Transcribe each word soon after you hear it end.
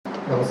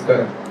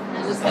Namaskaram.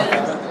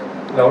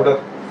 Louder.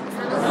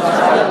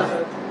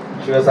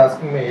 She was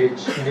asking my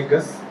age. Can you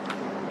guess?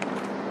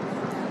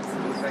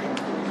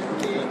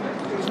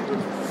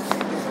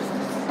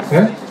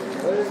 Huh?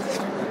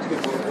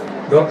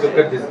 Don't look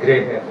at this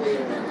grey hair.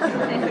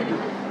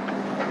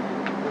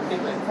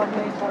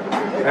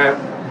 I am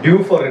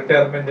due for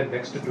retirement in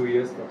next 2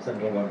 years from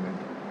central government.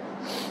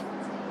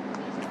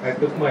 I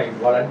took my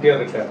volunteer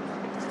retirement.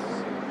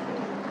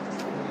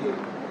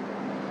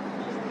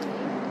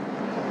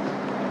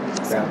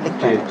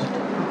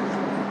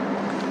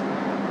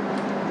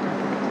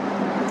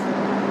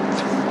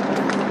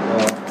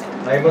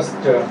 I must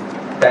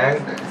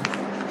thank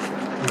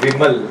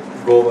Vimal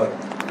Gover,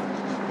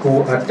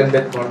 who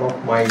attended one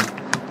of my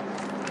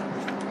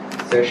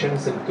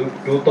sessions in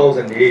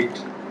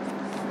 2008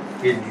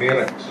 in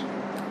Meerut.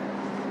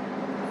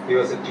 He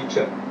was a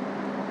teacher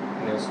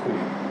in a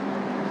school,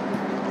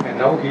 and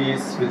now he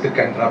is with the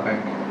CANARA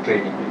Bank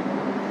training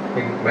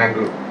in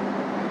Mangalore.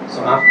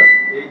 So after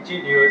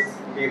 18 years,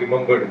 he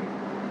remembered me.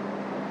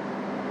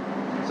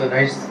 So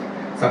nice,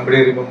 somebody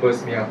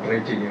remembers me after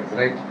 18 years,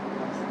 right?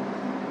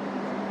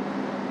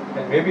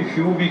 And maybe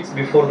few weeks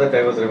before that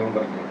I was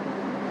remembering him.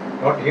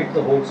 Not him,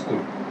 the whole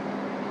school.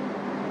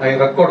 I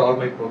record all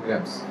my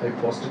programs. I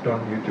post it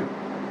on YouTube.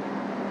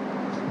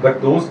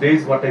 But those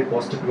days what I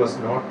posted was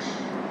not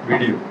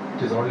video.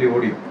 It is only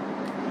audio.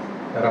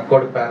 I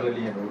record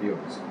parallelly and audio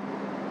also.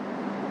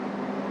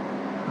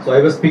 So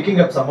I was picking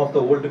up some of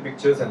the old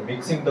pictures and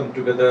mixing them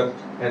together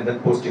and then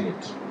posting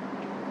it.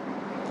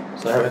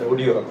 So I have an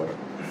audio recorder.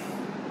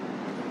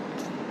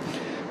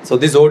 So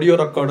this audio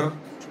recorder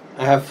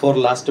I have for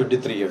last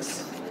 23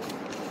 years.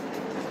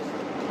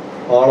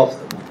 All of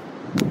them.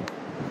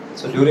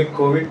 So during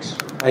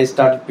COVID, I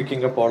started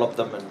picking up all of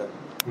them, and then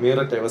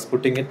Meerut, I was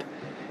putting it.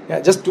 Yeah,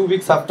 just 2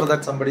 weeks after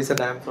that, somebody said,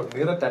 I am from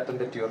Meerut,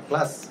 attended your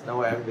class.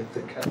 Now I am with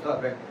the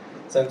CANARA.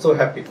 So I'm so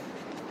happy.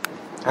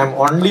 I'm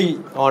only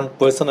on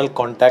personal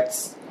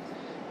contacts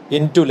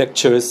into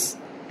lectures,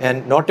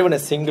 and not even a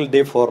single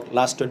day for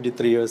last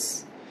 23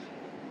 years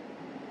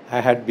I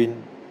had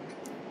been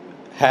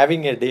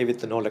having a day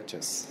with no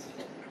lectures.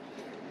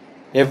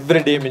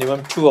 Every day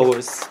minimum 2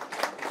 hours.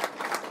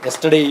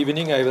 Yesterday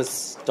evening I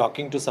was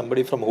talking to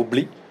somebody from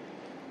Hubli.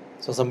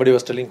 So somebody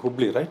was telling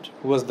Hubli, right?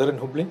 Who was there in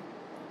Hubli?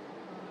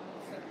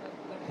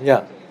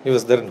 Yeah, he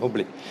was there in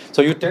Hubli.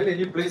 So you tell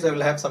any place, I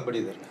will have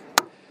somebody there.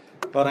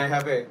 Or I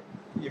have a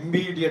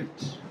immediate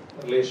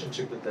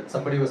relationship with that.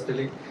 Somebody was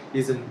telling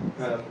he's in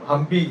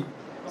Hampi.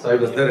 So I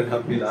was there in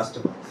Hampi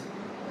last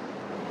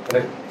month.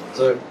 Right?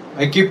 So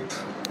I keep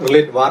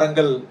relate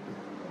Warangal.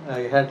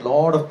 I had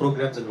lot of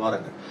programs in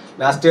Warangal.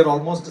 Last year,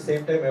 almost the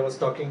same time, I was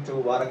talking to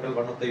Warangal,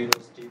 one of the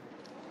university,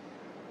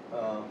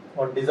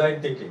 on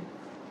design thinking.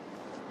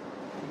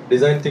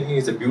 Design thinking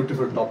is a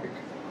beautiful topic.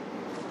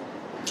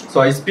 So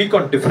I speak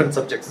on different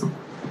subjects.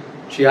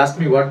 She asked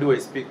me, what do I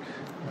speak?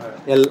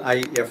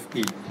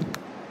 L-I-F-E.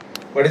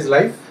 What is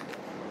life?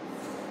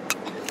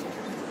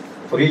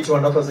 For each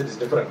one of us, it is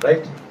different,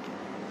 right?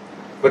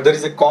 But there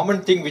is a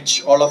common thing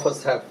which all of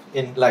us have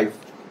in life.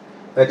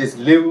 That is,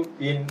 live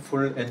in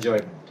full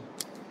enjoyment.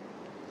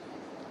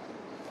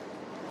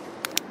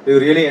 Do you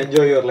really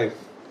enjoy your life?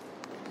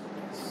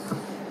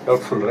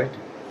 Doubtful, right?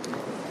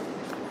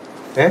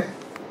 Eh?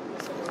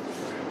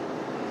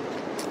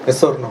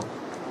 Yes or no?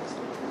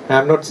 I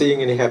am not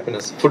seeing any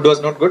happiness. Food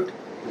was not good?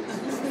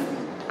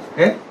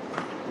 Eh?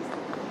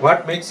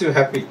 What makes you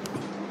happy?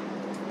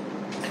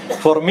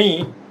 For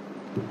me,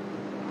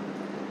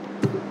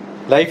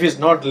 life is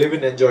not live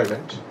in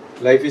enjoyment.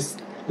 Life is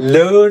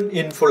learn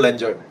in full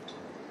enjoyment.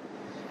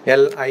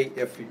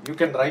 L-I-F-E. You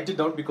can write it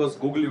down because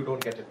Google you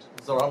don't get it.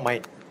 It's all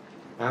mine.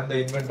 I am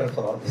the inventor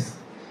for all this.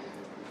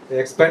 The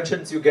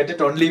expansions you get it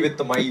only with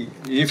my.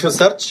 If you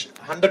search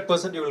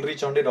 100% you will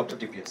reach only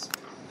DrTPS.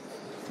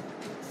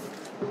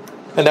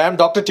 And I am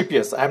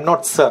DrTPS. I am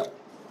not sir.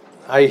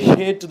 I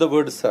hate the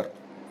word sir.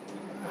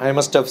 I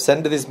must have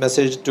sent this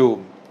message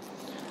to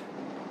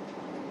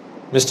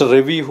Mr.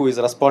 Ravi, who is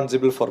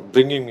responsible for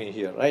bringing me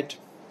here, right?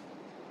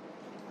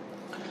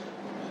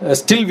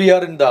 Still we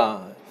are in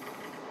the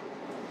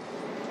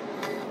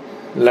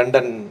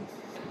London,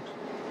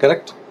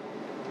 correct?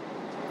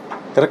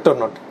 Correct or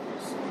not?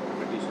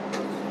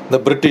 The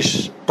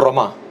British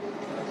trauma.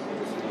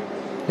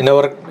 In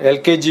our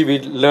LKG we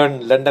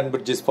learn London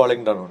Bridge is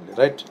falling down only,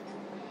 right?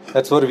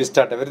 That's where we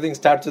start. Everything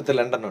starts with the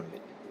London only.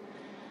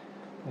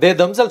 They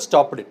themselves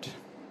stopped it.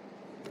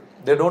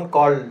 They don't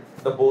call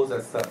the boss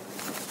as sir.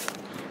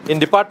 In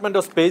Department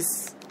of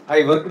Space,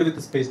 I worked with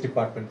the Space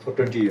Department for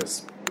 20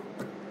 years.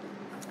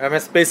 I am a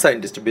space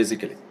scientist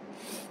basically.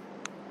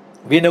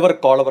 We never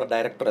call our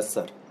director as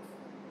sir.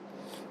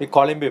 We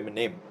call him by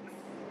name.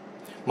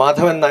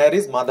 Madhavan Nair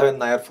is Madhavan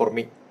Nair for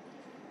me.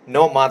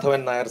 No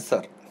Madhavan Nair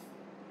sir.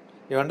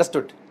 You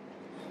understood?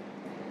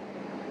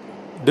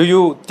 Do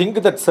you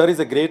think that sir is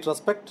a great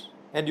respect?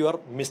 And you are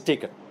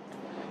mistaken.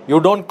 You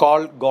don't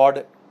call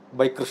God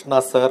by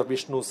Krishna sir,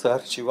 Vishnu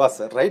sir, Shiva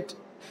sir, right?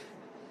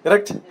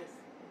 Correct?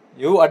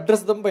 You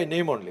address them by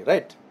name only,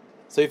 right?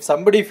 So if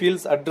somebody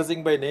feels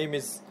addressing by name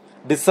is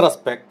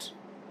disrespect,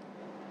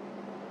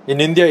 in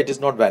India it is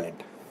not valid.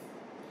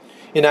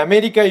 In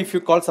America, if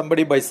you call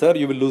somebody by sir,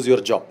 you will lose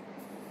your job.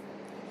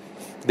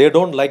 They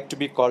don't like to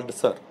be called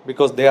sir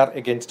because they are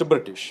against the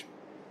British.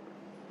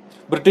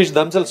 British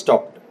themselves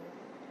stopped.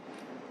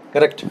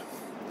 Correct?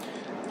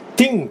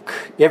 Think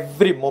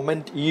every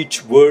moment,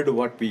 each word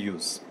what we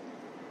use.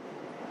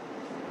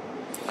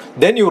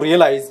 Then you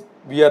realize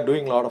we are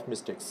doing a lot of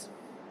mistakes.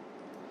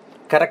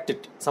 Correct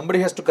it. Somebody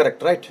has to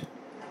correct, right?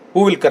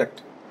 Who will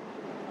correct?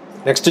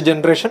 Next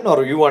generation,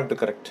 or you want to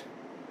correct?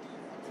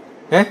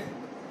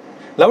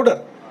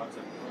 Louder.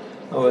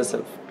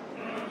 Ourselves.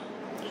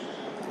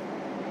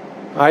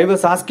 I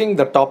was asking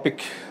the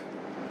topic.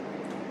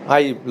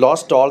 I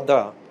lost all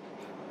the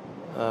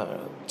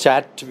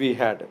chat we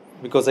had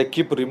because I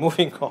keep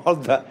removing all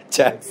the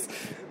chats.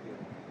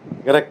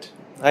 Correct?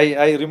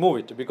 I remove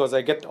it because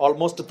I get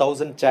almost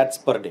 1,000 chats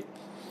per day.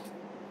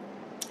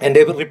 And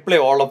I will reply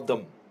all of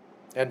them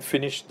and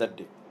finish that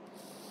day.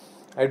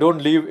 I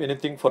don't leave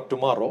anything for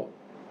tomorrow.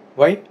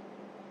 Why?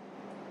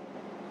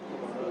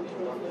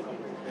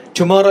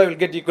 Tomorrow I will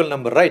get equal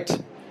number, right?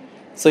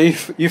 So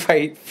if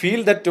I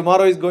feel that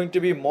tomorrow is going to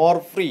be more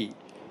free,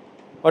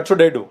 what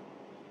should I do?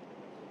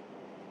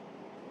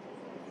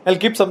 I'll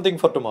keep something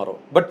for tomorrow.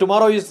 But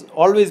tomorrow is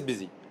always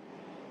busy.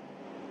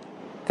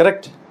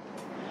 Correct?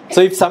 So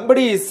if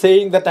somebody is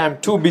saying that I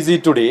am too busy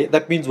today,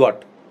 that means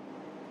what?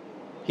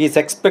 He is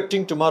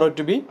expecting tomorrow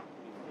to be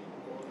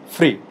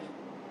free.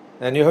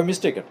 And you have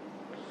mistaken.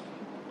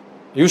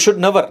 You should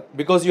never,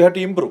 because you have to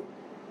improve.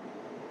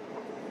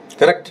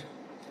 Correct?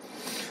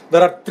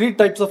 There are 3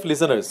 types of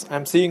listeners. I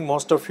am seeing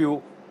most of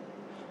you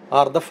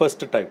are the first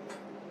type.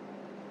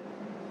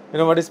 You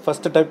know what is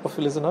first type of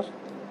listener?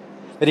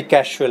 Very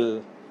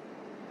casual.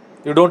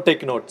 You don't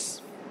take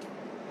notes.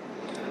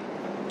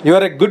 You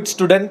are a good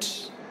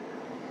student.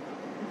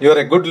 You are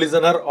a good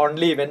listener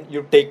only when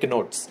you take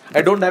notes.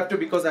 I don't have to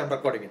because I am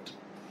recording it.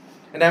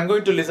 And I am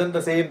going to listen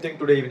the same thing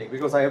today evening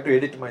because I have to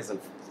edit myself.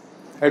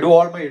 I do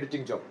all my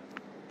editing job.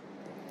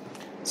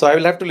 So I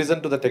will have to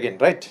listen to that again,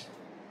 right?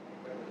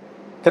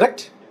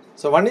 Correct?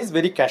 So one is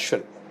very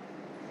casual.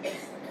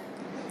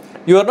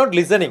 You are not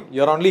listening,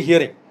 you are only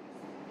hearing.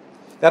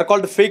 They are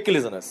called fake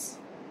listeners.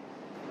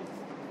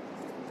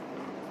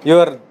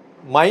 Your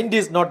mind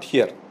is not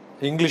here.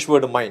 English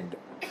word mind.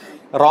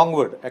 Wrong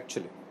word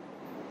actually.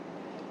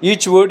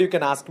 Each word you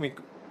can ask me.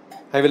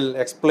 I will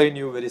explain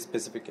you very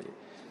specifically.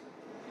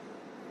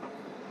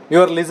 You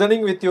are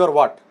listening with your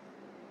what?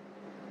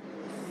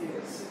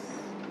 Yes.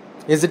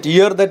 Is it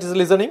ear that is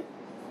listening?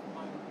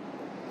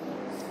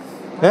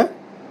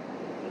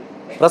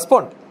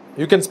 Respond.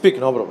 You can speak,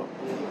 no problem.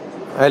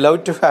 I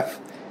love to have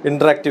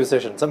interactive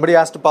session. Somebody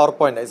asked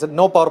PowerPoint. I said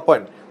no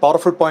PowerPoint.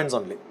 Powerful points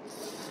only.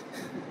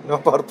 No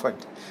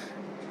PowerPoint.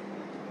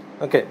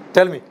 Okay,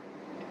 tell me.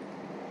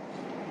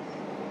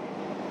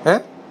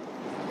 It's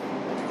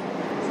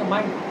a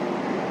mind.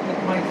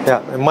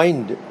 Yeah,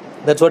 mind.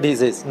 That's what he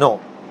says. No.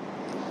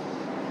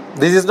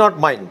 This is not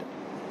mind.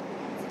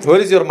 Where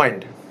is your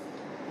mind?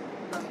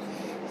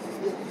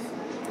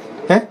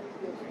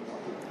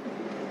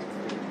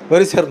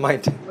 Where is your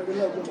mind?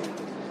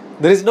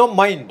 There is no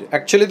mind.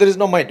 Actually, there is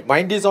no mind.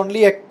 Mind is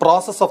only a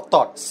process of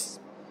thoughts.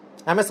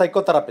 I am a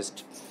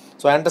psychotherapist.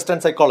 So I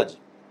understand psychology.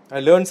 I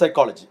learn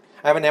psychology.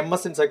 I have an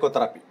MS in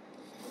psychotherapy.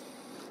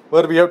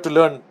 Where we have to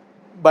learn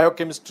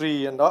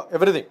biochemistry and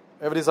everything.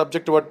 Every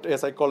subject what a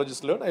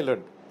psychologist learn, I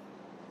learned.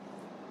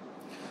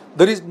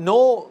 There is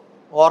no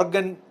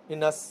organ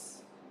in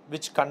us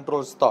which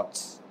controls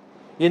thoughts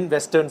in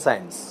Western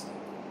science.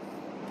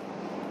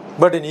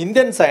 But in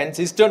Indian science,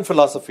 Eastern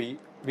philosophy,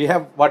 we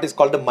have what is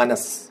called the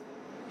manas.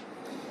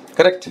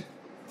 Correct?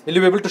 Will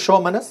you be able to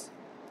show manas?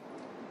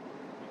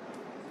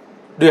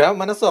 Do you have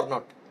manas or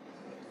not?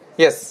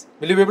 Yes.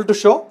 Will you be able to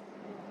show?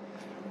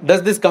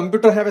 Does this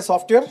computer have a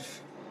software?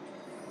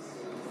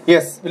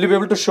 Yes. Will you be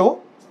able to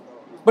show?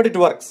 But it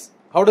works.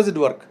 How does it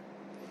work?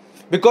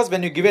 Because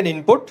when you give an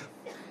input,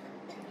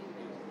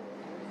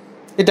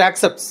 it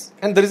accepts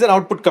and there is an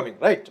output coming,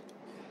 right?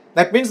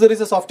 That means there is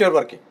a software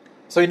working.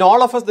 So in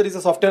all of us there is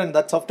a software and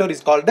that software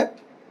is called a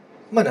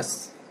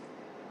manas,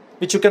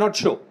 which you cannot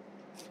show.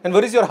 And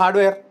where is your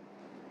hardware?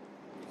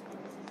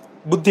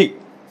 Buddhi.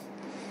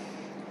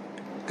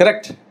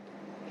 Correct?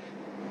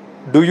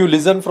 Do you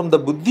listen from the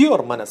buddhi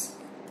or manas?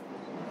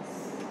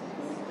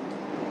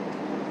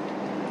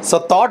 So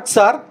thoughts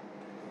are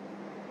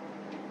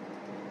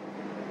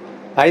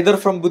either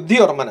from buddhi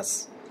or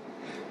manas.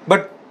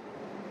 But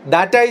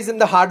data is in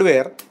the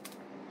hardware.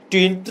 To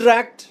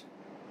interact,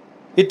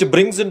 it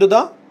brings into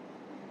the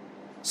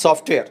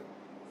software.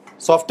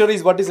 Software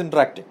is what is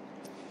interacting.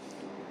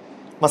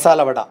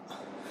 Masala vada.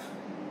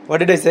 What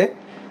did I say?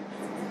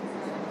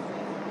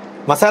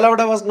 Masala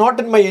vada was not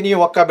in my any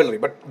vocabulary.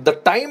 But the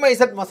time I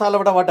said masala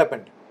vada, what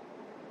happened?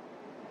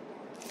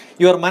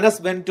 Your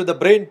manas went to the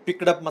brain,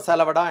 picked up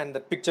masala vada and the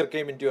picture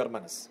came into your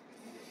manas.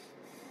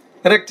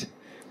 Correct?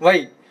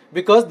 Why?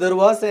 Because there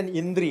was an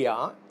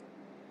indriya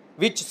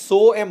which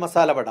saw a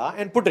masala vada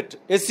and put it.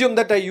 Assume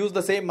that I use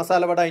the same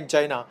masala vada in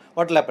China.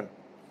 What will happen?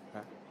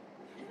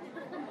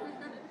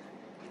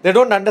 They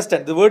don't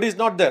understand. The word is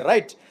not there,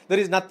 right? There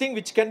is nothing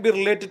which can be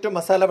related to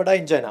masala vada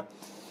in China.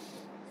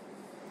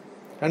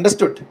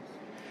 Understood?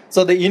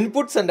 So the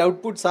inputs and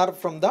outputs are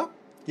from the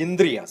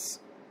indriyas.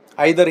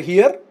 Either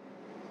here,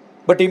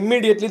 but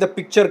immediately the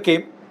picture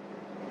came.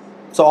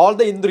 So all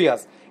the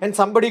indriyas. And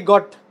somebody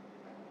got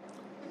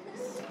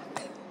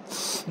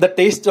the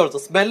taste also.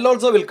 Smell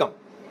also will come.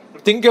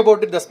 Think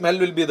about it, the smell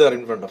will be there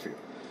in front of you.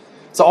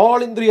 So all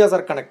indriyas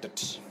are connected.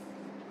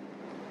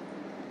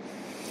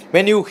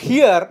 When you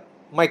hear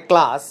my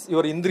class,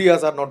 your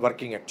indriyas are not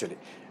working actually.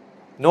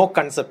 No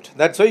concept.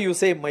 That's why you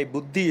say my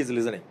buddhi is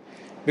listening.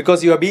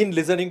 Because you have been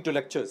listening to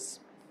lectures.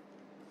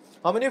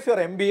 How many of you are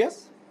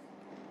MBS?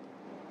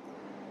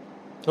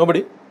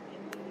 Nobody?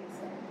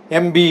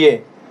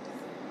 MBA.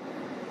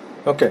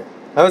 Okay.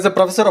 I was a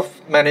professor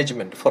of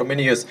management for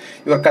many years.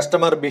 Your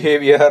customer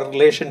behavior,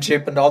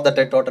 relationship and all that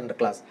I taught in the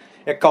class.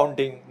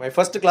 Accounting. My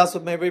first class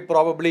was maybe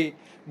probably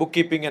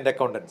bookkeeping and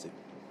accountancy.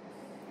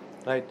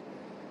 Right?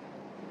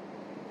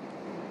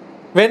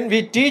 When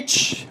we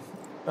teach,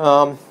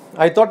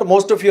 I thought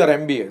most of you are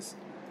MBAs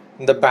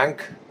in the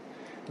bank.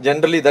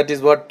 Generally that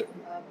is what...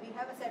 we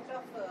have a set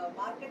of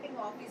marketing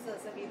officers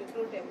and we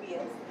recruit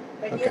MBAs.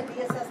 But here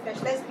these are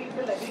specialized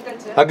people,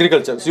 agriculture.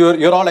 Agriculture. So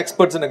you're all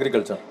experts in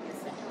agriculture.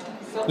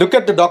 Look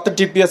at the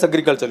DrTPS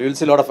agriculture. You will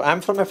see a lot of... I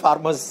am from a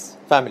farmer's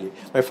family.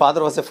 My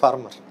father was a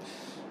farmer.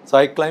 So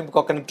I climb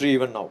coconut tree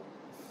even now.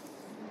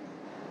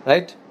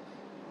 Right?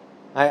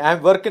 I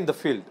work in the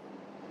field.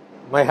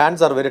 My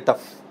hands are very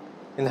tough.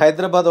 In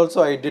Hyderabad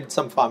also I did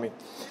some farming.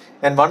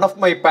 And one of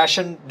my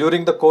passion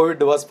during the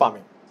COVID was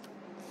farming.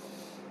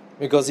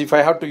 Because if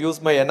I have to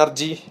use my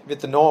energy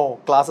with no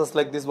classes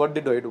like this, what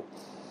did I do?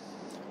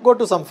 Go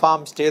to some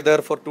farm, stay there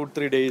for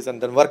 2-3 days and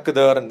then work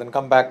there and then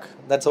come back.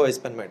 That's how I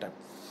spend my time.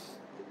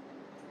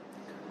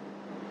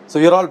 So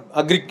you're all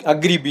agri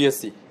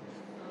BSc.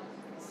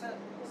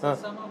 Sir,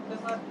 some of them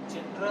are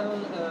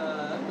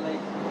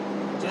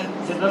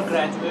general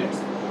graduates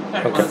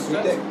and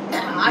masters.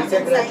 Arts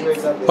and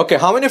science. Okay,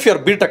 how many of you are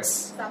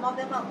BTechs? Some of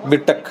them are more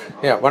BTech.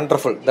 Yeah,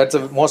 wonderful. That's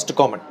the most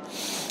common.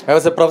 I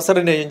was a professor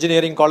in an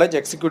engineering college,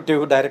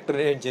 executive director in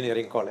an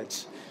engineering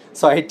college.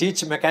 So I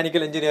teach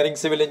mechanical engineering,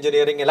 civil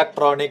engineering,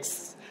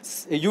 electronics.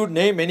 You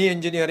name any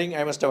engineering,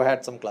 I must have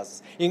had some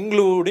classes,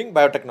 including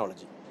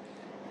biotechnology.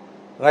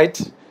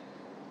 Right?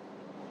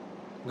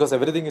 Because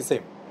everything is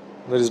same.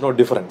 There is no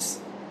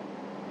difference.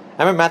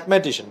 I'm a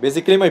mathematician.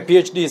 Basically, my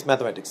PhD is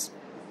mathematics.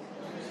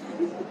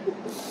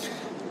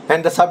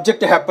 And the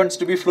subject happens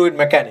to be fluid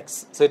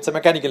mechanics. So it's a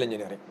mechanical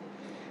engineering.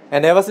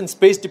 And I was in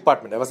space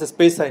department. I was a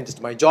space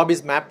scientist. My job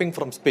is mapping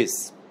from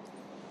space.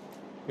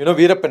 You know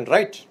Veerappan,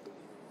 right?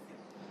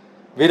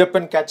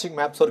 Veerappan catching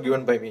maps are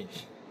given by me.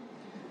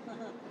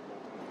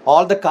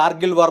 All the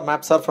Kargil war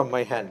maps are from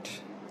my hand.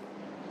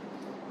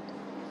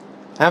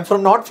 I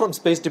am not from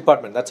space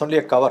department. That's only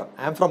a cover.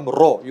 I am from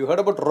RAW. You heard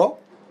about RAW?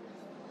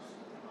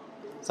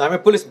 So I am a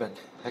policeman,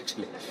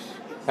 actually.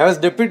 I was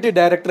deputy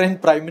director in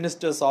Prime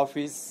Minister's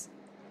office,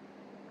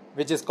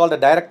 which is called the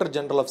Director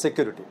General of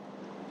Security.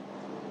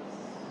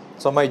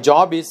 So my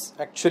job is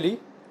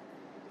actually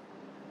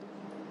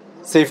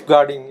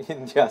safeguarding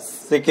India's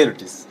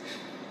securities.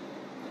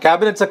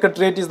 Cabinet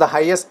Secretariat is the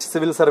highest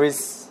civil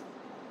service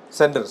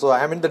center. So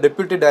I am in the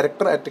deputy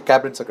director at the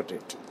Cabinet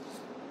Secretariat.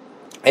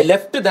 I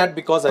left that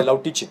because I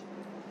love teaching.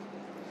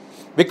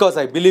 Because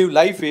I believe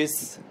life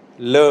is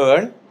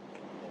learn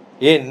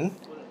in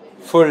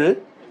full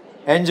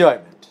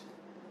enjoyment.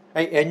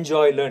 I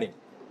enjoy learning.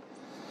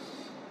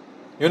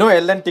 You know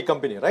L&T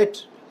company,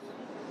 right?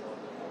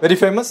 Very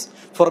famous.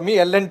 For me,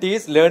 L&T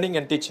is learning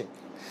and teaching.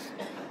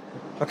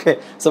 Okay.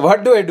 So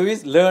what do I do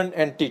is learn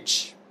and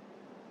teach.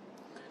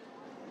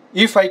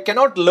 If I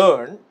cannot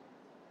learn,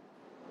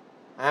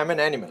 I am an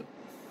animal.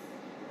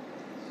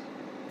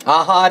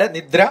 Ahara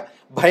nidra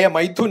bhaya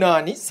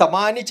maithunani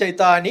samani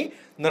chaitani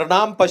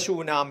nirnam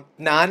pashunam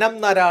nanam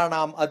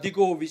naranam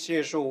adhigo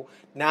vishesho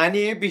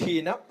nane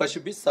bihina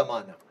pashubhi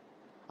samana.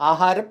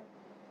 Aharam,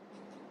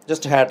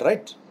 just had,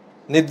 right?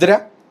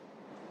 Nidra,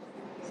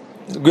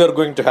 we are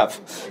going to have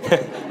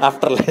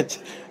after lunch.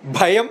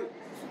 Bhayam,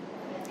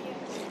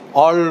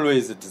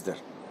 always it is there.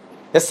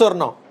 Yes or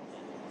no?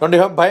 Don't you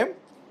have bhayam?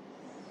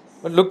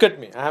 But look at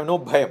me, I have no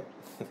bhayam.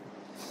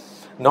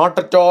 Not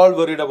at all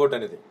worried about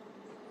anything.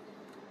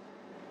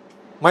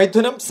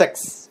 Maithunam,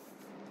 sex.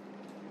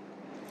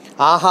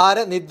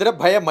 Ahara, nidra,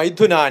 bhaya,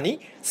 maithunani,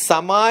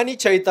 samani,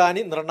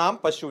 chaitani, nranam,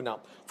 pashunam.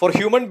 For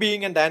human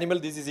being and animal,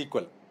 this is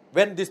equal.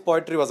 When this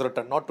poetry was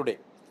written, not today.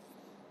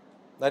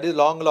 That is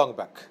long, long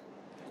back.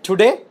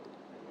 Today?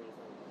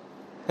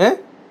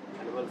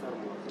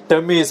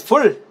 Tummy is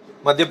full.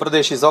 Madhya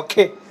Pradesh is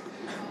okay.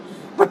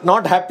 But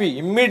not happy.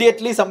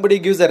 Immediately somebody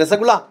gives a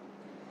rasagula.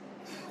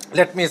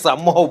 Let me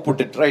somehow put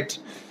it right.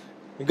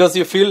 Because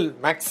you feel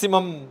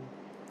maximum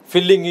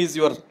filling is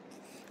your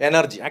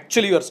energy.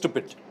 Actually you are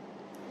stupid.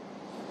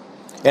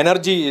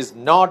 Energy is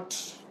not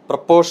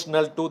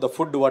proportional to the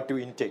food what you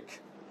intake.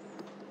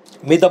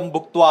 Midam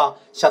bhuktva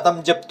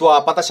shatam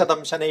japtva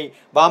patashatam shanei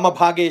vama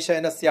bhage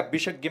shayanasya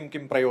bishagim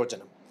kim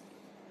prayojanam.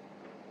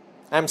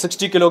 I am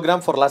 60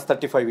 kilogram for last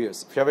 35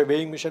 years. If you have a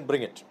weighing machine,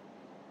 bring it.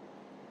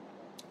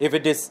 If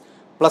it is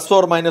plus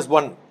or minus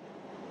 1,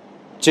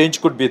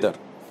 change could be there,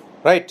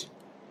 right?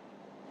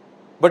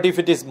 But if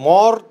it is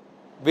more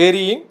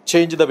varying,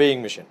 change the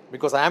weighing machine,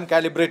 because I am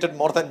calibrated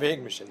more than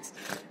weighing machines.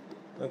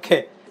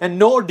 Okay, and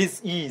no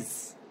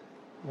dis-ease.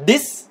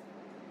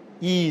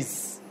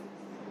 Dis-ease.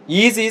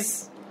 Ease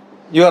is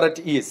you are at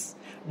ease.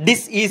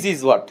 Dis-ease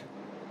is what?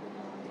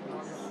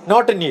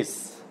 Not an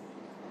ease.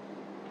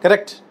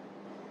 Correct?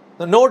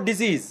 No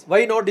disease.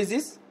 Why no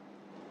disease?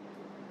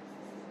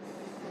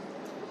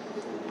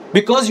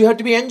 Because you have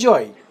to be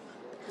enjoy.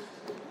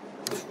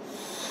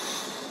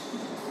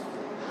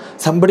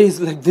 Somebody is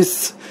like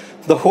this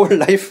the whole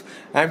life,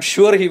 I am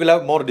sure he will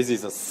have more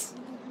diseases.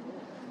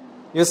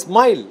 You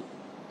smile.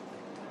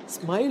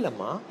 Smile,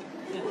 Amma.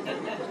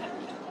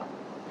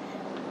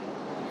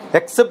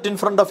 Except in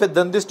front of a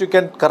dentist, you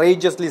can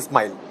courageously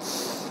smile.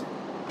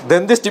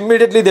 Dentist,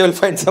 immediately they will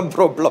find some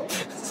problem.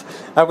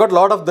 I've got a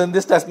lot of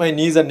dentists as my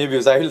niece and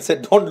nephews. I will say,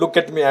 don't look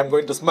at me, I'm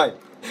going to smile.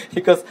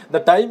 Because the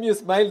time you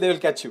smile, they will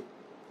catch you.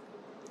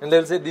 And they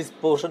will say, this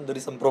portion, there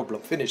is some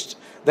problem. Finished.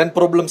 Then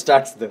problem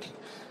starts there.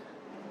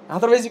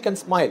 Otherwise, you can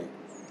smile.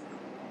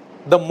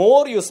 The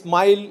more you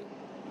smile,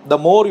 the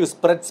more you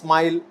spread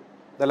smile,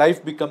 the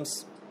life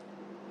becomes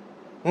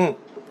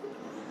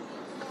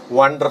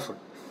wonderful.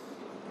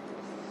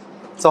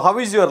 So how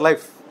is your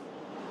life?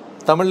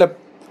 Tamil,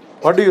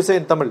 what do you say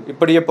in Tamil?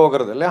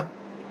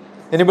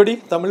 Anybody?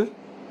 Tamil?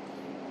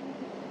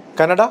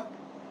 Kannada?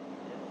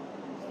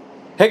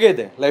 Hege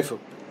ide life?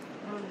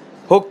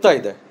 Hogta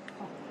ide?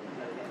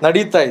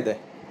 Nadita ide?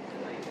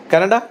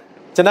 Kannada?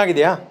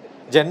 Chennagidya?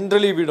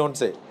 Generally we don't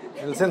say.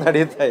 We'll say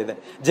nadita ide.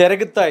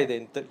 Jaragutta ide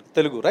in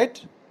Telugu,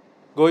 right?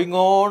 Going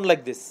on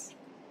like this.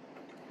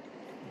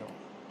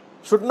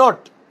 No.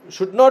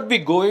 Should not be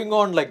going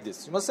on like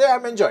this. You must say,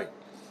 I'm enjoying.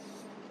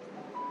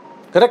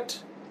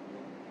 Correct?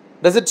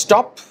 Does it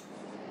stop?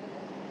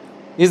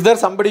 Is there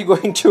somebody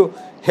going to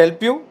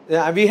help you?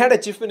 We had a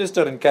chief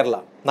minister in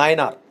Kerala,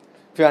 Nayanar.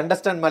 If you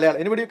understand Malayalam.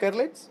 Anybody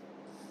Keralites?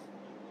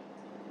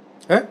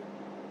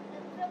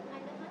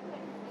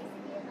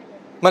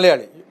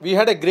 Malayali. We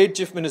had a great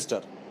chief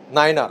minister,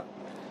 Nayanar.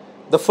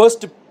 The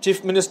first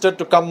chief minister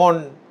to come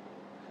on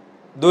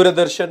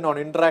Doordarshan on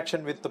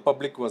interaction with the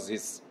public was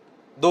his.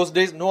 Those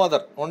days, no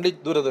other, only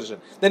Doordarshan.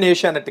 Then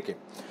Asianet came.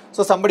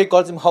 So somebody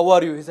calls him, how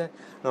are you? He said,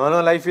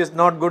 no, life is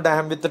not good, I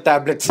am with the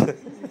tablets.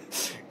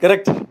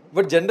 Correct?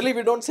 But generally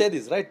we don't say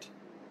this, right?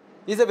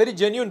 He's a very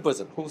genuine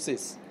person who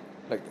says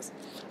like this.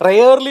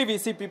 Rarely we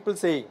see people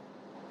saying,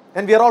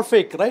 and we are all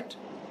fake, right?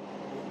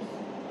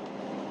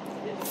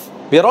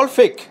 We are all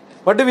fake.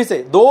 What do we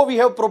say? Though we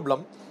have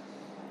problem,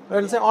 we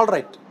will say, all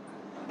right.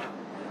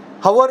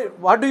 How are you?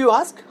 What do you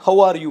ask?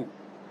 How are you?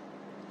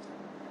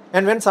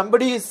 And when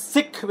somebody is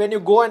sick, when you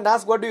go and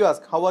ask, what do you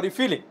ask? How are you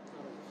feeling?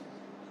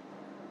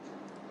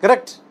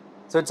 Correct?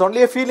 So it's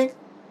only a feeling.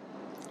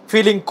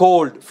 Feeling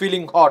cold,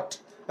 feeling hot.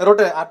 I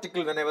wrote an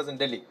article when I was in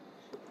Delhi.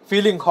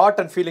 Feeling hot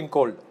and feeling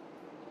cold.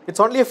 It's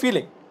only a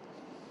feeling.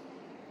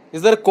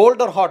 Is there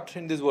cold or hot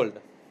in this world?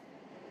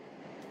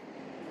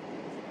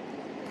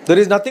 There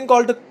is nothing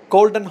called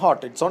cold and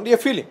hot. It's only a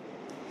feeling.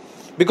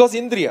 Because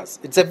Indriyas,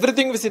 it's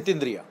everything with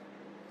Indriya.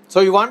 So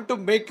you want to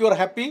make your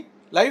happy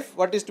life,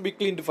 what is to be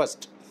cleaned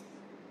first?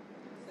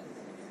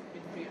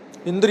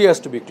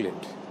 Indriyas to be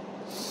cleaned.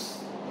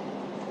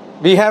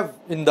 We have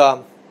in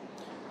the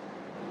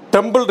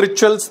temple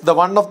rituals, the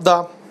one of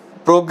the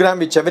program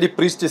which every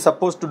priest is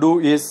supposed to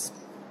do is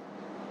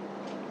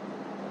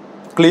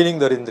cleaning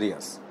their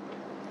Indriyas.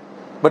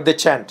 But they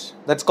chant.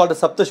 That's called a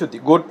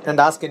Saptashuddhi. Go and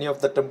ask any of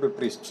the temple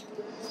priests.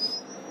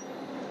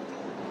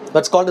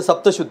 That's called a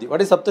Saptashuddhi.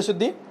 What is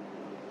Saptashuddhi?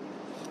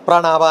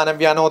 Pranavana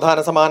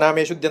Vyanodhana Samana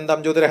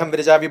Meshudyandam Jyotiraham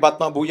Virijavi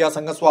Batma Bhuya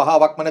Sangha Swaha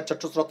Vakmana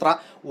Chachusrotra.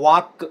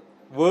 Vak,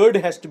 word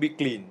has to be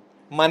clean.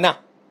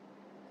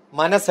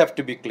 Manas have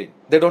to be clean.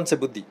 They don't say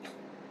buddhi.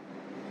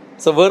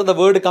 So where the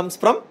word comes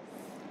from?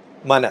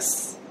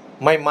 Manas.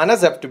 My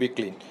manas have to be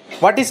clean.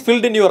 What is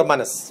filled in your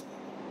manas?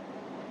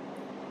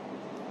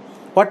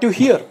 What you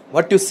hear,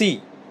 what you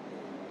see.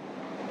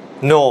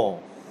 No.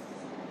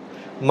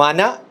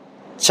 Mana,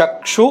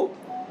 Chakshu,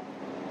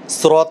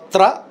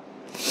 Srotra,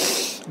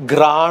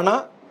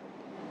 Grana.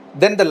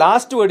 Then the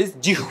last word is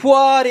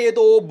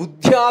Jihvaredo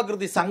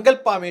Buddhyagriti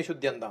Sangalpa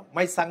Meshudyandam.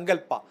 My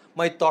Sangalpa,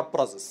 my thought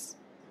process.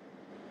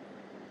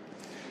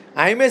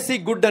 I may see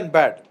good and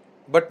bad,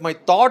 but my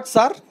thoughts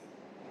are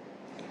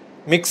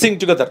mixing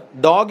together.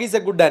 Dog is a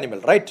good animal,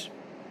 right?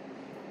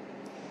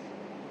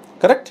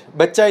 Correct?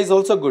 Bacha is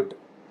also good.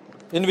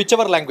 In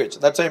whichever language.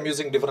 That's why I'm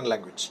using different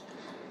language.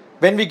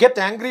 When we get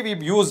angry, we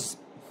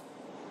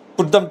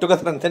put them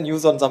together and then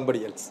use on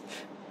somebody else.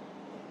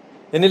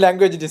 Any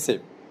language it is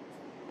same.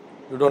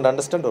 You don't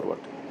understand or what?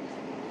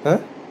 Huh?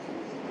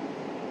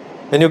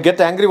 When you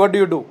get angry, what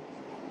do?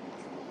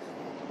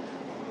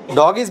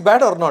 Dog is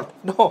bad or not?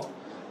 No.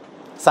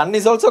 Son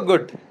is also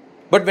good.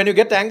 But when you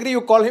get angry,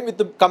 you call him with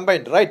the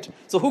combined, right?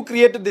 So who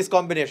created this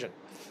combination?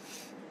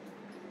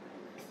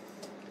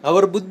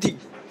 Our buddhi.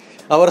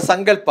 our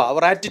sankalpa,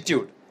 our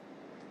attitude.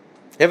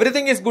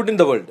 Everything is good in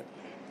the world.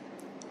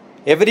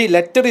 Every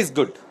letter is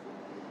good.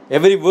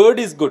 Every word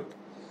is good.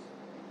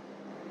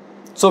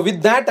 So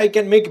with that I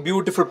can make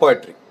beautiful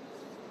poetry.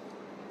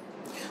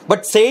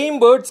 But same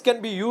words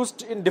can be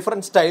used in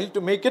different style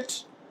to make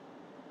it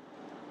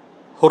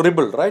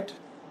horrible, right?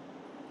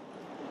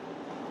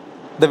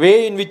 The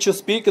way in which you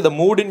speak, the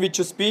mood in which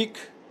you speak,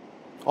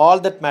 all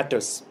that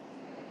matters.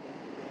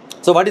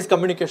 So what is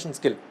communication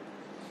skill?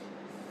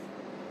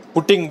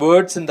 Putting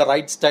words in the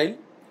right style,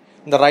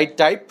 in the right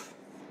type,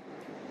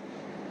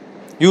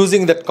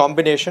 using that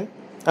combination.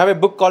 I have a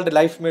book called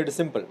Life Made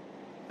Simple.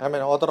 I am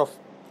an author of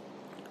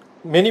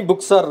many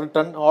books are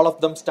written, all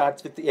of them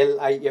starts with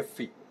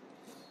L-I-F-E.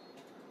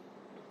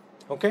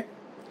 Okay?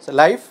 So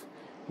Life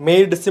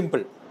Made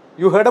Simple.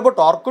 You heard about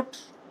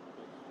Orkut?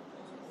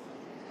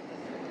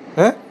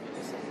 Huh?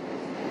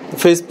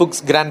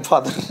 Facebook's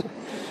grandfather.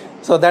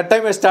 So that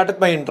time I started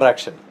my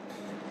interaction.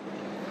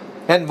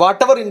 And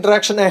whatever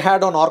interaction I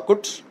had on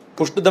Orkut,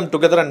 pushed them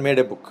together and made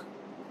a book.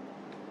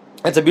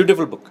 It's a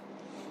beautiful book.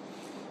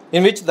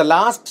 In which the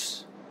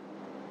last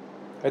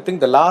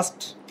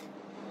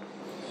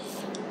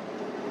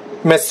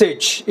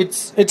message,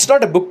 it's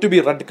not a book to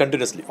be read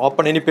continuously.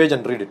 Open any page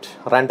and read it,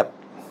 random.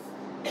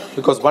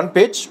 Because one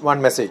page,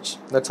 one message.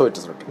 That's how it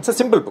is written. It's a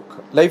simple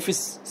book. Life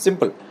is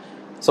simple.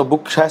 So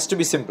book has to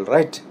be simple,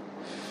 right?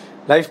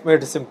 Life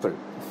Made Simple.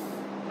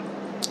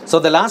 So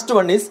the last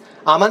one is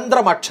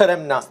Amandram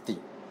Aksharam Nasti.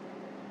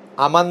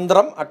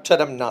 Amandram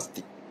Aksharam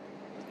Nasti.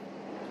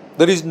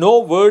 There is no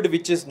word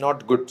which is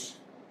not good.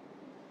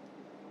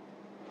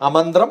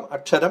 Amandram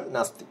Aksharam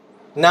Nasti.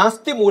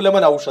 Nasti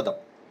Mulaman Aushadam.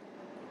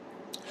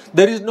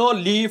 There is no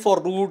leaf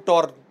or root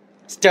or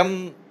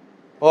stem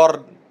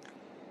or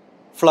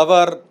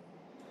flower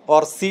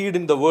or seed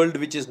in the world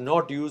which is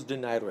not used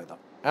in Ayurveda.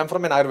 I am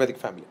from an Ayurvedic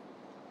family.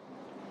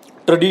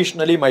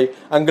 Traditionally, my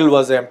uncle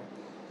was a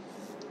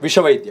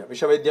Vishavaidya.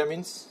 Vishavaidya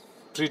means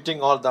treating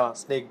all the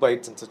snake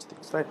bites and such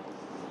things, right?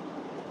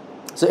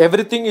 So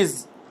everything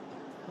is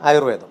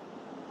Ayurveda.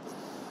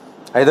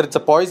 Either it's a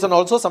poison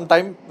also,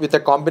 sometime with a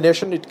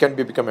combination it can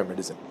become a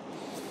medicine.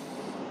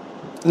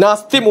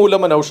 Nasti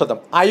Moolam and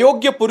Aushadam.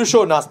 Ayogya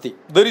Purusho Nasti.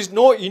 There is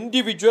no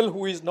individual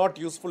who is not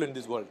useful in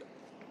this world.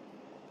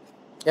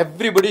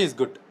 Everybody is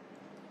good.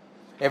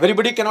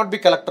 Everybody cannot be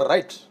collector,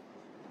 right?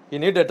 You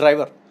need a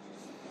driver.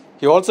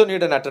 You also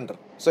need an attender.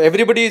 So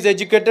everybody is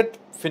educated,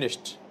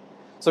 finished.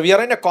 So we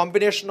are in a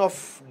combination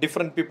of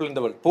different people in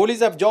the world. Police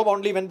have job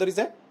only when there is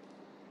a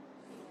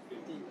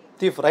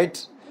thief,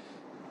 right?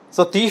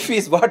 So thief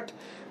is what?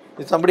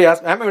 If somebody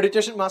asks, I am a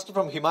meditation master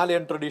from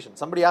Himalayan tradition.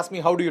 Somebody asks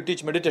me, how do you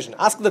teach meditation?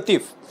 Ask the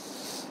thief.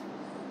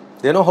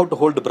 They know how to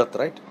hold the breath,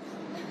 right?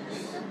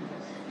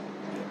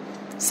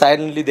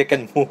 Silently they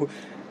can move.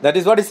 That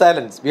is what is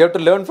silence. We have to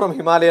learn from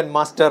Himalayan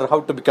master how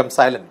to become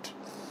silent.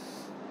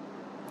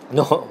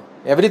 No.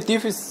 Every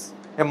thief is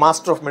a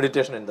master of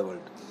meditation in the world.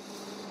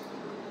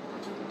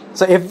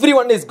 So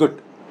everyone is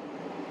good.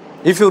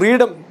 If you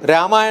read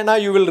Ramayana,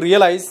 you will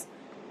realize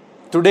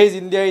today's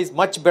India is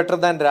much better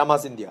than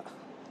Rama's India.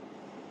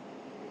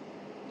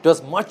 It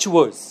was much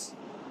worse.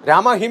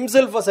 Rama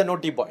himself was a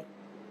naughty boy.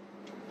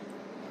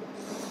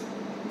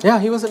 Yeah,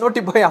 he was a naughty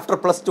boy after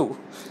 +2.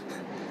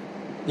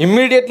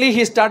 Immediately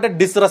he started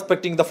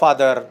disrespecting the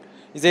father.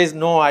 He says,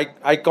 no,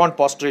 I can't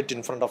prostrate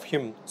in front of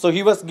him. So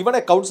he was given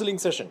a counseling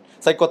session,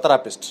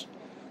 psychotherapist.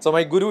 So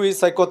my guru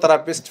is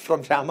psychotherapist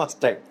from Rama's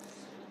time.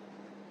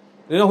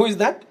 You know who is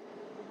that?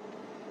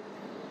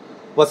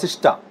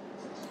 Vasishta.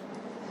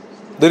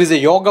 There is a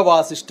Yoga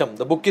Vasishtam.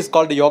 The book is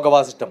called the Yoga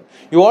Vasishtam.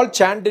 You all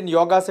chant in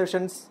yoga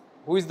sessions.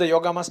 Who is the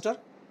yoga master?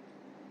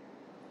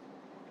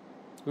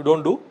 You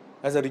don't do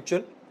as a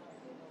ritual?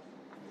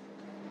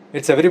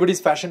 It's everybody's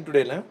fashion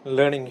today, no?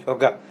 Learning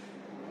yoga.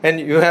 And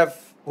you have,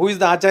 who is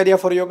the Acharya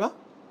for yoga?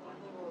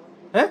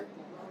 Eh?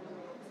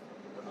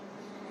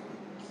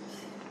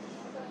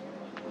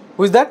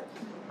 Who is that?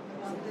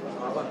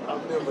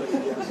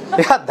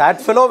 Yeah, that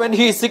fellow, when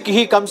he is sick,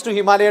 he comes to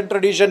Himalayan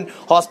tradition,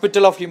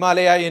 hospital of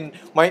Himalaya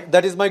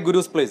that is my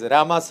guru's place,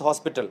 Rama's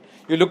hospital.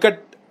 You look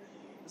at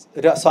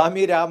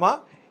Swami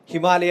Rama,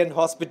 Himalayan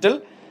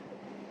hospital,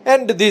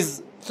 and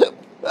this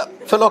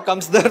fellow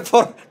comes there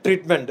for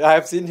treatment. I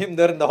have seen him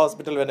there in the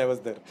hospital when I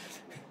was there.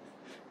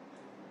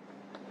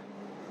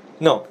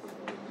 No.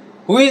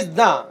 Who is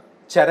the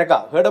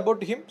Charaka? Heard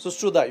about him?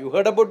 Sushruta, you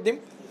heard about him?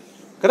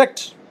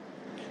 Correct.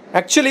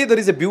 Actually, there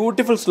is a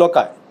beautiful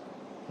sloka.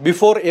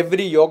 Before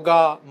every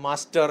yoga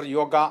master,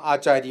 yoga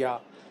acharya,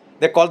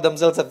 they call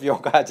themselves as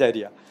yoga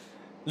acharya.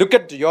 Look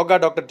at yoga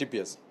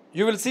DrTPS.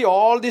 You will see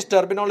all this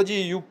terminology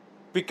you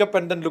pick up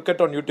and then look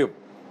at on YouTube.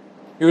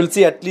 You will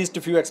see at least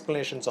a few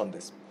explanations on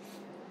this.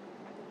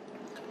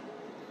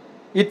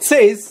 It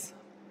says,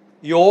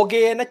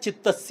 Yogena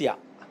Chittasya.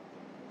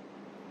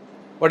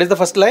 What is the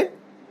first line?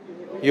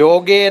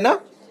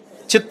 Yogena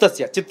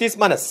Chittasya. Chitt is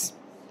manas.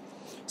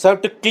 So I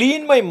have to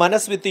clean my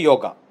manas with the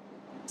yoga.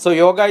 So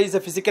yoga is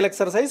a physical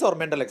exercise or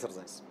mental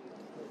exercise?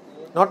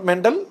 Not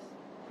mental,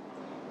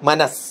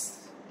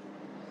 manas.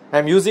 I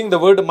am using the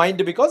word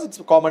mind because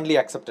it's commonly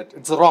accepted.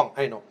 It's wrong,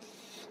 I know.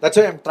 That's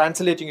why I am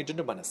translating it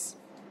into manas.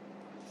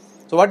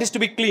 So what is to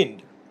be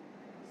cleaned?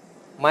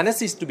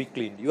 Manas is to be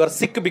cleaned. You are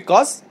sick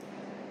because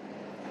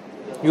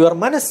you are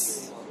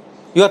manas.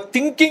 You are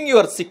thinking you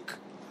are sick.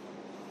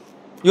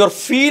 You are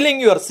feeling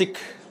you are sick.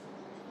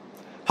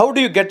 How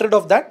do you get rid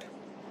of that?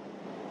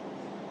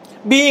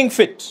 Being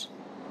fit.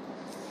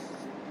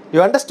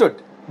 You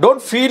understood?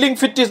 Don't feeling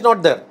fit is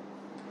not there.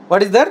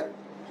 What is there?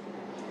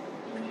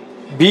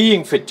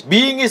 Being fit.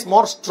 Being is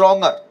more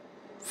stronger.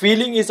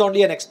 Feeling is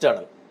only an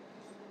external.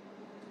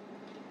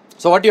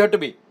 So what you have to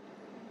be?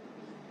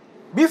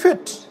 Be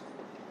fit.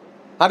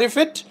 Are you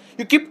fit?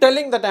 You keep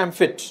telling that I am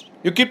fit.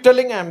 You keep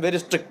telling I am very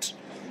strict.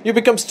 You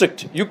become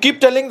strict. You keep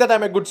telling that I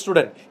am a good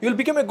student. You will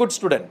become a good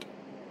student.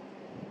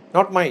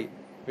 Not my.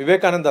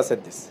 Vivekananda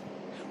said this.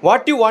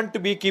 What you want to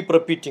be, keep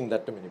repeating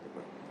that to many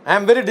people. I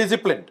am very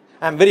disciplined.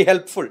 I am very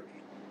helpful.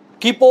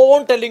 Keep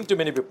on telling to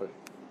many people.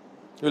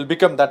 You will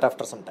become that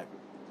after some time.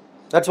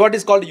 That's what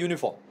is called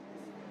uniform.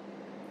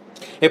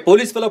 A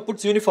police fellow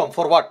puts uniform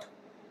for what?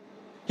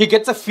 He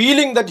gets a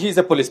feeling that he is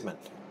a policeman.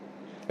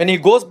 When he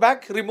goes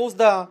back, removes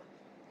the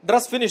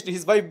dress, finished,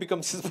 his wife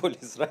becomes his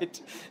police,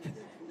 right?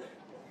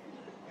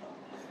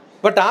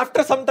 But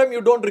after some time,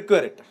 you don't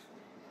require it.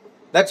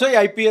 That's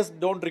why IPS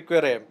don't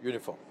require a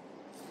uniform.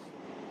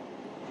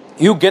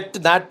 You get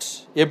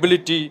that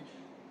ability.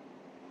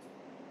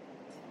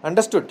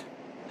 Understood?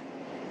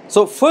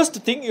 So first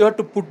thing, you have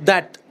to put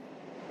that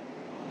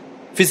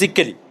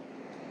physically.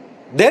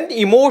 Then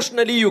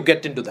emotionally, you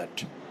get into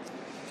that.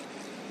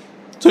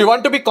 So you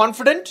want to be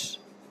confident?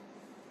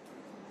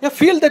 Yeah,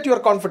 feel that you are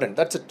confident.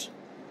 That's it.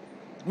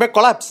 It may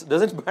collapse,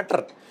 doesn't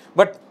matter.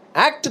 But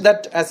act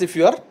that as if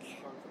you are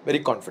very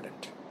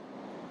confident.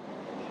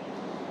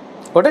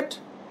 Got it?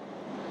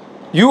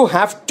 You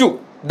have to.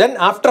 Then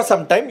after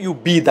some time, you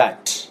be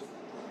that.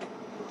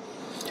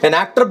 An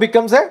actor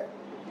becomes a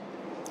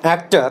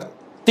actor,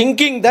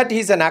 thinking that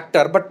he's an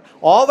actor, but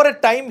over a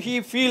time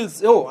he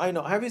feels, oh, I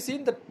know. Have you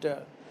seen that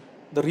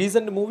the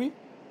recent movie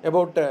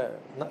about a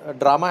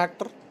drama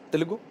actor,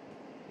 Telugu?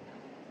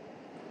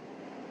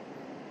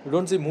 You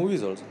don't see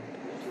movies also.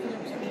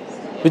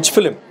 Which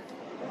film?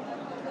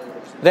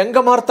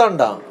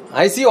 Rangamartanda.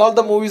 I see all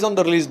the movies on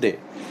the release day.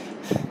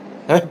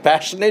 I'm a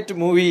passionate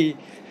movie.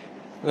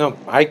 No,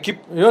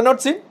 you have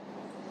not seen?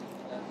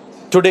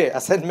 Today,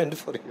 assignment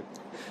for you.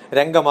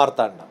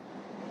 Rangamartanda.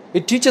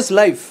 It teaches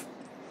life.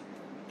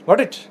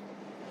 Got it?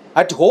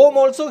 At home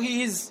also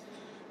he is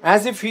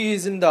as if he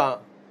is in the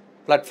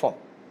platform.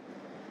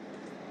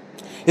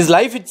 His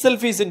life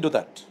itself is into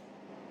that.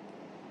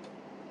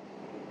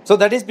 So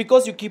that is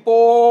because you keep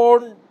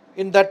on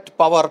in that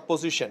power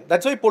position.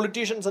 That's why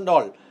politicians and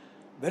all,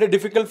 very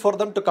difficult for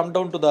them to come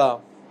down to the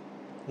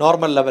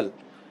normal level.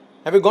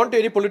 Have you gone to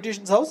any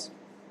politician's house?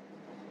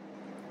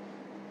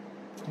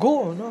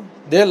 Go, no.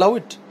 They love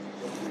it.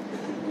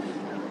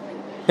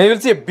 And you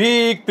will see a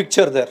big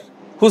picture there.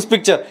 Whose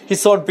picture?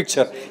 His own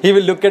picture. He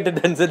will look at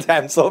it and say, I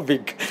am so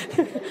big.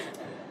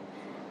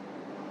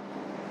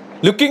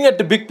 Looking at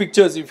the big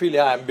pictures, you feel,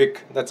 yeah, I am big.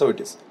 That's how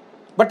it is.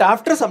 But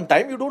after some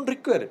time, you don't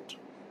require it.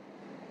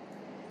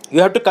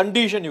 You have to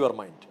condition your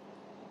mind.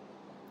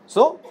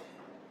 So,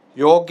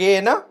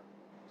 yogena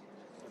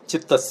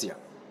chittasya.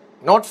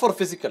 Not for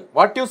physical.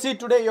 What you see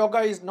today, yoga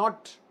is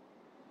not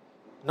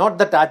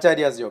that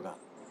Acharya's yoga.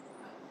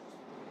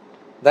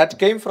 That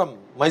came from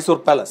Mysore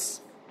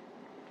Palace.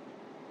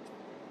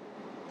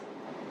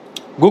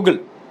 Google,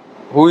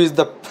 who is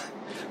the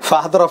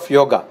father of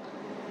yoga.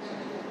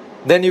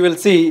 Then you will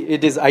see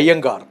it is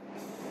Iyengar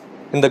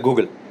in the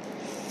Google.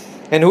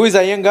 And who is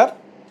Iyengar?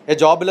 A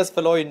jobless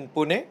fellow in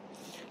Pune.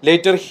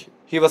 Later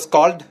he was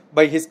called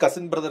by his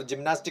cousin brother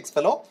gymnastics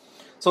fellow.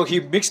 So he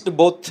mixed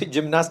both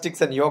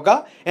gymnastics and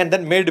yoga and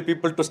then made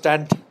people to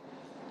stand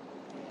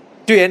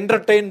to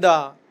entertain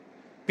the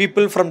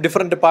people from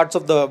different parts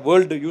of the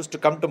world used to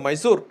come to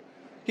Mysore.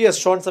 He has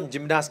shown some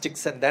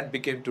gymnastics and that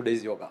became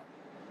today's yoga.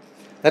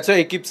 That's why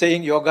I keep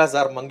saying yogas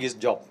are monkey's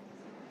job.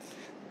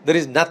 There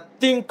is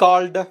nothing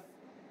called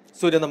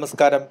Surya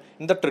Namaskaram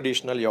in the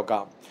traditional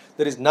yoga.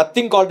 There is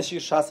nothing called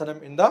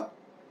Shirshasanam in the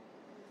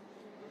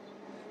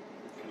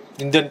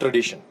Indian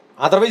tradition.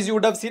 Otherwise, you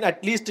would have seen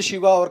at least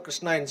Shiva or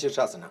Krishna in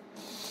Shirshasana.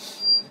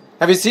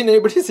 Have you seen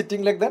anybody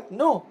sitting like that?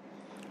 No.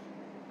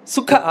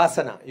 Sukha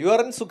Asana. You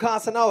are in Sukha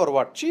Asana or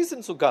what? She is in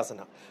Sukha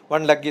Asana.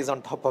 One leg is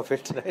on top of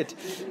it, right?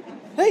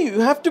 Hey,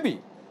 you have to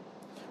be.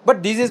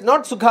 But this is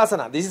not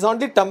Sukhasana. This is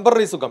only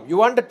temporary Sukham. You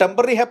want a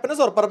temporary happiness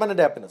or permanent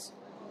happiness?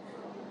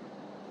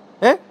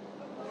 Eh?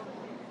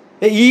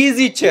 A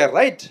easy chair,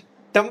 right?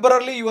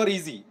 Temporarily you are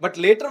easy. But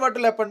later what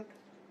will happen?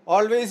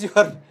 Always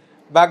your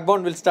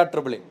backbone will start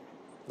troubling.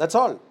 That's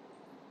all.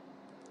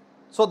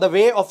 So the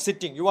way of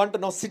sitting. You want to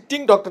know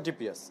sitting,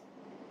 DrTPS.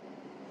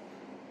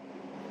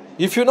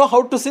 If you know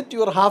how to sit,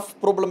 your half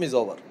problem is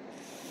over.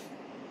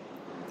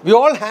 We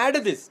all had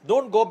this.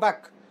 Don't go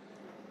back.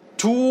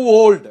 Too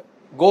old.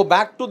 Go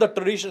back to the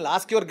traditional.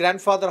 Ask your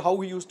grandfather how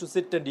he used to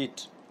sit and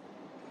eat.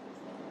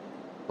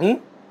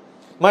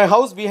 My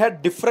house, we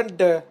had different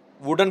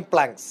wooden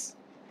planks,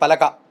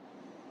 palaka.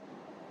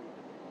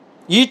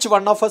 Each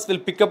one of us will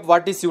pick up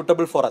what is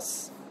suitable for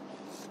us.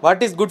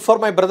 What is good for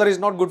my brother is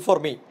not good for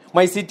me.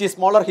 My seat is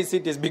smaller, his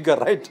seat is bigger,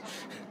 right?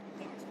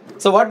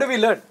 So what do we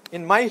learn?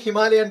 In my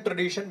Himalayan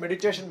tradition,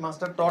 meditation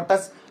master taught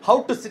us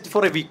how to sit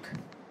for a week.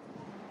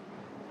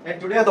 And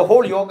today the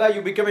whole yoga,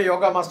 you become a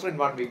yoga master in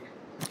 1 week.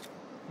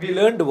 We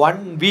learned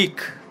 1 week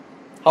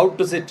how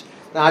to sit.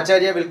 The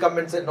Acharya will come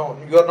and say, no,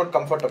 you are not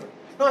comfortable.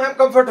 No, I am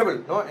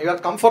comfortable. No, you are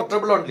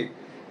comfortable only.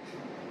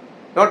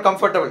 Not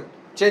comfortable.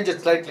 Change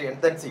it slightly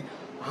and then see.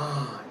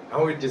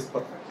 Now it is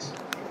perfect.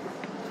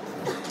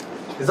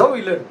 This is how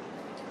we learn.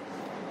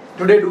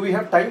 Today, do we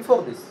have time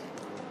for this?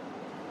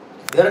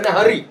 We are in a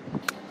hurry.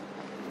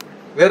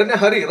 We are in a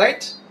hurry,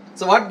 right?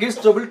 So what gives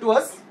trouble to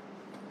us?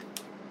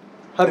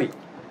 Hurry.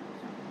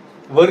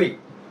 Worry.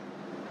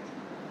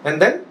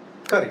 And then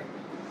curry.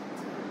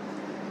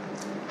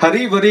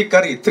 Hurry, worry,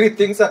 curry. 3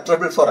 things are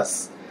trouble for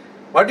us.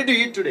 What did you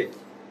eat today?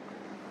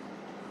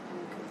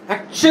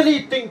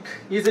 Actually think,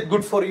 is it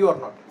good for you or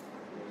not?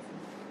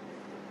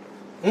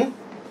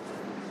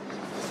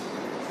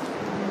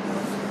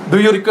 Do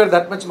you require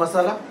that much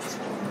masala?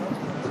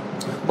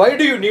 Why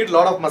do you need a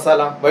lot of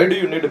masala? Why do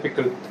you need a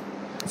pickle?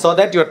 So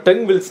that your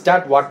tongue will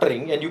start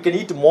watering and you can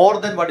eat more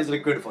than what is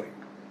required for you.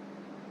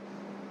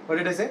 What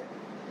did I say?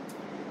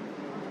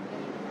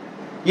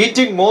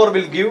 Eating more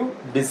will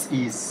give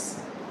disease.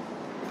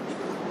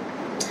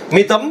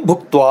 Mitam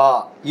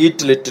bhuktva.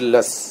 Eat little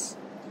less.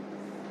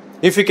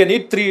 If you can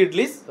eat 3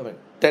 idlis,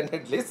 10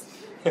 idlis.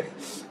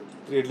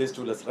 3 idlis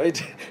too less,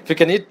 right? If you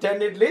can eat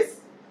 10 idlis,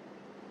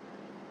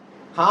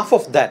 half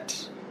of that,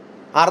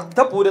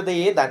 ardha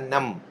puradaye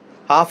dannam,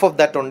 half of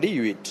that only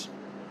you eat.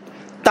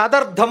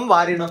 Tadardham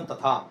varinam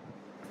tatha.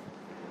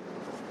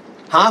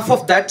 Half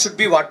of that should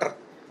be water.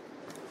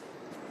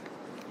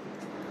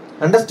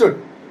 Understood?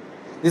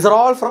 These are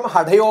all from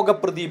Hadayoga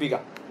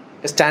Pradipika,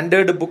 a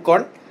standard book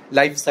on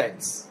life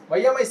science. Why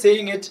am I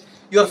saying it?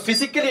 You are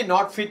physically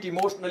not fit,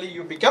 emotionally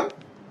you become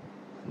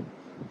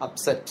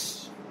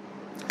upset.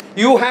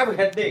 You have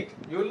headache,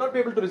 you will not be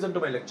able to listen to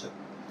my lecture.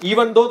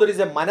 Even though there is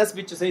a manas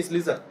which says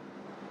listen.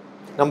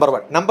 Number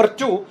 1. Number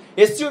 2,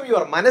 assume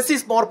your manas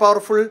is more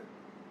powerful.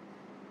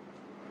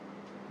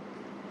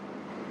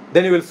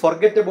 Then you will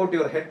forget about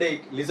your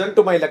headache. Listen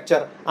to my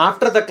lecture.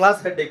 After the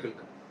class, headache will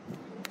come.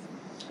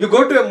 You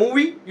go to a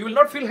movie, you will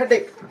not feel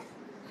headache.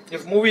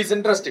 If movie is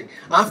interesting.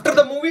 After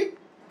the movie,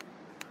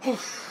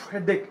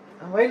 headache.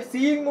 While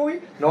seeing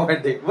movie, no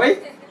headache. Why?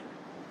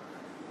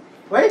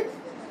 Why?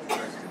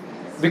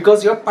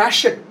 Because your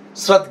passion,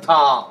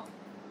 Shraddha.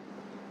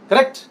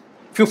 Correct?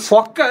 If you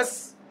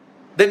focus,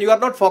 then you are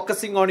not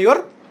focusing on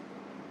your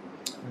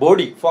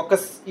body.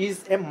 Focus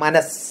is a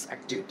manas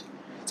activity.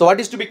 So what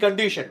is to be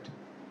conditioned?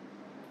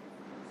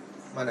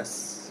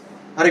 Manas.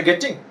 Are you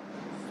getting?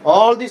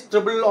 All this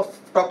trouble of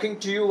talking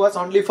to you was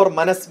only for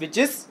manas, which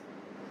is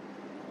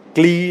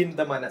clean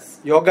the manas.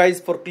 Yoga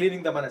is for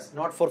cleaning the manas,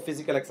 not for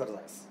physical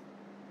exercise.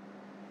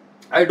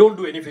 I don't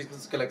do any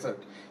physical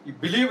exercise. You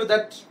believe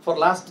that for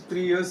last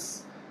 3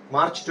 years,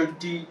 March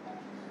 20,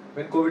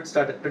 when COVID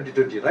started,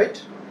 2020, right?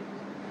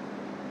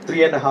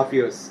 3.5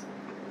 years.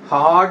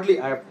 Hardly,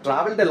 I have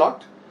traveled a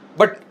lot.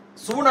 But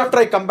soon after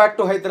I come back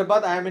to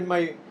Hyderabad, I am in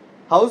my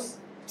house,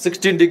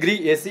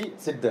 16-degree AC,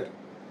 sit there.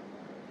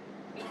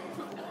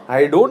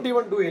 I don't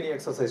even do any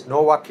exercise.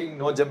 No walking,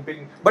 no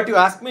jumping. But you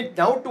ask me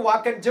now to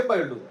walk and jump, I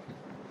will do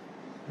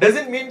that.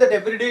 Doesn't mean that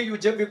every day you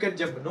jump, you can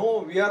jump.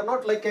 No, we are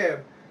not like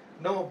a...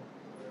 No,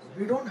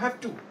 we don't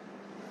have to.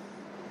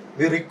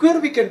 We require,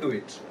 we can do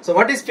it. So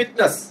what is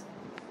fitness?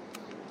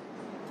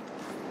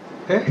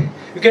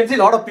 You can see a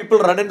lot of people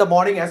run in the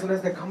morning as soon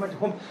as they come at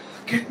home.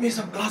 Get me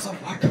some glass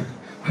of water.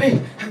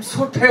 Hey, I'm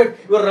so tired.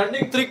 You are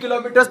running 3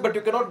 kilometers, but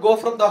you cannot go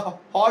from the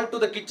hall to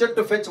the kitchen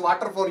to fetch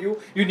water for you.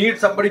 You need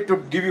somebody to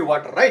give you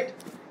water, right?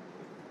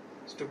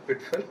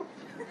 Stupid fellow.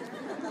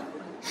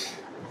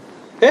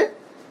 Hey?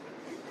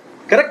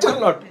 Correct or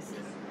not?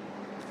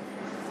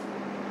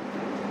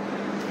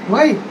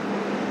 Why?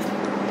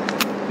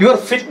 Your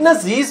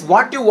fitness is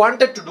what you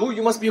wanted to do.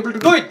 You must be able to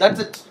do it. That's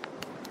it.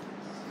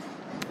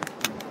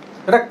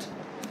 Correct?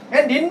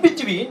 And in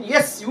between,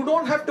 yes, you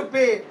don't have to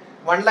pay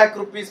 1 lakh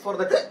rupees for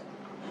the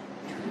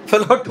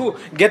fellow to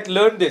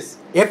learn this.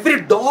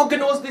 Every dog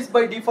knows this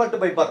by default,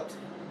 by birth.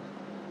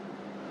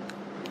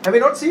 Have you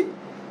not seen?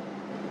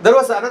 There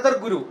was another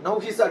guru. Now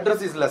his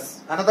address is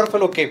less. Another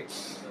fellow came.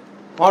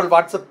 All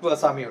WhatsApp to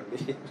Swami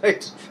only.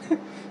 Right?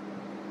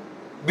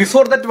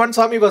 Before that, one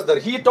Swami was there.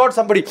 He taught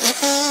somebody.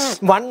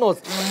 One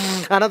knows.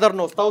 Another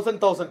knows. 1,000,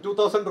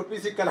 2,000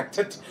 rupees he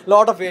collected.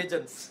 Lot of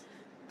agents.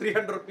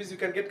 300 rupees you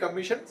can get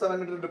commission.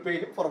 700 to pay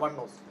him for one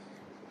nose.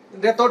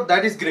 They thought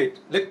that is great.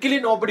 Luckily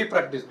nobody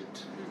practiced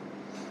it.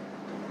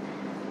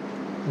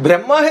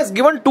 Brahma has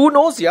given 2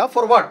 noses, yeah,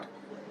 for what?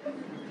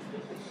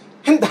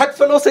 And that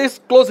fellow says,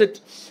 close it.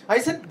 I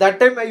said, that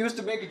time I used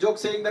to make a joke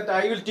saying that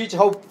I will teach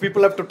how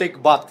people have to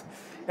take bath.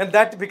 And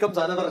that becomes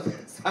another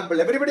sample.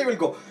 Everybody will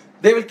go.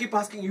 They will keep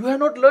asking, you have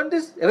not learned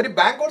this? Every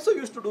bank also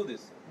used to do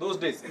this those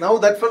days. Now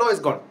that fellow is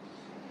gone.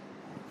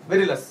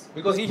 Very less.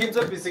 Because he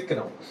himself is sick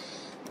now.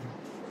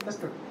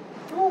 Understood?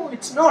 No,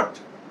 it's not.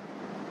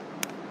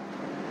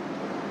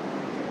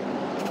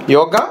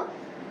 Yoga,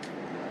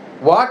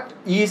 what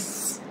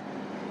is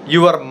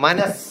your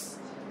manas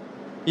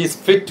is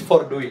fit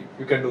for doing,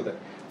 you can do that.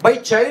 By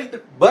child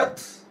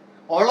birth,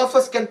 all of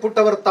us can put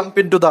our thumb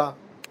into the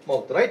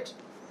mouth, right?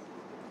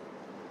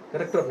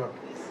 Correct or not?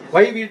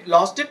 Why we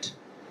lost it?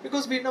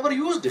 Because we never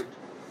used it.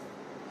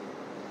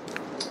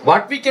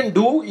 What we can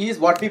do is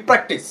what we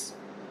practice.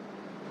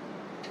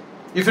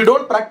 If you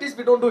don't practice,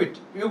 we don't do it.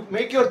 You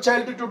make your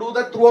child to do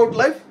that throughout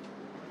life.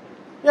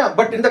 Yeah,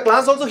 but in the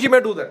class also he may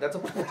do that. That's a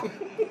problem.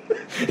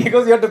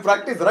 Because you have to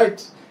practice,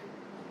 right?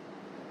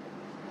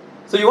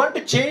 So you want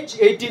to change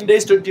 18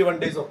 days, 21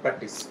 days of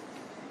practice.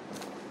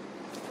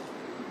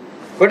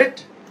 Got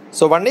it?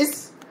 So one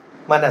is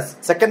manas.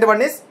 Second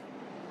one is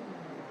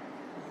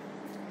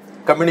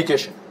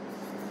communication.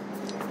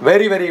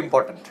 Very, very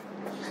important.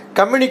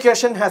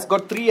 Communication has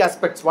got three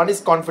aspects. One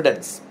is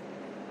confidence.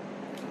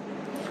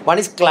 One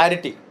is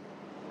clarity.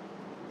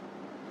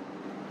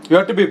 You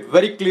have to be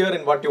very clear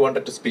in what you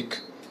wanted to speak.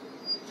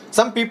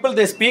 Some people,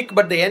 they speak,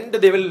 but at the end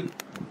they will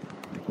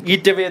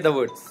eat away the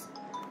words.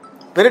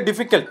 Very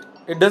difficult.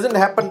 It doesn't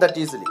happen that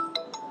easily.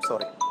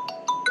 Sorry.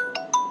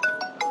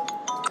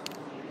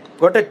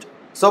 Got it?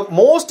 So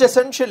most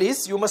essential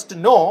is you must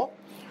know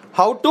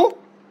how to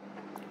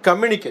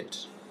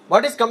communicate.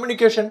 What is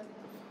communication?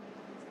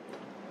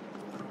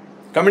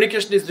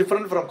 Communication is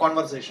different from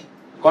conversation.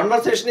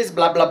 Conversation is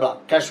blah blah blah,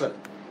 casual.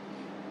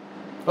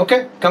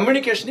 Okay?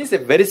 Communication is a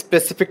very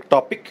specific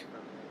topic.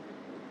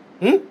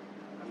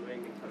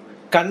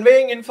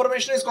 Conveying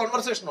information is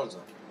conversation also.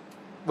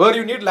 Where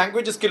you need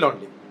language skill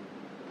only.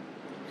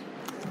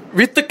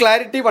 With the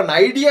clarity, one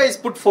idea is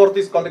put forth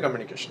is called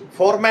communication.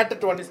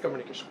 Formatted one is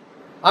communication.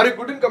 Are you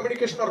good in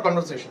communication or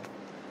conversation?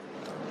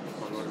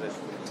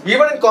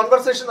 Even in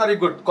conversation, are you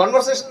good?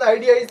 Conversation, the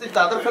idea is if the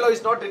other fellow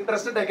is not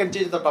interested, I can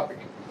change the topic.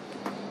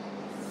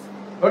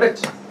 Got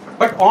it?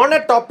 But on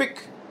a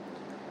topic,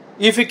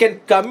 if you can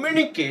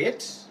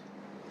communicate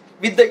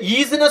with the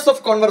easiness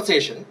of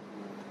conversation,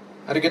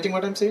 are you getting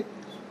what I'm saying?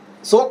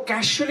 So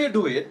casually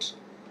do it,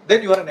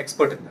 then you are an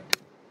expert in that.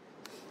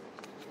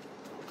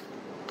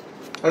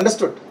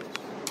 Understood?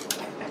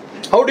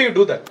 How do you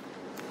do that?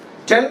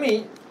 Tell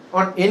me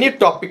on any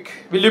topic,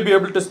 will you be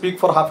able to speak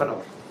for half an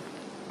hour?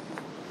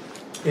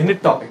 Any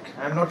topic.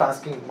 I am not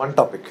asking one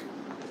topic.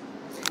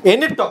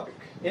 Any topic.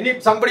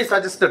 Somebody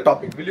suggests a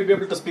topic. Will you be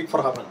able to speak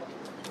for half an hour?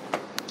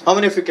 How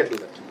many of you can do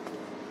that?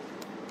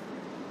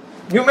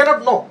 You may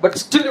not know, but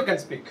still you can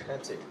speak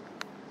and say.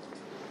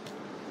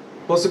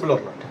 Possible or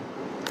not?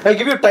 I'll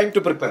give you time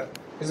to prepare.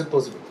 Is it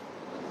possible?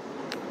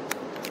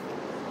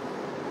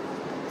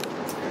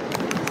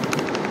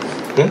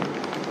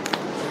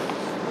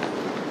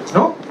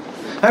 No?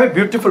 I have a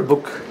beautiful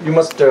book. You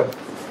must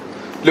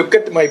look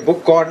at my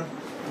book on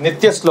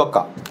Nitya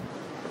Sloka.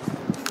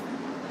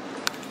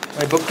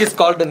 My book is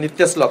called the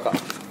Nitya Sloka.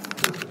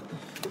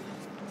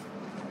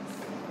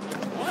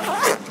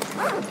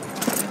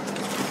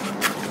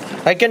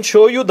 I can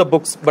show you the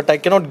books, but I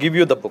cannot give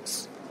you the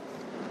books.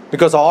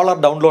 Because all are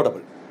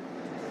downloadable.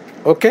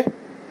 Okay?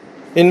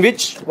 In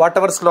which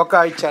whatever sloka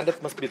I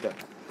chanted must be there.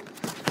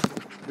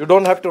 You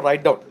don't have to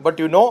write down. But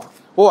you know,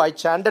 oh, I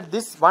chanted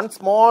this. One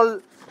small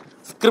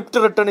script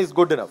written is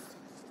good enough.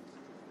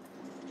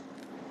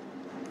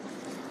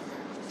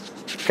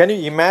 Can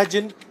you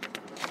imagine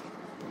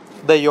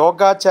the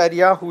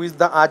Yogacharya who is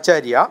the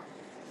Acharya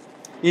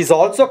is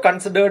also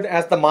considered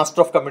as the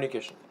master of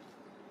communication.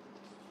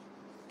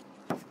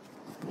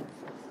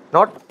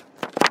 Not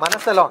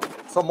manas alone.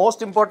 So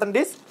most important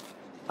is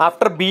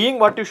after being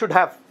what you should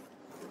have.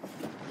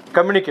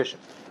 Communication.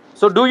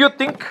 So do you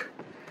think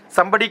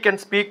somebody can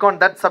speak on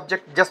that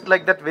subject just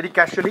like that very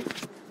casually?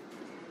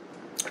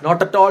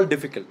 Not at all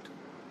difficult.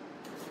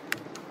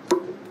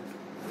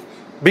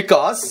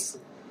 Because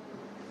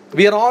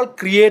we are all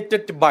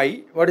created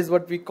by,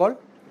 what we call?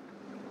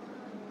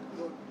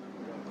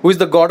 Who is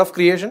the God of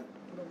creation?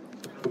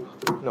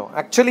 No,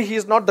 actually he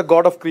is not the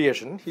God of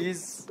creation. He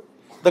is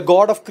the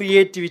God of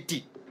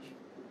creativity.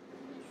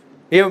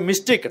 You have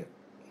mistaken.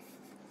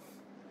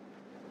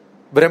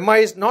 Brahma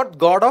is not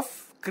God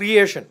of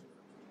creation.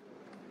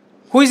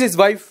 Who is his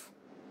wife?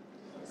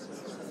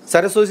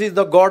 Saraswati is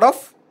the God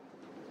of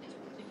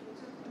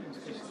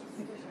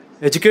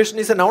education.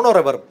 Is a noun or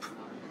a verb?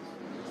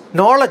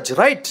 Knowledge,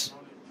 right?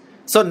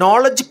 So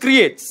knowledge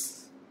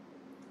creates.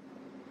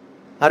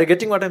 Are you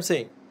getting what I'm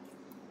saying?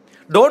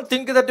 Don't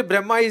think that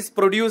Brahma is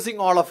producing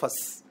all of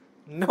us.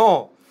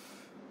 No.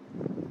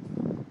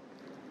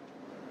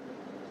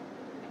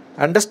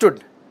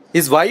 Understood?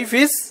 His wife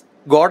is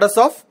goddess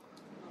of.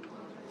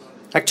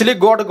 Actually,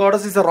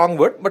 goddess is a wrong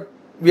word, but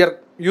we are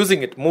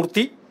using it.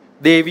 Murti,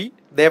 Devi,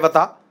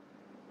 Devata,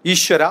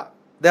 Ishvara.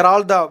 They're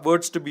all the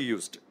words to be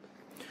used.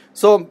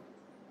 So,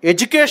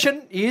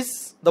 education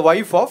is the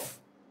wife of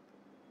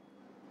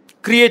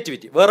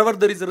creativity. Wherever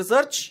there is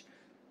research,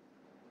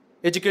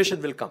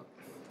 education will come.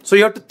 So,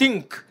 you have to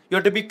think. You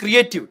have to be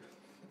creative.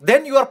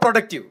 Then you are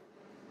productive.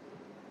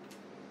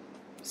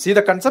 See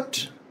the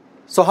concept?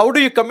 So how do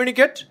you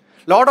communicate?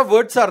 Lot of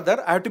words are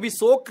there. I have to be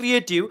so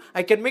creative.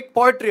 I can make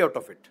poetry out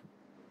of it.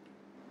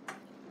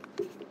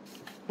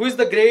 Who is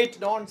the great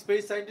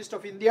non-space scientist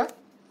of India?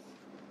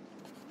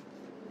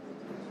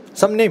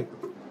 Some name.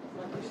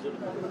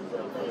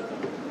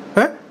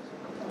 Huh?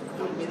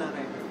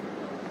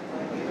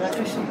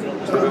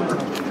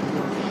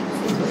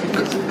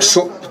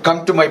 So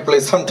come to my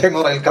place sometime,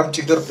 or I'll come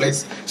to your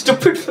place.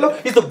 Stupid fellow.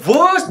 He's the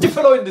worst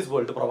fellow in this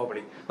world,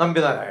 probably.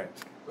 Nambidarayan.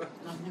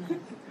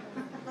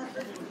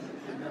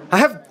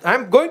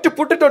 I'm going to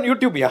put it on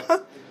YouTube, yeah.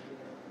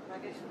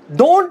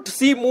 Don't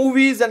see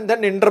movies and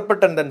then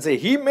interpret and then say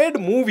he made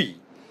movie.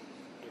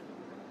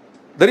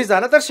 There is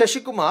another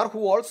Shashi Kumar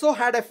who also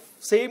had a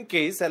same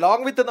case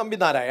along with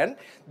Nambidarayan.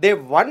 They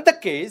won the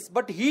case,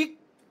 but he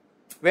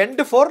went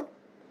for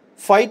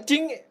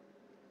fighting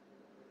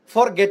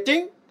for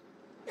getting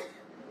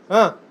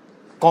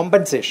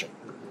compensation.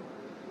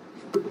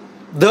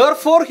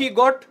 Therefore, he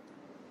got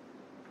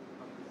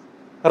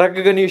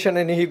recognition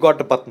and he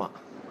got Padma.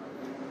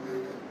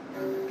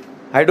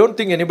 I don't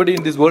think anybody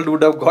in this world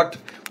would have got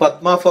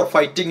Padma for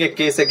fighting a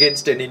case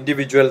against an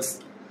individual's.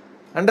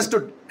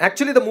 Understood?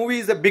 Actually, the movie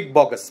is a big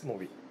bogus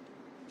movie.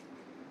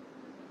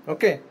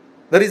 Okay.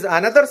 There is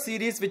another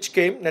series which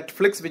came,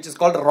 Netflix, which is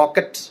called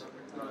Rocket.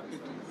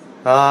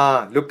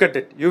 Look at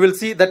it. You will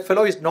see that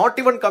fellow is not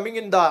even coming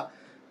in the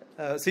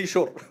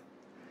seashore.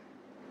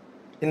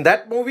 In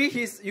that movie,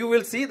 you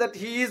will see that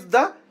he is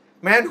the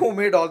man who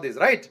made all this,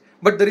 right?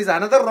 But there is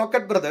another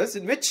Rocket Brothers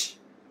in which,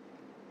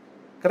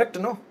 correct,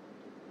 no?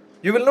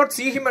 You will not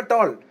see him at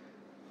all.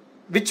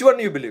 Which one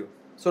you believe?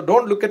 So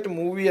don't look at a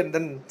movie and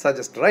then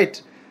suggest,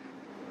 right?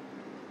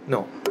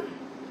 No.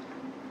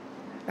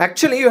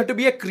 Actually, you have to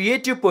be a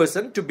creative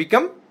person to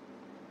become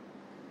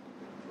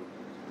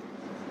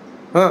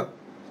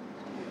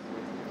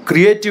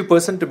creative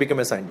person to become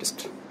a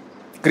scientist.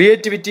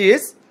 Creativity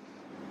is,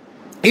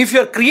 if you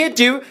are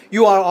creative,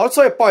 you are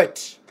also a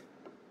poet.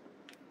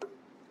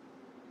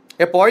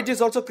 A poet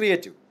is also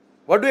creative.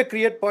 What do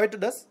a poet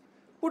does?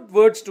 Put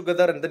words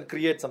together and then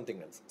create something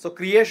else. So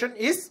creation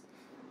is,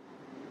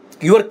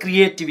 your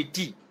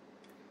creativity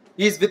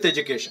is with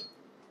education.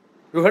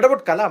 You heard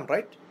about Kalam,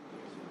 right?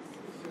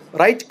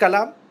 Write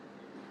Kalam,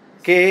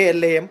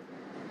 K-A-L-A-M.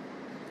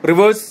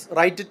 Reverse,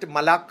 write it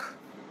Malak.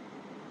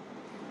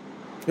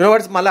 You know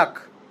what's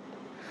Malak?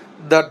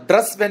 The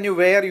dress when you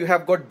wear, you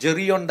have got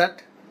jerry on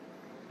that,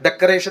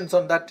 decorations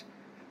on that.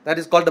 That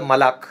is called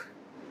Malak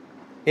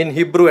in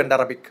Hebrew and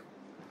Arabic.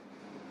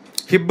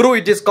 Hebrew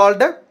it is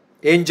called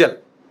angel.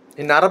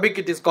 In Arabic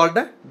it is called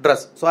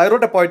dress. So I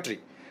wrote a poetry.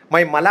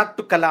 My Malak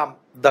to Kalam,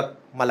 the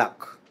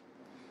Malak.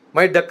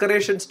 My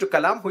decorations to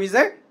Kalam, who is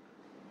a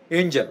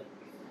angel.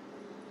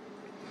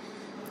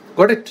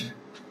 Got it?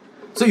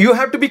 So you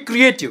have to be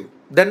creative.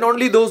 Then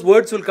only those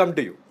words will come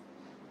to you.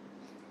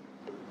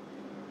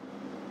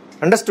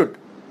 Understood?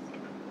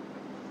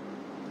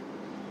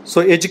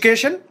 So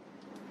education,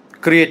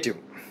 creative.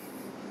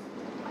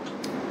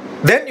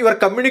 Then your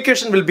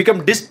communication will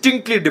become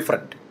distinctly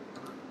different.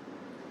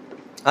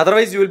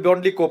 Otherwise you will be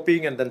only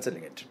copying and then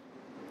selling it.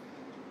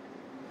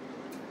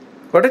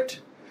 Got it?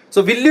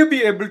 So will you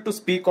be able to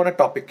speak on a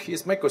topic?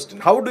 Here's my question.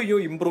 How do you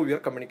improve your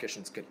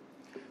communication skill?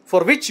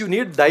 For which you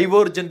need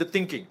divergent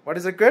thinking. What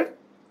is required?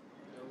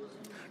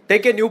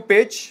 Take a new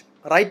page,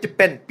 write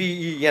pen,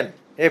 P-E-N.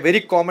 A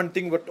very common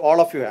thing what all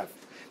of you have.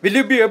 Will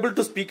you be able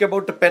to speak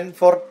about a pen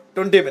for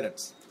 20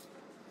 minutes?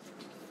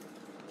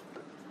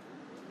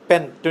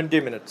 Pen, 20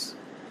 minutes.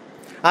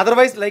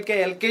 Otherwise, like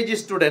a LKG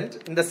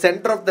student, in the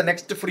center of the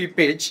next free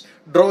page,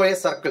 draw a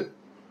circle.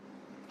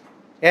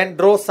 And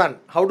draw sun.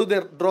 How do they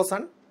draw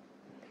sun?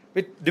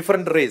 With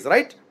different rays,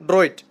 right?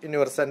 Draw it in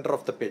your center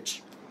of the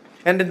page.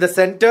 And in the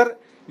center,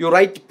 you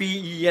write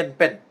P-E-N,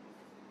 pen.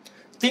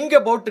 Think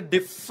about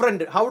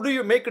different, how do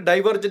you make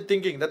divergent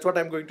thinking? That's what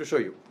I'm going to show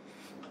you.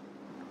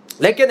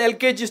 Like an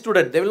LKG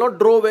student, they will not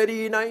draw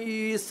very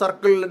nice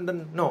circle and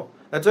then, no.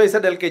 That's why I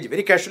said LKG,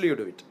 very casually you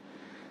do it.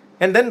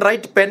 And then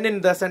write pen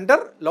in the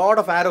center, lot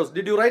of arrows.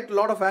 Did you write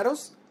lot of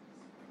arrows?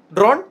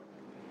 Drawn?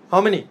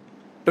 How many?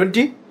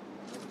 20?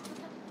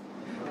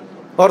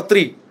 Or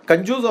 3?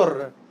 Conjuse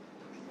or?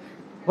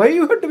 Why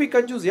you have to be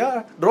conjuse?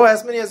 Yeah, draw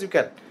as many as you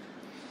can.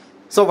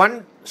 So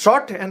one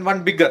short and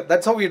one bigger.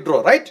 That's how we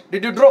draw, right?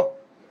 Did you draw?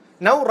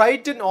 Now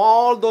write in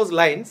all those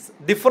lines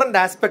different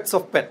aspects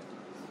of pen.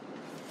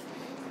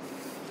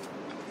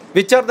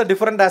 Which are the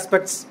different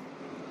aspects?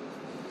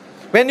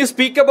 When you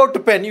speak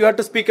about pen, you have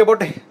to speak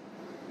about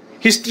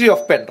history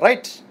of pen,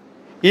 right?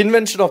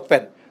 Invention of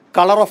pen,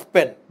 color of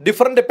pen.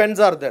 Different pens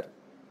are there.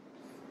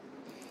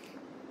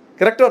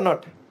 Correct or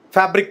not?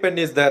 Fabric pen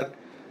is there.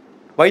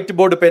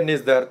 Whiteboard pen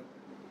is there.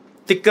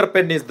 Thicker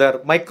pen is there.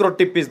 Micro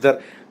tip is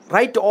there.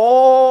 Write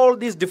all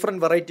these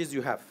different varieties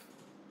you have.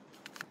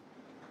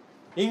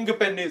 Ink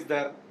pen is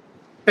there.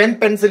 Pen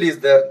pencil is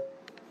there.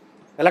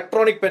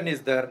 Electronic pen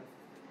is there.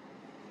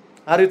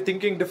 Are you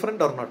thinking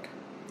different or not?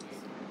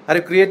 Are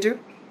you creative?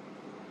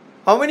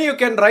 How many you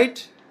can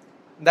write?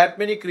 That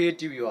many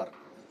creative you are.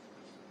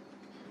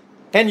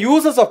 And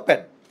uses of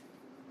pen.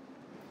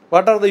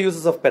 What are the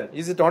uses of pen?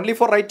 Is it only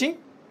for writing?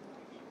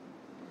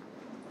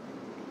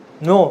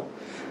 No.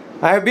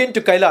 I have been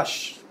to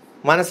Kailash,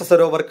 Manasa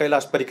Sarovar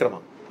Kailash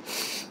Parikrama.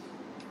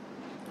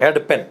 I had a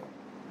pen.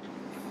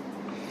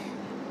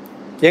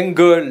 Young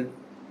girl,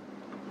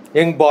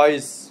 young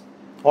boys,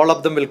 all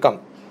of them will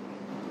come.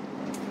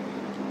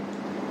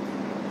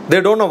 They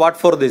don't know what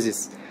for this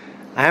is.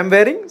 I am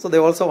wearing, so they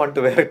also want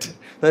to wear it.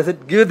 I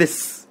said, give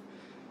this.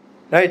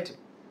 Right?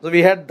 So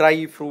we had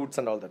dry fruits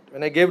and all that.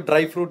 When I gave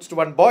dry fruits to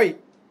one boy,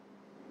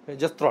 I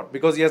just thought,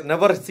 because he has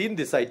never seen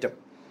this item.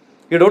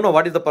 He don't know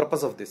what is the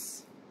purpose of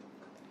this.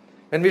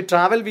 When we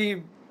travel,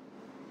 we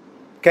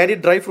carry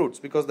dry fruits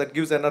because that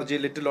gives energy,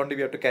 little only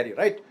we have to carry,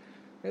 right?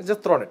 I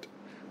just thrown it.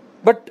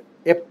 But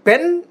a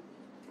pen,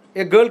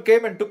 a girl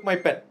came and took my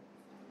pen.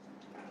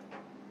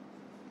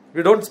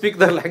 We don't speak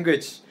the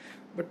language,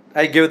 but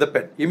I gave the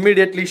pen.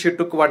 Immediately she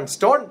took one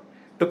stone,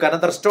 took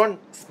another stone,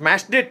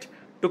 smashed it,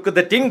 took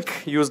the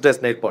ink, used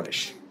as nail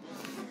polish.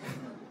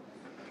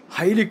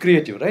 Highly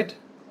creative, right?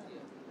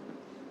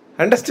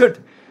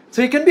 Understood?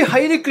 So you can be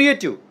highly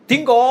creative.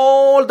 Think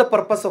all the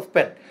purpose of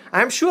pen.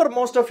 I am sure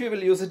most of you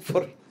will use it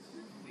for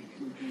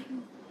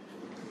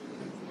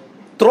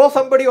throw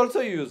somebody also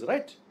you use,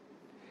 right?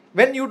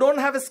 When you don't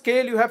have a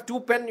scale, you have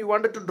 2 pen, you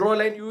wanted to draw a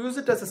line, you use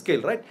it as a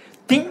scale, right?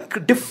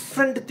 Think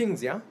different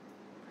things, yeah?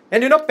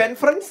 And you know pen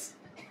friends?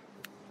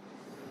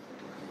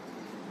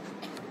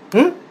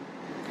 There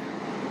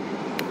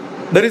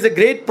is a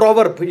great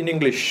proverb in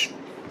English.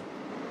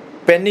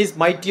 Pen is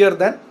mightier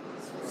than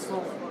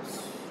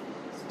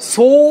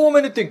so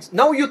many things.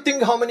 Now you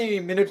think how many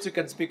minutes you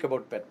can speak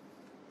about pen.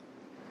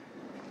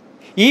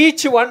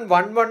 Each one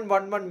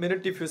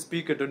minute, if you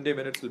speak, 20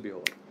 minutes will be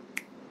over.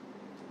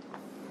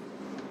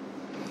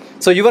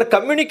 So your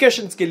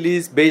communication skill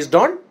is based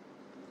on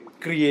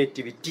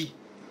creativity.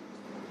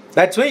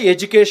 That's why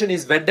education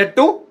is wedded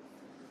to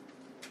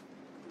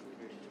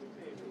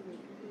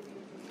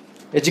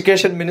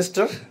Education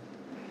Minister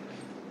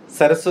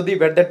Saraswati,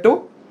 wedded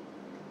to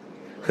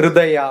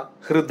Hridaya.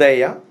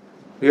 Hridaya.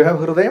 You have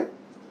Hridayam?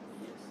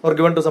 Or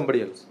given to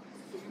somebody else?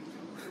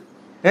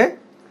 Eh?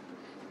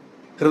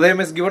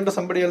 Hridayam is given to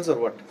somebody else or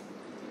what?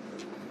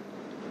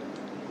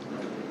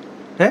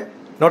 Eh?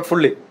 Not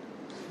fully.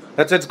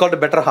 That's why it's called a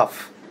better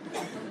half.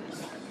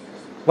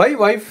 Why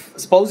wife,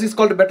 spouse is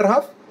called a better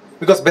half?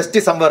 Because best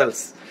is somewhere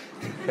else.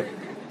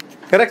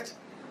 Correct?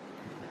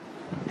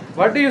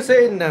 What do you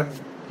say in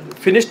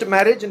finished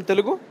marriage in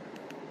Telugu?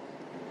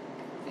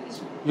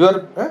 You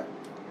are... I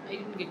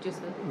didn't get you,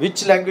 sir.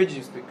 Which language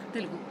you speak?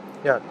 Telugu.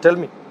 Yeah, tell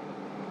me.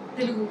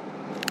 Telugu.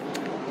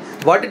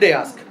 What did I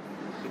ask?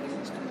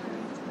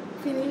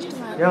 Finished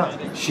marriage.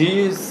 Yeah, she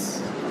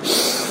is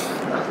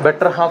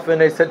better half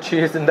when I said she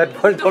is in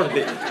that world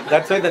only.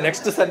 That's why the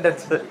next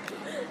sentence, this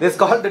is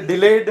called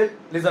delayed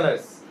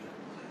listeners.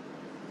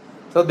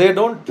 So they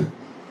don't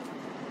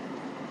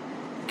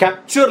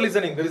capture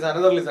listening. There is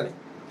another listening.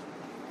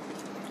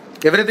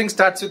 Everything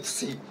starts with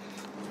C.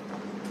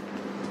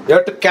 You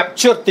have to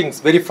capture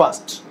things very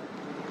fast.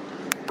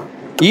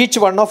 Each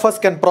one of us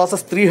can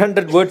process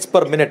 300 words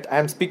per minute. I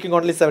am speaking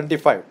only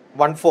 75,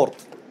 1/4.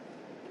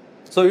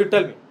 So you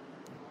tell me.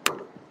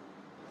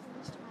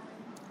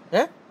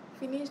 Yeah?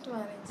 Finished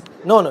marriage.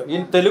 No,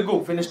 in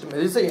Telugu, finished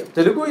marriage.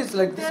 Telugu is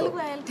like this. Telugu,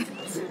 I'll tell.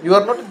 You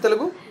are not in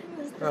Telugu?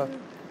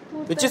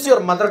 Which is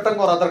your mother tongue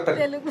or other tongue?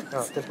 Telugu.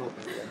 Telugu.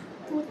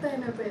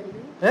 పూర్తయిన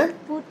పెళ్లి. Eh?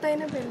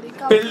 పూర్తయిన పెళ్లి.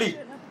 Pelli.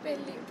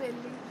 పెళ్లి.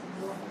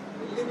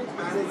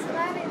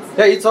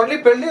 Yeah, it's only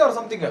pelli or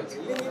something else?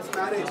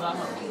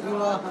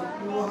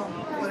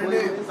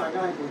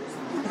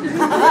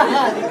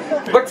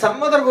 But some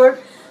other word,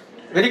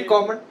 very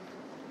common.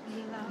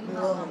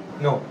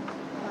 No.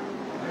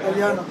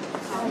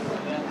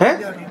 Eh?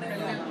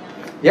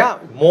 Yeah,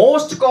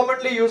 most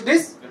commonly used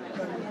is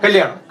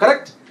Kalyanam.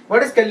 Correct?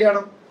 What is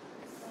Kalyanam?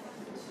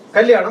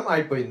 Kalyanam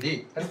అయిపోయింది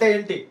అంటే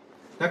ఏంటి?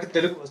 నాకు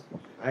Telugu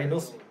I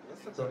know.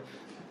 Sorry.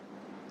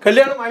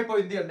 కళ్యాణం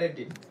అయిపోయింది అంటే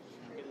ఏంటి?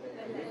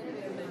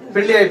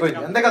 పెళ్లి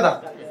అయిపోయింది అంతే కదా?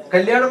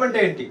 కళ్యాణం అంటే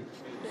ఏంటి?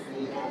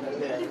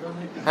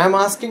 I am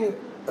asking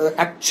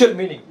actual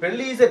meaning.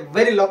 Pelli is a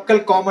very local,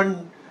 common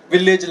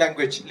village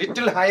language.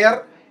 Little higher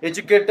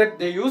educated,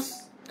 they use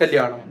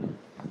Kalyanam.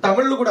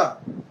 Tamil kuda.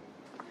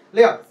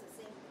 Yeah.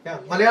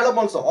 Malayalam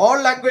also. All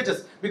languages.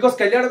 Because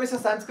Kalyanam is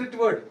a Sanskrit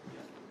word.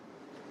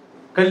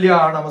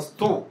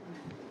 Kalyanamastu.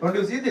 Don't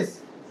you see this?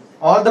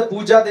 All the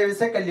puja they will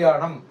say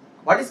Kalyanam.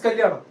 What is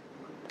Kalyanam?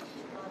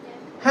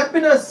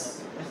 Happiness.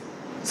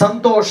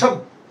 Santosham.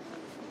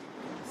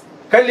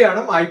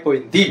 Kalyanam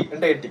అయిపోయింది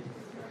అంటే ఏంటి?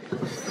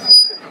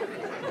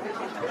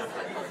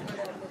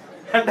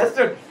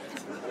 Understood?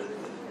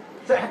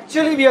 So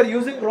actually we are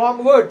using wrong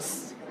words.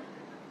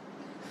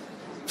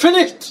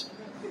 Finished.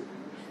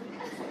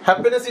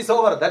 Happiness is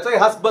over. That's why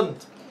husband.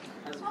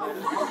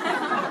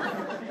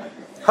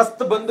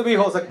 Husband भी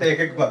हो सकते हैं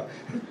एक बार.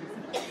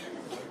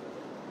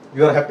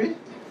 You are happy?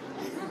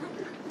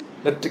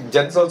 Let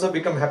gents also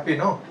become happy,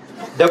 no?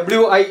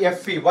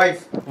 WIFE,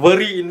 wife,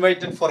 worry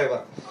invited forever.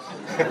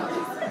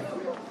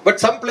 But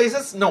some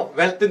places, no,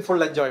 wealth in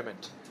full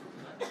enjoyment.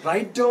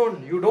 Write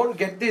down. You don't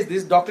get this.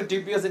 This is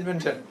DrTPS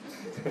invention.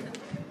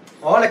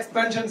 All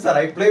expansions are.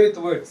 I play with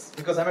words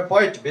because I'm a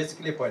poet,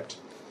 basically a poet.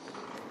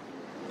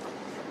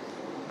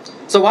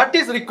 So what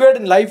is required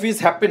in life is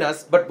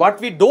happiness, but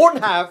what we don't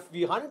have,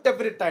 we hunt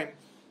every time,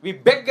 we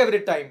beg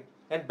every time,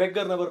 and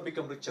beggar never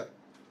become richer.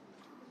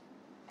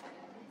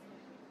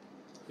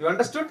 You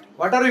understood?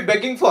 What are we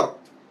begging for?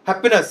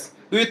 Happiness.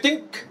 Do you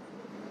think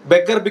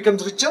beggar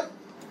becomes richer?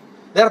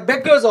 There are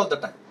beggars all the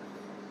time.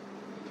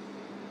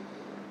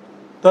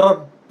 There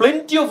are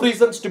plenty of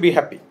reasons to be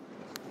happy.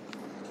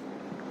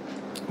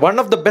 One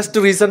of the best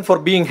reasons for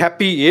being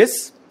happy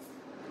is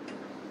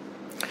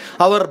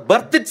our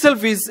birth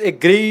itself is a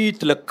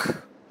great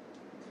luck.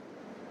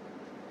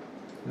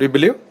 Do you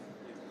believe?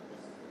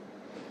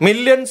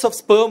 Millions of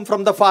sperm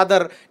from the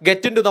father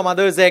get into the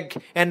mother's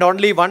egg and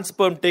only one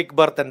sperm take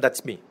birth, and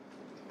that's me.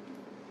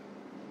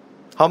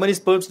 How many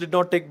sperms did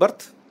not take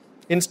birth?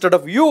 Instead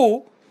of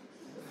you,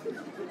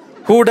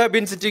 who would have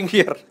been sitting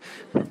here?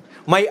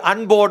 My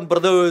unborn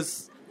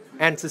brothers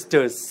and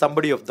sisters,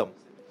 somebody of them.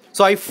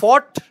 So I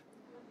fought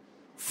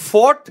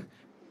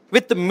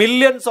with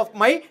millions of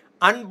my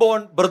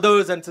unborn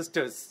brothers and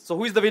sisters. So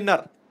who is the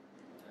winner?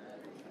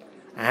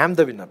 I am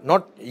the winner,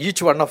 not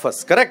each one of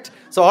us, correct?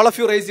 So all of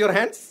you raise your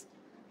hands.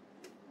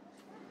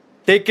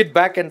 Take it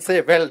back and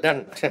say, well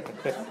done.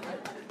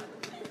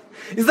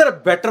 Is there a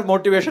better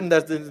motivation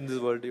than this in this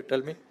world, you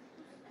tell me?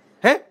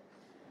 Hey?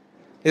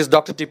 This is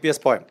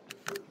DrTPS poem.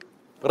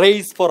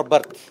 Raise for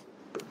birth.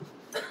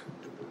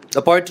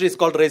 The poetry is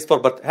called Raise for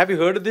Birth. Have you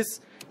heard this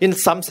in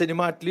some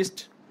cinema at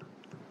least?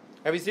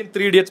 Have you seen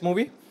 3 Idiots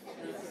movie?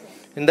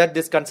 In that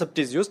this concept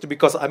is used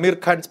because Amir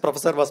Khan's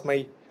professor was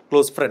my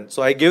close friend.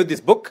 So I gave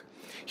this book.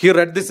 He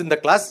read this in the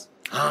class.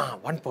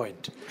 1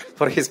 point.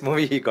 For his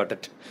movie he got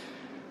it.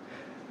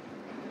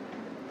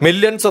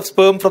 Millions of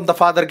sperm from the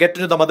father get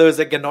into the mother's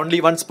egg and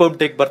only one sperm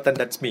take birth, and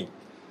that's me.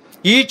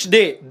 Each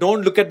day,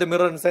 don't look at the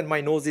mirror and say,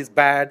 my nose is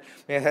bad,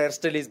 my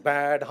hairstyle is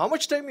bad. How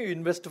much time you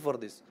invest for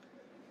this?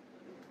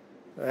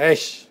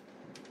 Aish.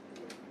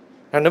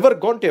 I've never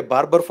gone to a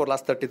barber for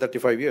last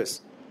 30-35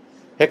 years.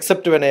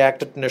 Except when I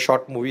acted in a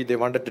short movie, they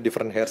wanted a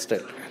different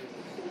hairstyle.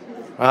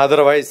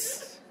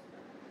 Otherwise,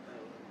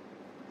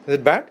 is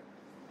it bad?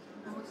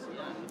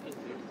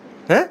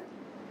 Huh?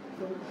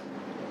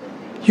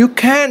 You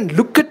can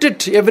look at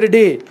it every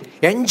day.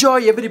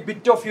 Enjoy every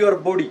bit of your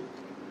body.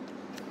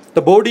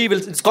 The body will,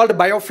 it's called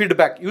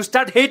biofeedback. You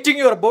start hating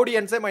your body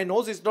and say, my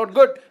nose is not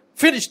good.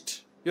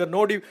 Finished. Your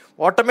nose,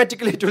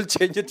 automatically it will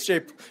change its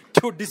shape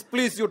to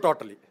displease you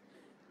totally.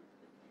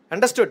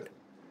 Understood?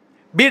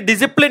 Be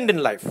disciplined in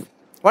life.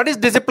 What is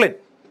discipline?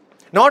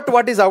 Not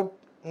what is out.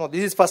 No,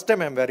 this is first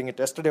time I am wearing it.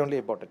 Yesterday only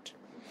I bought it.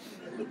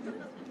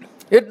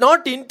 It's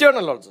not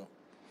internal also.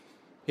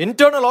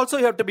 Internal also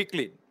you have to be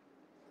clean.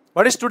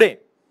 What is today?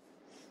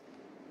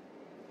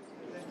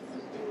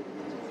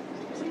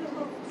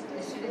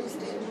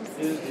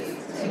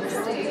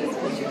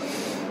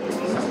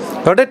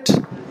 Got it?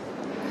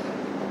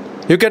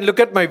 You can look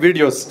at my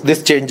videos.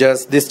 This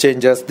changes, this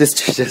changes, this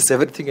changes.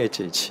 Everything I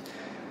change.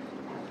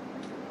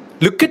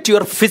 Look at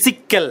your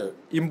physical.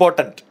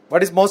 Important.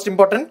 What is most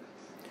important?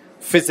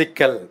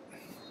 Physical.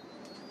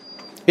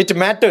 It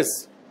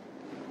matters.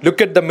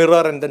 Look at the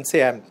mirror and then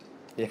say,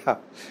 yeah.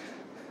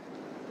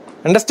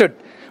 Understood?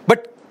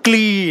 But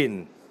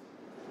clean.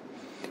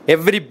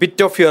 Every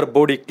bit of your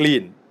body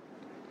clean.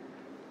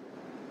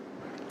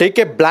 Take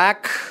a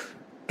black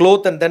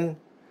cloth and then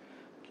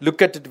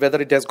look at it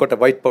whether it has got a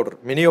white powder.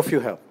 Many of you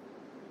have.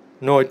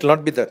 No, it will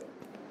not be there.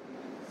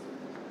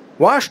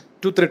 Wash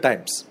 2-3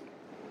 times.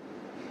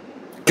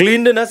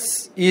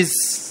 Cleanliness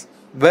is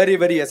very,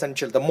 very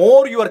essential. The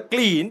more you are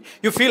clean,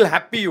 you feel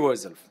happy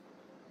yourself.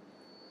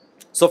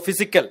 So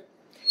physical,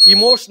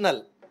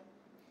 emotional,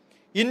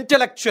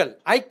 intellectual.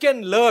 I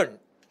can learn.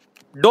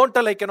 Don't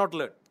tell I cannot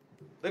learn.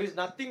 There is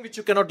nothing which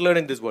you cannot learn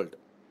in this world.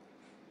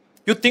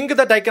 You think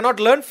that I cannot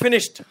learn,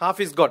 finished. Half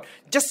is gone.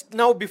 Just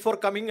now before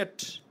coming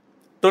at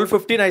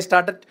 12:15, I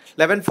started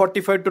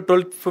 11:45 to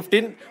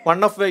 12:15.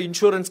 One of the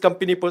insurance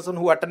company person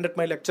who attended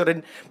my lecture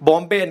in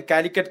Bombay and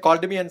Calicut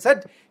called me and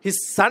said,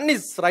 his son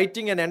is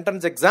writing an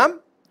entrance exam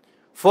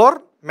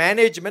for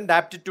management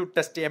aptitude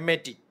test,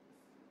 MAT.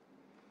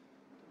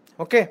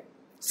 Okay,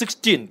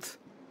 16th.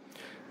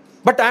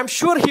 But I am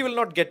sure he will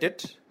not get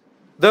it.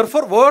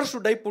 Therefore, where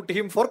should I put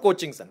him for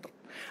coaching center?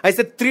 I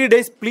said, 3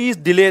 days, please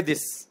delay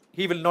this.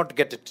 He will not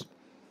get it.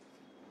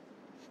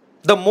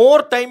 The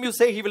more time you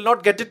say he will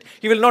not get it,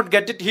 he will not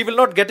get it, he will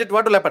not get it,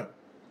 what will happen?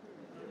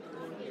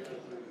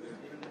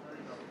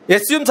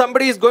 Assume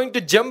somebody is going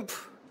to jump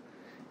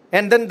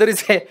and then there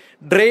is a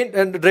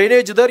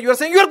drainage there. You are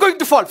saying you are going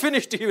to fall.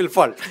 Finished, he will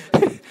fall.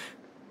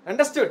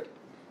 Understood?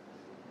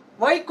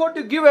 Why can't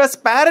you give as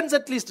parents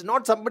at least,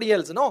 not somebody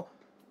else? No.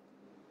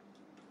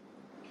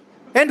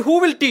 And who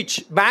will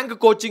teach? Bank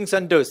coaching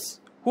centers.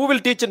 Who will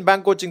teach in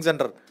bank coaching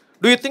center?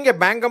 Do you think a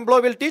bank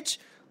employee will teach?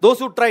 Those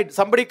who tried.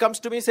 Somebody comes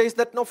to me, says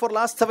that no, for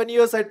last 7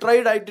 years I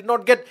tried, I did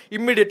not get.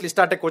 Immediately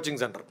start a coaching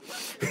center.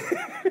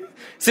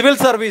 Civil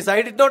service,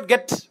 I did not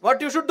get.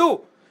 What you should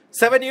do?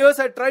 7 years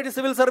I tried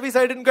civil service,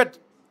 I didn't get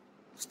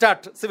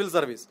start civil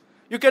service.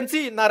 You can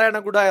see in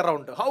Narayanaguda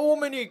around. How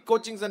many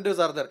coaching centers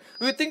are there?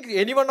 Do you think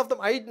any one of them?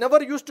 I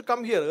never used to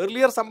come here.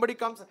 Earlier somebody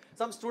comes,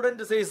 some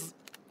student says,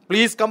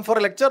 please come for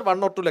a lecture.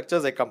 1 or 2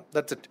 lectures I come.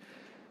 That's it.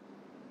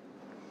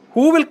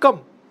 Who will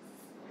come?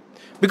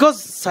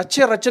 Because such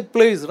a wretched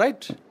place,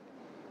 right?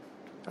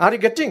 Are you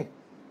getting?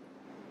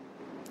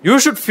 You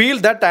should feel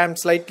that I am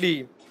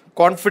slightly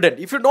confident.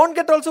 If you don't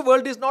get also,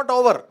 world is not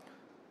over.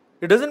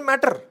 It doesn't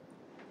matter.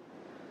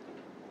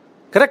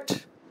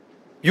 Correct?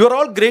 You are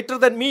all greater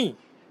than me.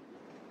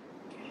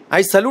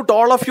 I salute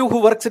all of you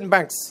who works in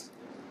banks.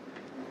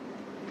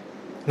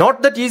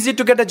 Not that easy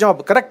to get a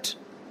job, correct?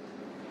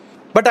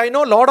 But I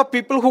know a lot of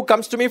people who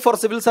comes to me for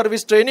civil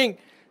service training.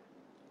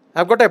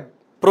 I've got a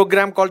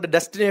program called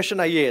Destination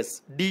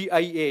IAS,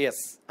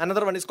 DIAS.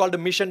 Another one is called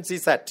Mission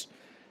CSAT.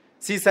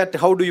 CSAT,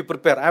 how do you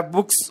prepare? I have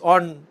books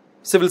on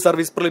Civil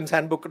Service Prelims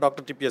Handbook,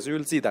 DrTPS. You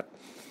will see that.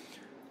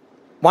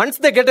 Once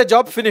they get a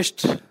job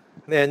finished,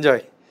 they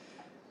enjoy.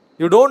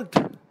 You don't.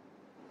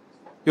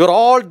 Your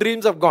all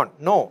dreams have gone.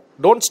 No,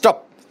 don't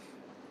stop.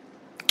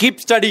 Keep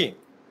studying.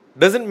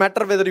 Doesn't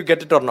matter whether you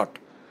get it or not.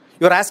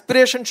 Your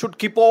aspiration should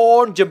keep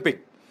on jumping.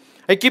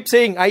 I keep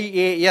saying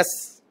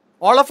IAS.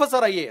 All of us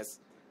are IAS.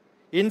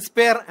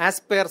 Inspire,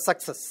 aspire,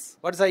 success.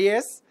 What is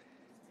IAS?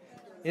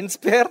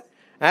 Inspire,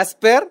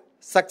 aspire,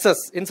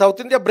 success. In South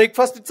India,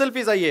 breakfast itself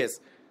is IAS.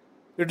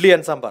 Idli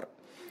and sambar.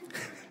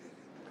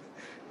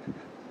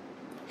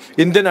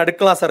 Indian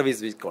Adikala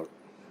service we call.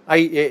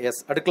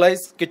 IAS. Adikala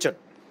is kitchen.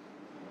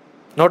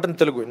 Not in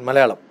Telugu, in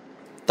Malayalam.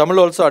 Tamil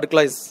also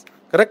Adikala is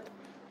correct.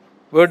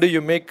 Where do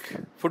you make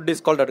food is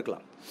called Adikala.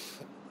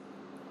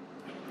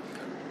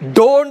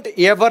 Don't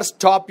ever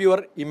stop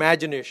your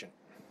imagination.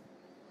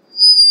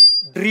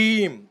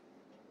 Dream.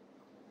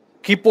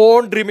 Keep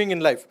on dreaming in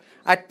life.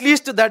 At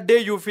least that day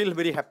you feel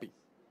very happy.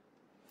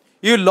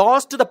 You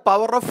lost the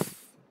power of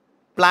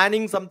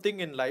planning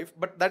something in life,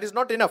 but that is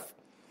not enough.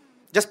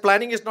 Just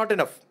planning is not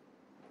enough.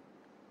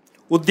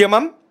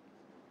 Udyamam.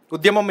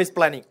 Udyamam is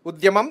planning.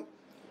 Udyamam.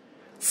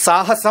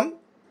 Sahasam.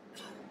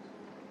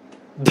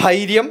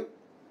 Dhairyam.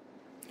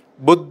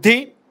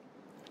 Buddhi.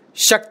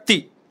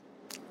 Shakti.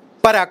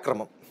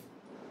 Parakramam.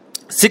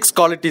 6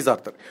 qualities are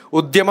there.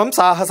 Udyamam,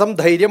 Sahasam,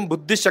 Dhairyam,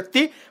 Buddhi,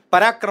 Shakti,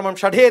 Parakramam,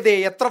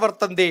 Shadhede, Yatra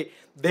Vartande,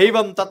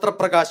 Devam, Tatra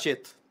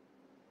Prakashet.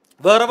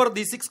 Wherever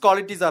these 6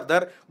 qualities are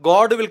there,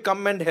 God will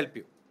come and help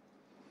you.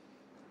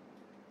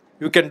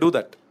 You can do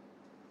that.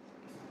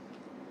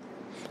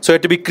 So you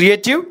have to be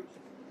creative,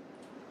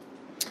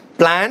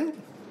 plan.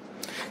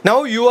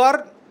 Now you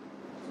are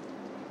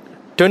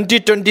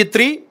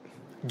 2023,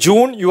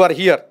 June, you are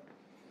here.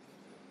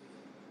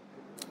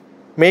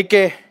 Make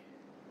a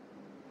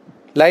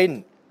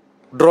line,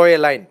 draw a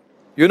line.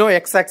 You know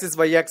x-axis,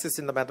 y-axis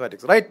in the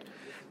mathematics, right?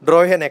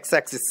 Draw an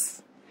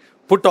x-axis.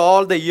 Put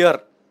all the year,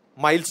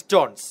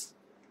 milestones.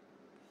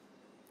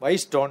 Why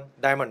stone?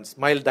 Diamonds,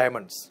 mile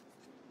diamonds.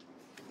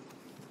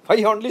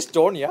 Why only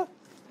stone, yeah?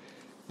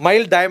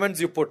 Mile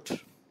diamonds you put.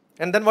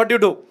 And then what do you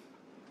do?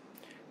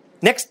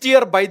 Next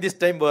year by this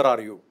time, where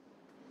are you?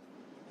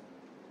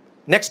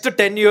 Next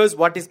 10 years,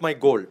 what is my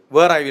goal?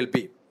 Where I will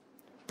be?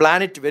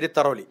 Plan it very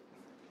thoroughly.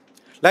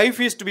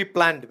 Life is to be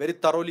planned very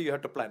thoroughly. You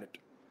have to plan it.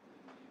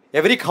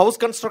 Every house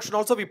construction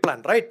also we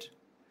plan, right?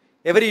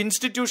 Every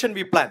institution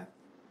we plan.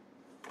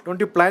 Don't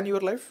you plan your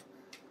life?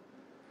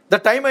 The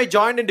time I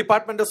joined in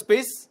Department of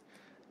Space,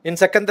 in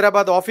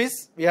Hyderabad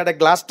office, we had a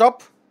glass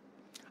top.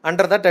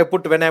 Under that I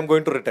put when I am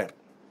going to retire.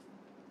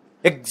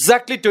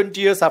 Exactly 20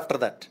 years after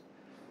that.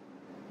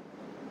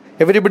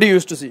 Everybody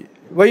used to see,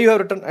 why you have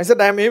written? I said,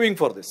 I am aiming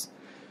for this.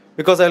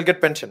 Because I will get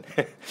pension.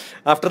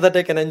 After that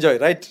I can enjoy,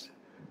 right?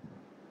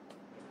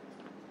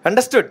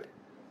 Understood?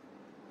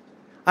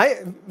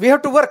 We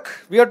have to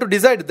work. We have to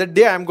decide that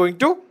day I am going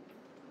to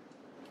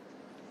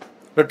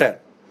retire.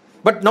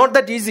 But not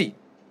that easy.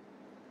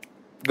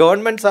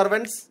 Government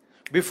servants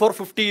before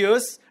 50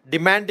 years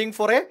demanding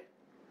for a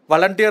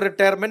volunteer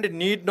retirement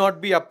need not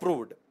be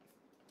approved.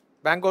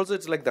 Bank also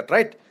it's like that,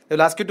 right? They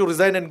will ask you to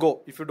resign and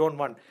go if you don't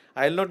want.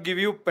 I will not give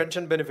you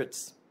pension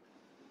benefits.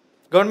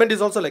 Government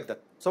is also like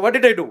that. So what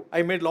did I do?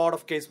 I made a lot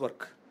of case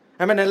work.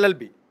 I'm an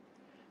LLB.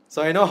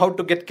 So I know how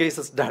to get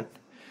cases done.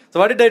 So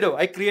what did I do?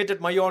 I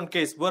created my own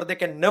case where they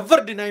can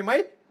never deny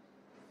my...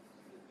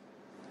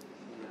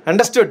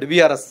 Understood?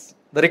 VRS.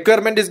 The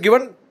requirement is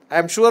given. I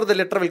am sure the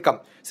letter will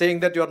come saying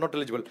that you are not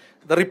eligible.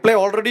 The reply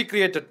already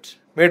created,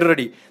 made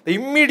ready.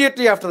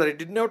 Immediately after that, it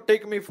did not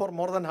take me for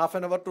more than half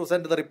an hour to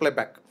send the reply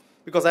back.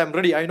 Because I am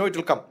ready. I know it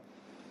will come.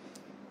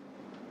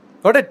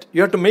 Got it?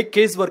 You have to make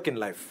case work in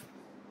life.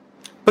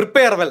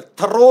 Prepare well.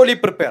 Thoroughly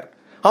prepare.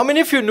 How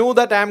many of you knew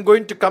that I am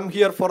going to come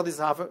here for this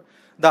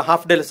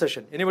half day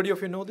session? Anybody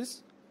of you know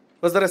this?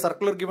 Was there a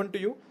circular given to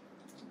you?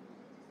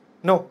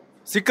 No.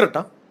 Secret,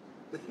 huh?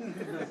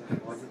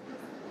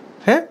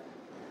 Huh?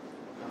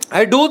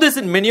 I do this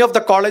in many of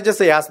the colleges.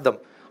 I ask them,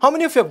 how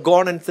many of you have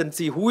gone and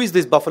see who is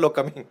this buffalo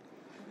coming?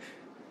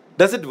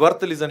 Does it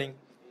worth listening?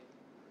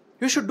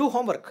 You should do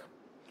homework.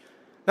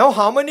 Now,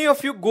 how many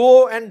of you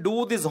go and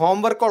do this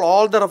homework or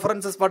all the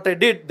references what I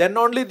did? Then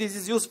only this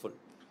is useful.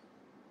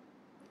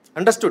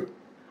 Understood?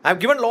 I have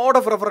given a lot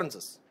of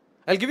references.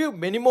 I'll give you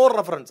many more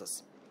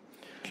references.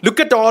 Look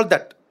at all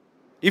that.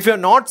 If you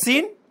have not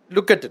seen,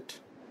 look at it.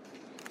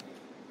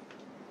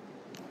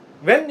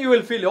 When you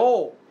will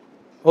feel,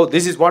 oh,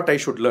 this is what I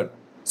should learn.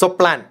 So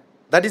plan.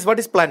 That is what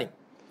is planning.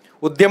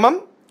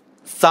 Udyamam,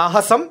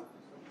 Sahasam.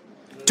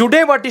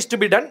 Today what is to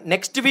be done.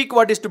 Next week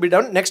what is to be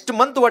done. Next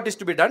month what is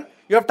to be done.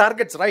 You have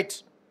targets,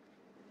 right?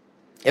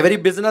 Every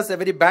business,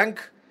 every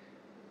bank.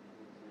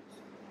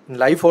 In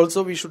life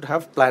also we should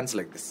have plans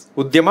like this.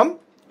 Udyamam,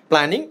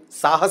 planning.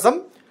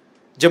 Sahasam,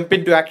 jump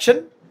into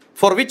action.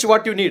 For which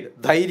what you need?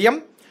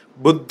 Dhairyam,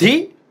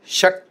 Buddhi,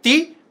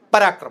 Shakti,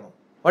 Parakramam.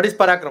 What is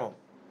Parakramam?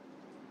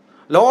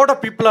 Lot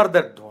of people are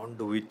there. Don't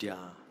do it, yeah.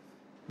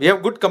 We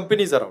have good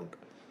companies around.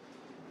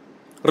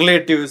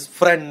 Relatives,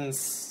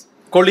 friends,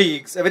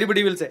 colleagues,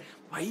 everybody will say,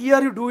 why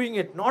are you doing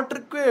it? Not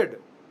required.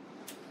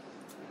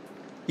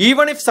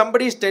 Even if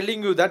somebody is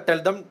telling you that,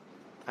 tell them,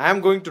 I am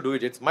going to do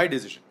it. It's my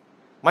decision.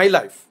 My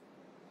life.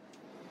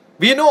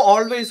 We know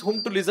always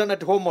whom to listen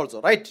at home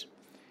also, right?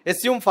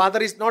 Assume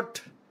father is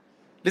not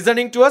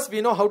listening to us.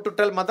 We know how to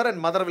tell mother and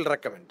mother will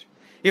recommend.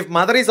 If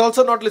mother is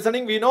also not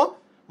listening, we know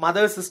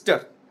mother's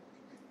sister.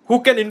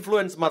 Who can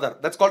influence mother?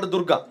 That's called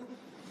Durga.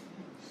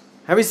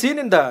 Have you seen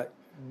in the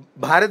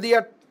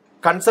Bharatiya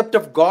concept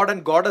of God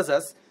and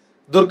goddesses,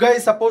 Durga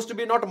is supposed to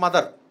be not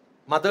mother.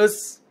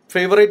 Mother's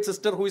favorite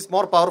sister who is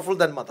more powerful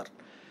than mother.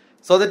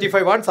 So that if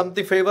I want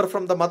something favor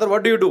from the mother,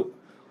 what do?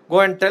 Go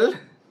and tell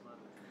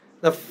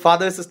the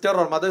father's sister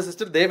or mother's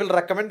sister, they will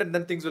recommend and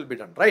then things will be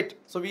done. Right?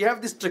 So we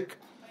have this trick.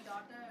 My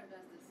daughter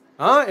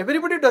does this.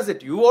 Everybody does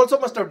it. You also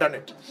must have done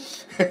it.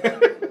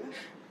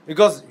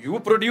 Because you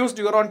produced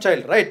your own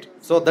child, right?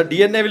 So the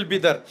DNA will be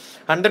there.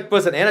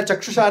 100%. Ena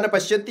chakshusha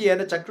pashyanti,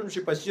 ena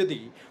chakshunshi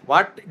pashyati.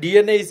 What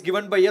DNA is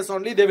given by us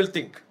only, they will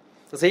think.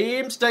 The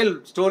same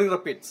style, story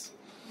repeats.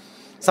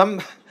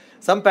 Some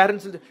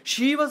parents will say,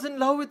 she was in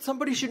love with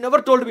somebody, she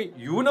never told me.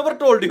 You never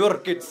told your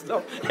kids.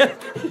 No.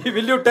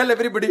 Will you tell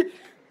everybody?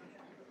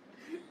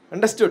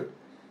 Understood?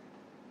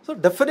 So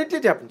definitely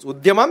it happens.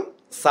 Udyamam,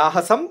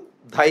 Sahasam,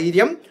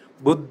 Dhairyam,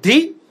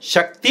 Buddhi,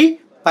 Shakti,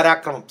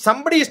 Parakramam.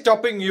 Somebody is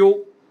stopping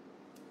you.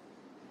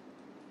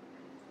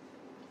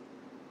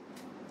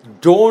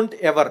 Don't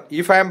ever,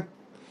 if I am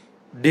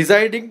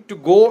deciding to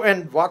go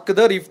and walk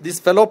there, if this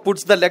fellow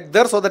puts the leg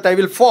there so that I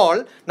will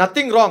fall,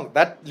 nothing wrong.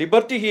 That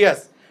liberty he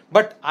has.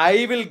 But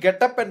I will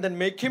get up and then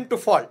make him to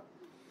fall.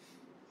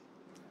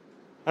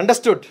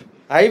 Understood?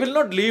 I will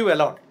not leave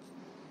alone.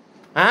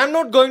 I am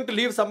not going to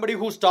leave somebody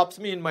who stops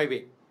me in my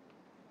way.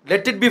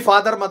 Let it be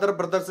father, mother,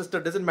 brother, sister,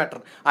 doesn't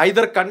matter.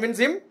 Either convince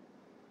him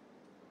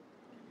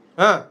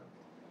or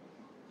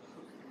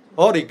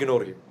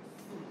ignore him.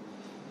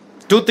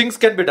 Two things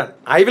can be done.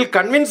 I will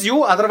convince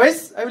you,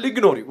 otherwise I will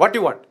ignore you. What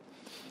you want?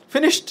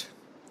 Finished.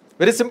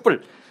 Very simple.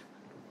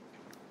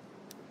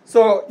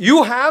 So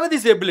you have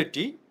this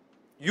ability,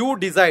 you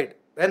decide,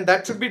 and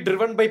that should be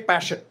driven by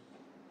passion.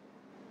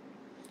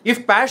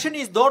 If passion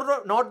is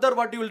not there,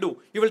 what you will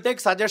do? You will take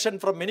suggestion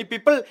from many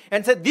people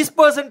and say, this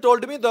person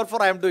told me,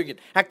 therefore I am doing it.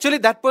 Actually,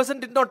 that person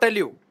did not tell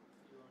you.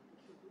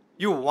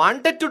 You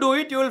wanted to do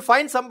it, you will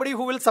find somebody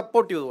who will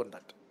support you on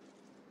that.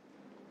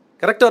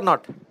 Correct or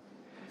not?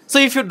 So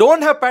if you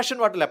don't have passion,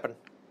 what will happen?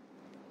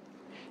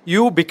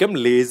 You become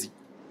lazy.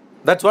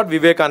 That's what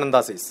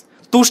Vivekananda says.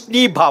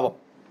 Tushni bhavam.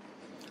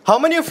 How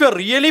many of you are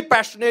really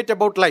passionate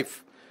about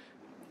life?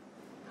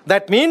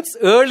 That means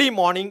early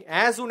morning,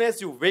 as soon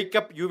as you wake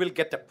up, you will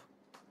get up.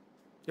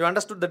 You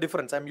understood the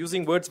difference? I am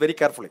using words very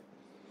carefully.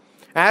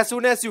 As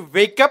soon as you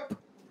wake up,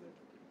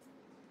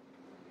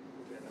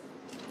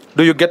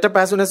 do you get up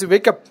as soon as you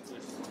wake up?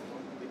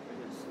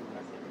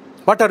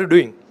 What are you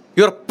doing?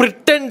 You are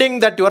pretending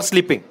that you are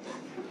sleeping.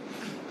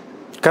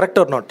 Correct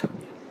or not?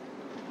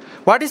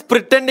 What is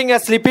pretending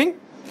as sleeping?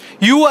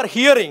 You are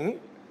hearing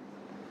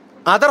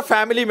other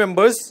family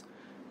members.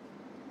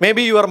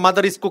 Maybe your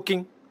mother is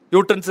cooking.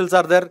 Utensils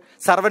are there.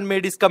 Servant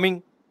maid is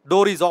coming.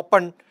 Door is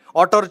open.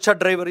 Auto rickshaw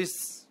driver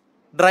is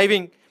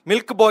driving.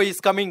 Milk boy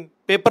is coming.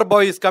 Paper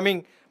boy is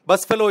coming.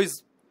 Bus fellow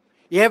is.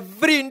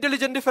 Every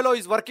intelligent fellow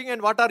is working.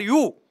 And what are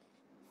you?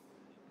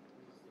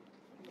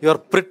 You are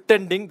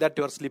pretending that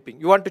you are sleeping.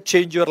 You want to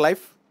change your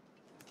life?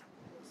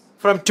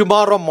 From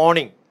tomorrow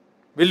morning,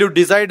 will you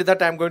decide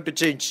that I am going to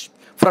change?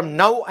 From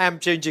now I am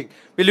changing.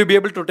 Will you be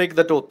able to take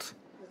that oath?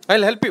 I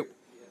will help you.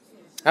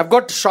 I have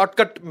got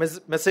shortcut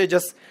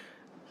messages.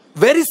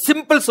 Very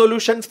simple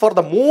solutions for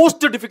the most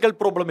difficult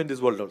problem in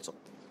this world also.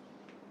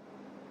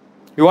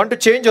 You want to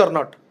change or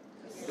not?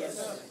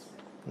 Yes.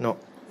 No.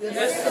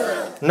 Yes,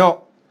 sir.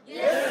 No.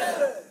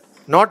 Yes.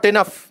 Not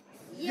enough.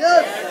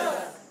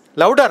 Yes.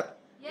 Louder.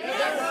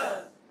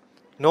 Yes.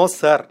 No,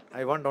 sir.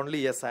 I want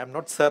only yes. I am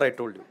not sir, I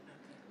told you.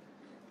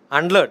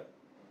 Unlearn.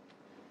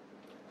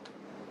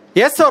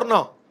 Yes or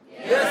no?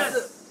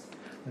 Yes.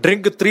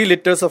 Drink 3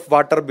 liters of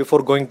water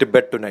before going to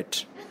bed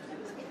tonight.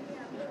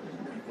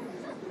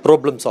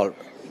 Problem solved.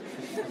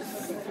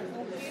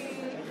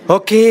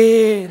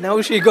 Okay,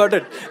 now she got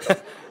it.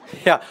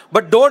 Yeah,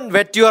 but don't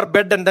wet your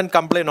bed and then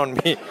complain on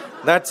me.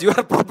 That's your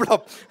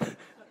problem.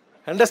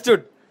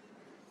 Understood?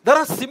 There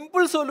are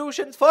simple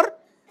solutions for,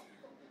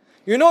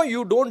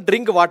 you don't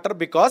drink water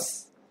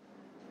because,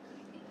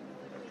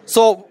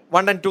 so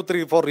 1 and 2,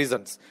 3, 4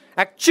 reasons.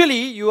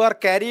 Actually, you are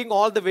carrying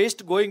all the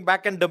waste going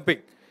back and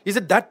dumping. Is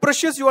it that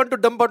precious you want to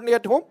dump only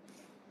at home?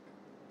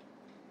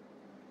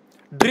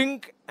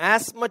 Drink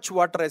as much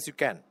water as you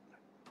can.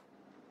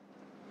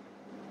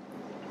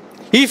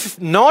 If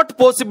not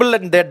possible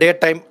in the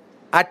daytime,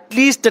 at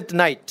least at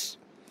night,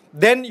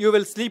 then you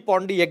will sleep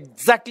only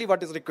exactly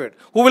what is required.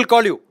 Who will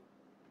call you?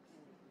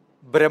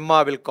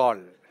 Brahma will call.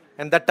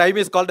 And that time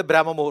is called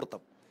Brahma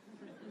Muhurtam.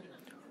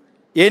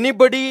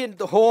 Anybody in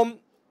the home,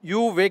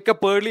 you wake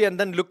up early and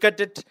then look at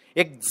it,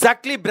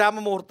 exactly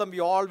Brahma Muhurtam, we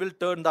all will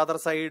turn the other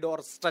side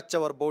or stretch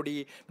our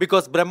body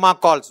because Brahma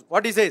calls.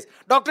 What he says?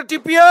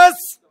 DrTPS!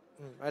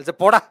 I'll say,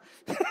 Poda.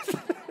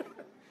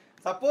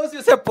 Suppose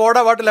you say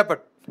Poda, what will happen?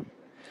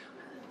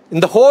 In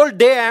the whole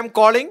day I am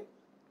calling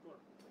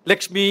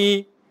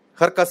Lakshmi,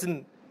 her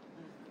cousin,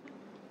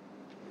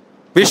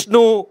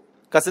 Vishnu,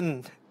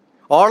 cousin.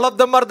 All of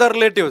them are the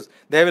relatives.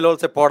 They will all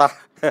say Poda.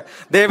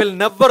 They will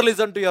never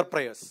listen to your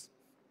prayers.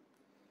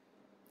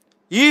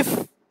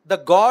 If the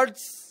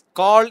God's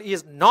call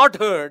is not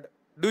heard,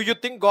 do you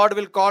think God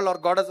will call or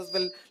goddesses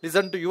will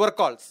listen to your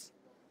calls?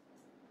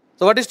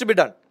 So what is to be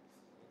done?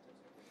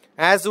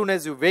 As soon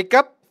as you wake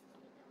up,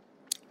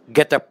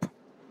 get up.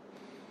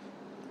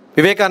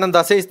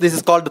 Vivekananda says this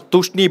is called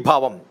Tushni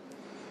Bhavam.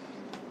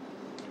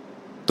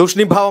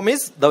 Tushni Bhavam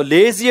is the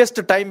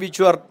laziest time which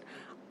you are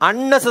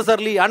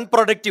unnecessarily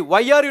unproductive.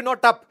 Why are you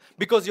not up?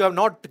 Because you have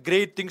not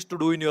great things to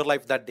do in your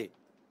life that day.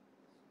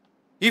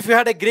 If you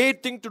had a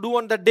great thing to do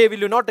on that day, will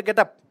you not get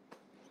up?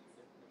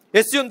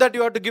 Assume that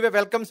you have to give a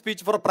welcome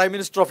speech for a Prime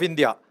Minister of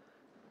India.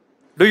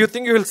 Do you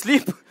think you will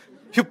sleep?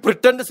 You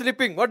pretend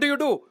sleeping. What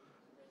do?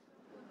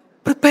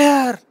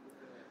 Prepare.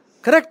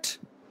 Correct?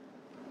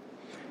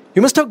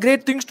 You must have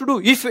great things to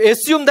do. If you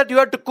assume that you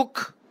have to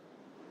cook,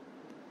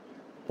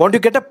 won't you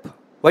get up?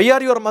 Why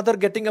are your mother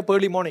getting up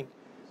early morning?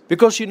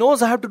 Because she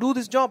knows I have to do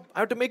this job. I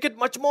have to make it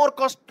much more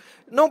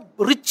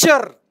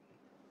richer.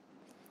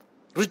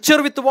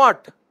 Richer with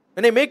what?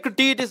 When I make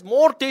tea, it is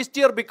more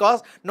tastier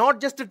because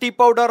not just tea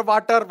powder,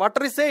 water.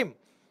 Water is same.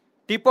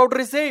 Tea powder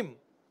is same.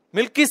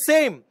 Milk is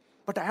same.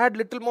 But I add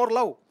little more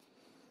love.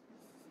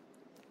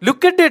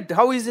 Look at it.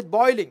 How is it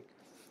boiling?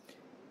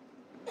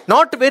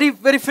 Not very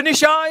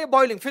finished.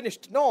 Boiling,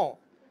 finished. No.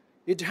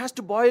 It has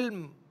to boil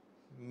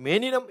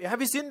many. Have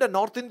you seen the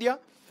North India?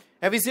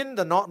 Have you seen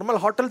the normal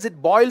hotels?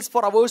 It boils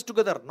for hours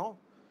together. No.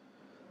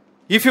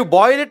 If you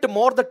boil it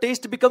more, the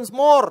taste becomes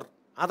more.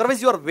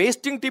 Otherwise, you are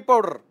wasting tea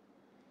powder.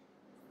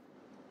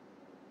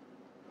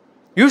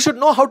 You should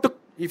know how to.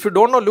 If you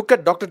don't know, look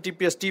at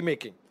DrTPS tea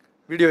making.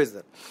 Video is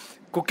there.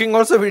 Cooking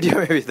also video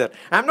may be there.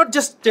 I am not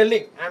just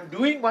telling. I am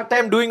doing what I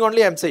am doing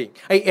only I am saying.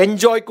 I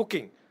enjoy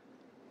cooking.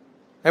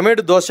 I made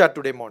dosha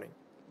today morning.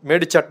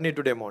 Made chutney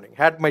today morning.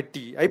 Had my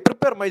tea. I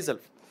prepare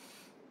myself.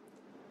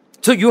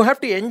 So you have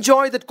to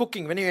enjoy that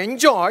cooking. When you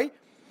enjoy,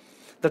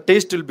 the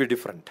taste will be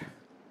different.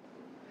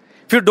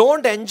 If you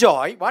don't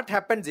enjoy, what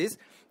happens is,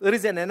 there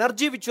is an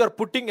energy which you are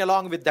putting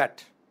along with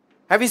that.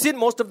 Have you seen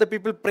most of the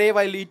people pray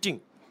while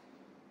eating?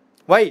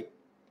 Why?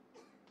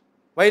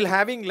 While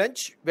having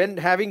lunch, when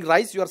having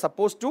rice, you are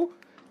supposed to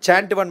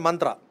chant one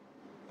mantra.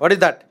 What is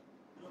that?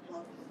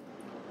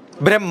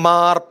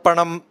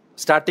 Brahmarpanam.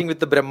 Starting with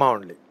the Brahma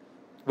only.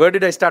 Where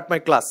did I start my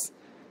class?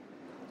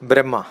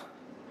 Brahma.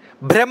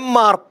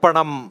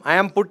 Brahmarpanam. I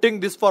am putting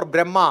this for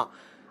Brahma.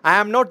 I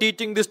am not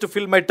eating this to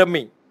fill my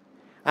tummy.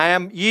 I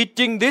am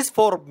eating this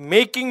for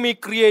making me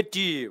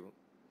creative.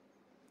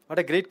 What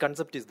a great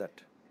concept is that.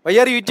 Why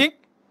are you eating?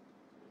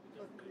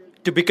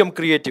 To become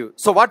creative.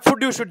 So what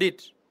food you should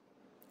eat?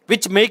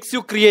 Which makes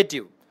you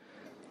creative.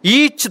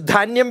 Each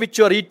dhanyam which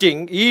you are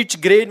eating,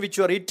 each grain which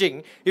you are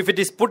eating, if it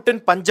is put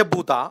in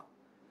Panchabhuta,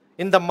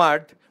 in the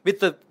mud,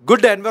 with a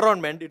good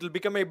environment, it will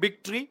become a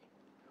big tree.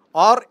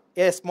 Or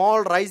a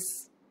small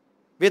rice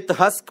with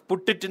husk,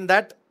 put it in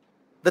that.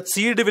 That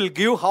seed will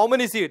give how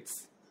many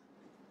seeds?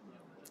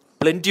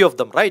 Plenty of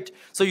them, right?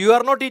 So you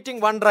are not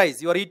eating one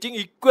rice. You are eating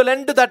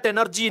equivalent to that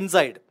energy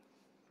inside.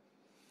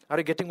 Are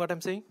you getting what I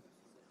am saying?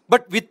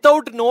 But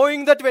without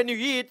knowing that when you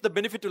eat, the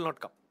benefit will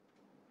not come.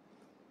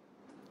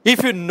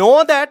 If you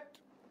know that,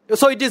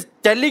 so it is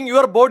telling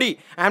your body,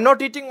 I am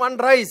not eating one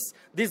rice.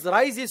 This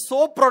rice is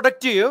so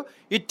productive,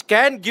 it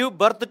can give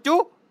birth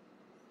to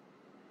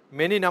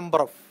many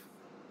number of.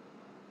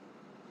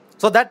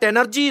 So that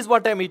energy is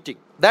what I am eating.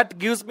 That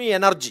gives me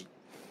energy.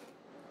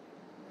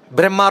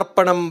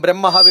 Brahmarpanam,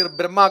 Brahmahavir,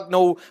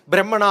 Brahmagnau,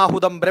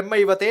 Brahmanahudam,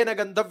 Brahmaivatena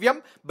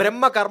Gandhavyam,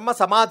 Brahma Karma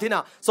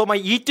Samadhina. So my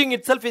eating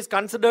itself is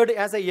considered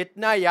as a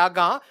yatna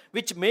yaga,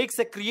 which makes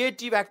a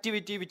creative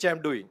activity which I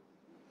am doing.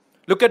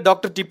 Look at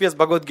DrTPS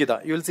Bhagavad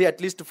Gita. You will see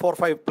at least 4 or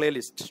 5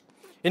 playlists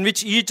in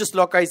which each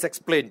sloka is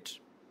explained.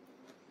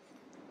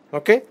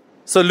 Okay?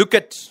 So look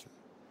at,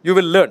 you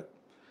will learn.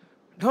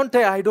 Don't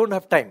say, I don't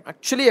have time.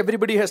 Actually,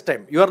 everybody has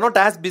time. You are not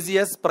as busy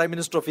as Prime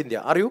Minister of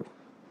India. Are you?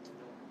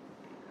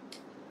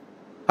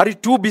 Are you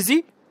too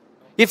busy?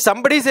 If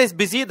somebody says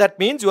busy, that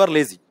means you are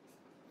lazy.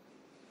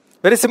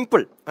 Very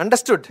simple.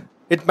 Understood?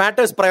 It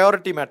matters.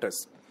 Priority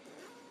matters.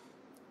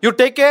 You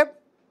take a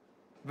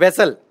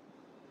vessel.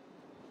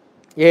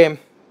 A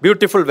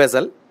beautiful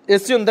vessel.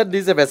 Assume that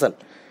this is a vessel.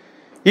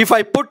 If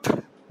I put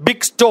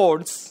big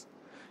stones,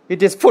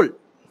 it is full.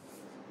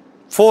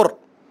 4.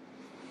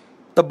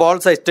 The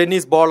ball size,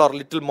 tennis ball or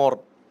little more.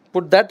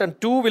 Put that and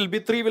 2 will be,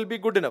 3 will be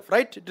good enough,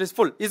 right? It is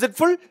full. Is it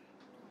full?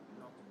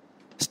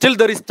 Still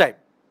there is time.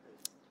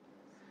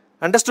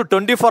 Understood?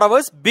 24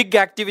 hours, big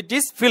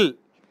activities fill.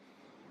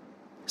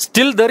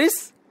 Still there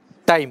is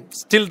time.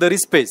 Still there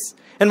is space.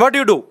 And what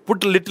do?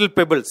 Put little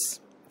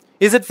pebbles.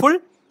 Is it full?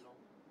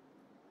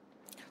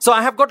 So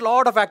I have got a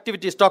lot of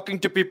activities, talking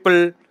to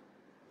people,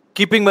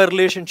 keeping my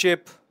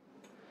relationship,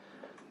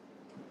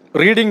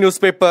 reading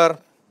newspaper,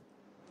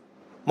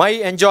 my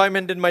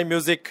enjoyment in my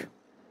music,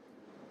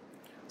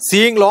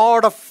 seeing a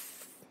lot of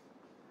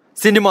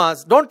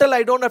cinemas. Don't tell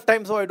I don't have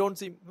time so I don't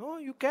see. No,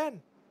 you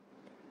can.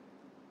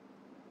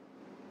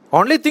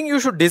 Only thing you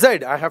should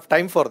decide, I have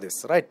time for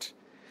this, right?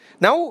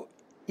 Now,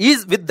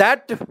 is with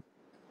that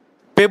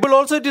pebble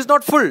also it is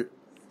not full.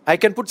 I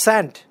can put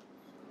sand.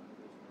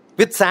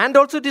 With sand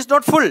also it is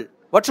not full.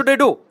 What should I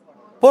do?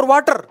 Pour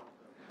water.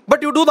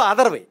 But you do the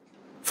other way.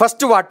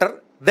 First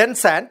water, then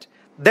sand,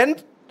 then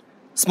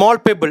small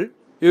pebble.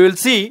 You will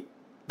see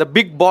the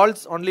big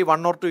balls, only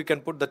 1 or 2 you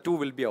can put, the 2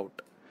 will be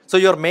out. So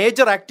your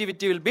major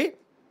activity will be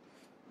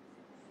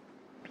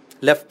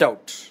left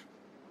out.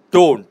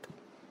 Don't.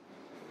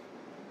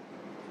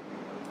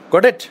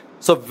 Got it?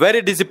 So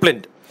very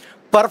disciplined.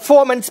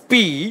 Performance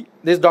P,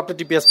 this is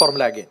DrTPS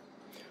formula again.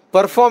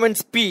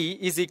 Performance P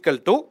is equal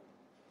to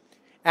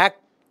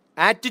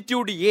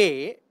attitude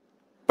A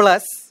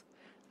plus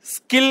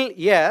skill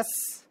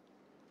S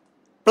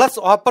plus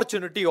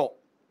opportunity O.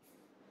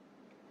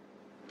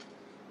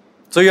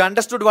 So you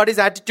understood what is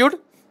attitude?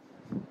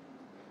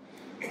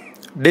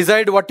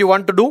 Decide what you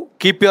want to do.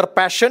 Keep your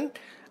passion.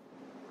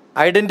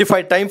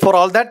 Identify time for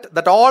all that.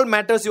 That all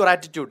matters your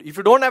attitude. If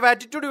you don't have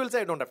attitude, you will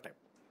say I don't have time.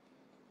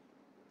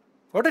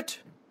 Got it?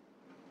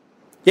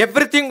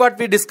 Everything what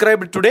we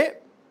described today,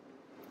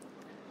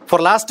 for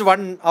last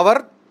 1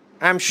 hour,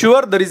 I am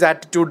sure there is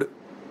attitude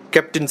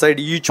kept inside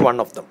each one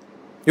of them.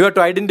 You have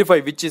to identify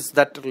which is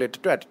that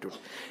related to attitude.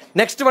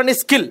 Next one is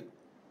skill.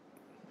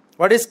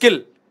 What is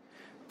skill?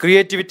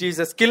 Creativity is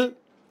a skill.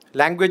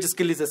 Language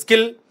skill is a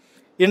skill.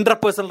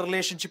 Interpersonal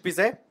relationship is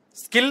a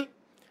skill.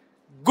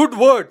 Good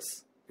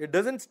words. It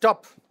doesn't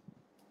stop.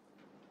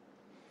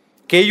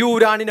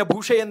 Keyuranina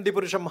bhushayanti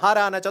purusham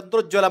harana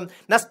chandrojjalam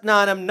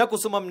nasnanam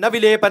nakusumam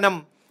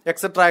navilepanam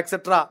etc.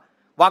 etc.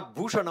 Vak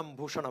bhushanam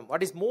bhushanam.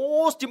 What is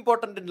most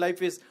important in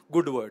life is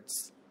good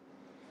words.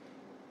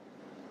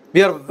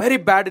 We are very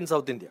bad in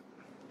South India.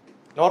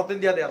 North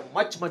India, they are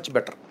much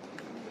better.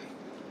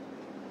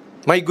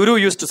 My guru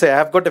used to say, I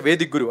have got a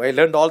Vedic guru. I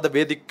learned all the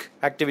Vedic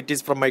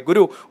activities from my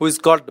guru, who is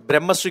called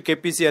Brahmasri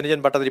KPC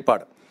Anijan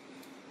Bhattadripad.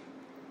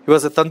 He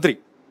was a Tantri.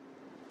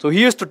 So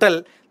he used to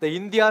tell, the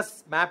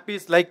India's map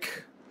is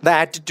like the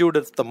attitude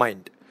of the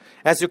mind.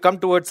 As you come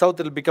towards south,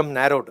 it will become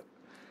narrowed.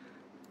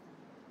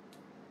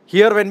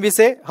 Here when we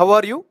say, how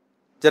are you?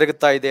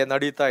 Jaragata ide,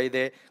 nadita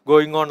ide,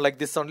 going on like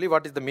this only,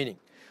 what is the meaning?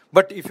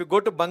 But if you go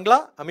to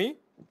Bangla, Ami,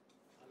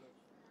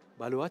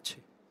 Baluache,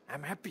 I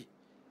am happy.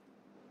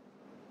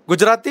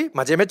 Gujarati,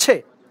 maje mein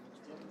che.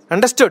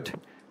 Understood?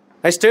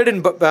 I stayed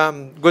in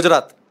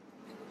Gujarat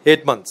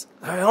 8 months.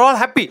 They are all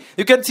happy.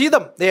 You can see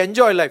them. They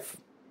enjoy life.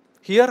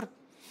 Here,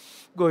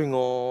 going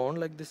on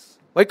like this.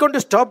 Why can't you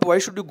stop? Why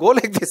should you go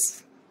like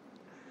this?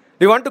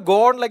 Do you want to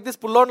go on like this,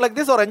 pull on like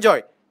this, or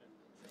enjoy?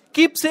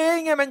 Keep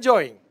saying I'm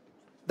enjoying.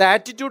 The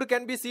attitude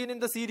can be seen in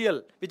the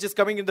serial which is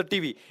coming in the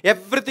TV.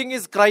 Everything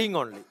is crying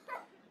only.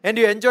 And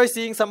you enjoy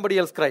seeing somebody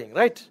else crying,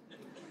 right?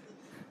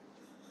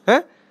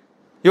 Huh?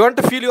 You want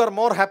to feel you are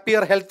more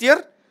happier,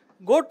 healthier?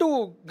 Go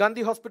to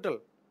Gandhi Hospital.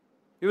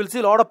 You will see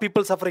a lot of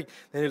people suffering.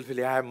 Then you will feel,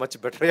 yeah, I am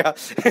much better. Yeah.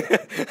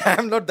 I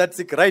am not that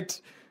sick,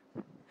 right?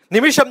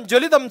 Nimisham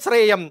jolitam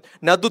sreyam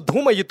nadu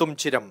dhumayitum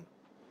chiram.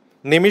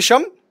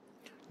 Nimisham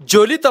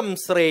jolitam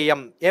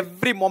sreyam.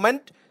 Every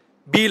moment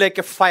be like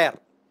a fire.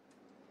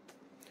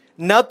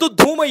 Nadu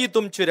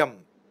dhumayitum chiram.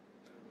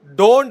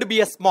 Don't be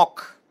a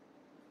smoke.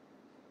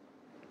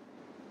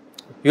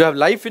 You have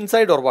life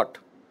inside or what?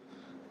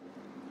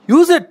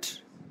 Use it.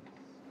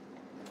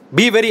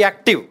 Be very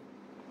active.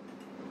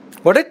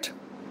 Got it?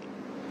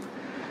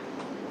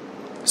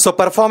 So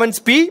performance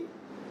P,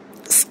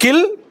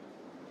 skill,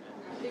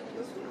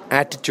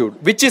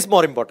 attitude. Which is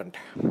more important?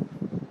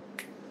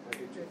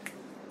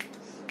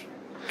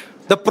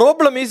 The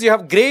problem is you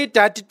have great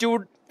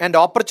attitude and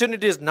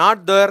opportunity is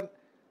not there.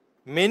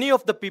 Many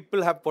of the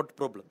people have got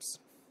problems.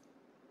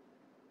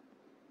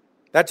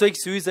 That's why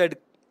suicide.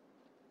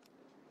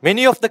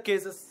 Many of the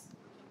cases,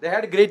 they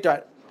had great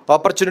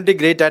opportunity,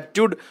 great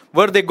attitude.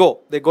 Where they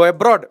go? They go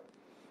abroad.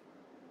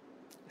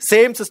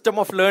 Same system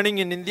of learning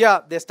in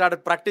India, they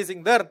started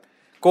practicing there.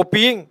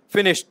 Copying,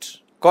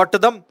 finished.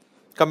 Caught them,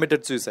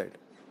 committed suicide.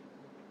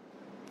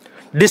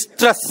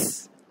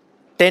 Distress,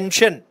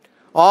 tension,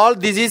 all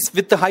this is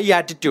with high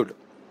attitude,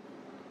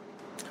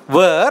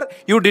 where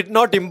you did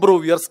not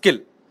improve your skill.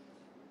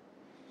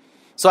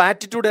 So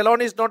attitude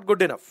alone is not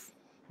good enough.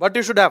 What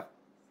you should have?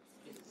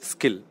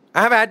 Skill.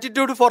 I have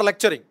attitude for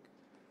lecturing,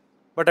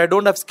 but I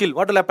don't have skill.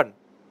 What will happen?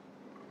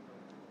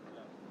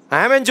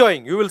 I am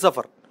enjoying, you will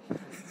suffer.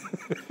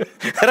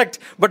 Correct?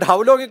 But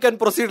how long you can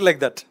proceed like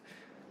that?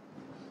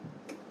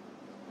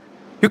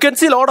 You can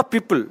see a lot of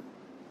people.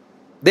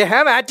 They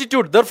have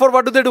attitude. Therefore,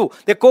 what do?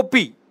 They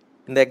copy.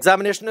 In the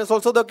examination is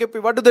also the copy.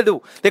 What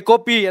do? They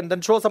copy and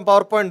then show some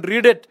PowerPoint,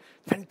 read it.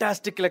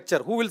 Fantastic lecture.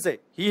 Who will say?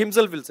 He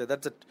himself will say.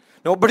 That's it.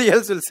 Nobody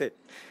else will say.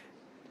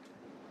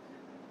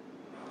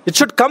 It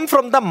should come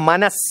from the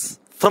manas.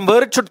 From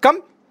where it should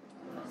come?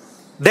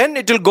 Then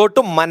it will go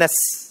to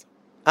manas.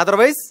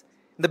 Otherwise,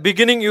 in the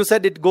beginning you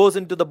said it goes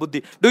into the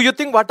buddhi. Do you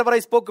think whatever I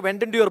spoke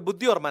went into your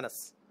buddhi or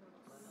manas?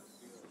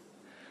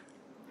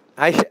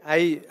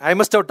 I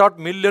must have taught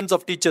millions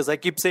of teachers. I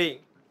keep saying,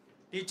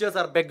 teachers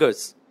are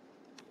beggars.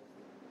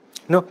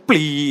 No,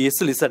 please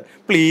listen.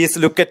 Please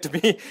look at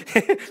me.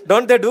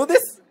 Don't they do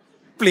this?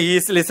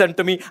 Please listen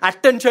to me.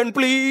 Attention,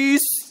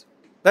 please.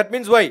 That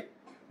means why?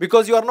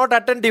 Because you are not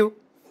attentive.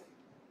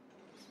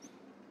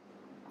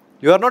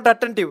 You are not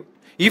attentive.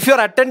 If you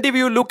are attentive,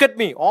 you look at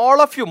me.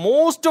 All of you,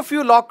 most of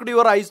you locked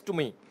your eyes to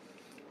me.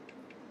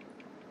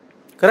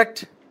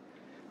 Correct?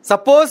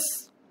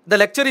 Suppose the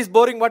lecture is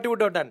boring, what you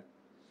would have done?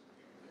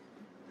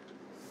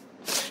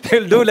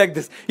 You'll do like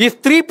this.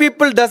 If 3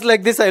 people does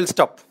like this, I'll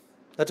stop.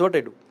 That's what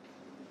I do.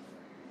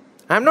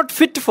 I'm not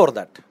fit for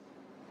that.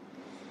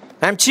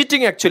 I'm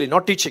cheating actually,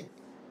 not teaching.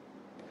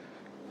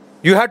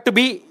 You have to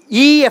be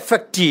E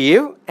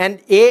effective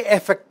and A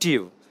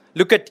effective.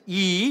 Look at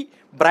E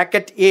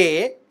bracket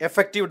A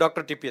effective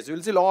DrTPS. You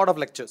will see a lot of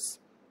lectures.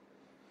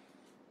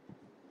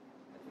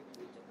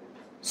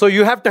 So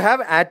you have to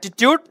have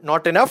attitude,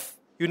 not enough.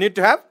 You need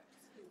to have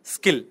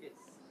skill.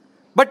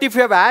 But if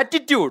you have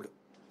attitude,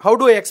 how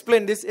do I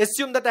explain this?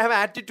 Assume that I have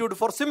attitude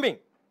for swimming.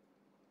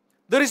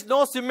 There is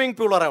no swimming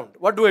pool around.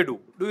 What do I do?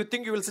 Do you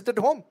think you will sit at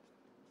home?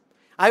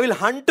 I will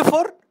hunt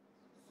for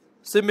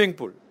swimming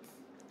pool.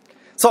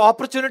 So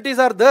opportunities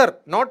are there,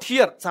 not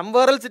here.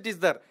 Somewhere else it is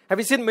there. Have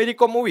you seen Mary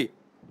Kom movie?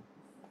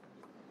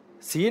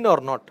 Seen or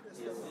not?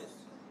 Yes.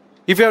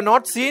 If you have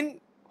not seen,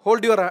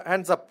 hold your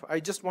hands up. I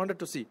just wanted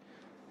to see.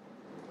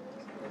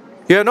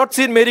 You have not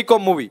seen Mary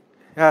Kom movie?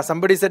 Yeah,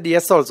 somebody said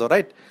yes also,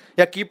 right?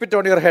 Yeah, keep it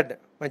on your head.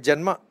 My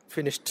Janma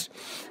finished.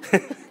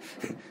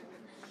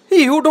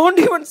 You don't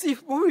even see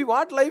movie.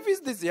 What life is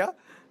this, yeah?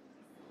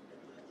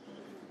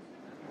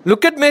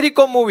 Look at Mary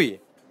Kom movie.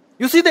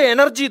 You see the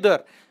energy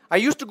there. I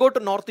used to go to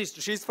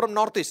Northeast. She is from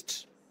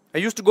Northeast. I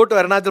used to go to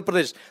Arunachal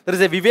Pradesh. There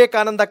is a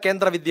Vivekananda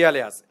Kendra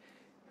Vidyalayas.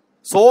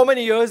 So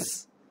many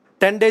years,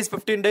 10 days,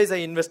 15 days I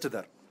invested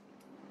there.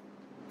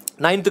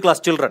 9th class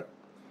children.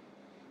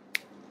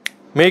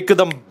 Make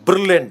them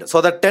brilliant.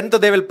 So that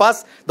 10th they will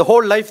pass. The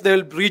whole life they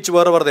will reach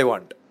wherever they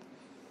want.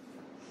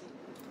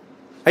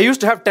 I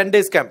used to have 10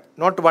 days camp.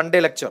 Not 1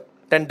 day lecture.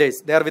 10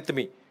 days. They are with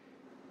me.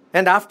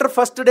 And after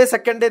first day,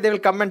 second day, they will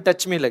come and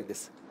touch me like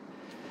this.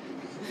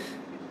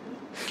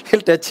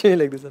 He'll touch me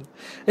like this.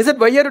 I said,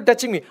 why are you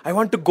touching me? I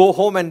want to go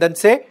home and then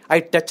say,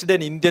 I touched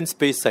an Indian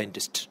space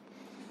scientist.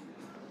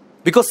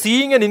 Because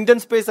seeing an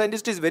Indian space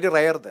scientist is very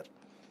rare there.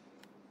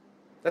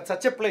 That's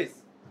such a place.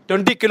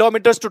 20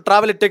 kilometers to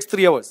travel, it takes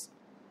 3 hours.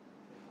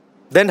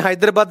 Then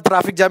Hyderabad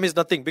traffic jam is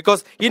nothing.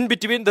 Because in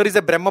between, there is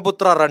a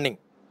Brahmaputra running.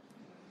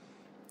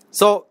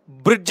 So,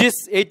 bridge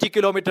is 80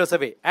 kilometers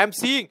away. I am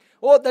seeing,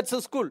 oh, that's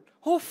a school.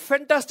 Oh,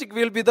 fantastic,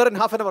 we will be there in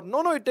half an hour.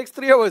 No, it takes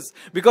 3 hours.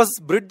 Because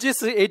bridge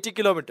is 80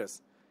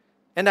 kilometers.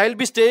 And I will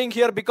be staying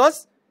here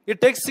because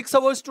it takes 6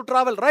 hours to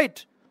travel,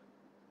 right?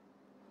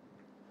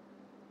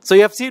 So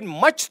you have seen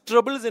much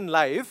troubles in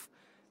life,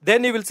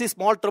 then you will see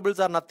small troubles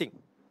are nothing.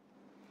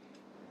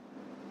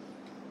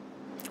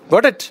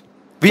 Got it?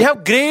 We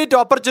have great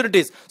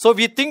opportunities. So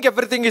we think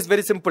everything is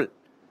very simple.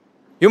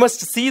 You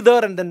must see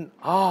there and then,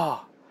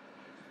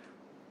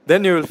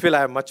 then you will feel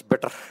I am much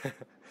better.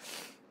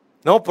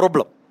 No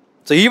problem.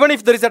 So even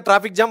if there is a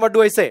traffic jam, what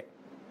do I say?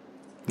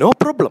 No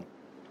problem.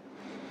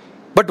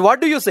 But what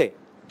do you say?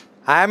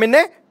 I am in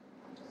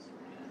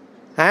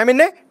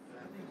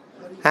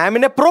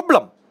a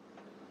problem.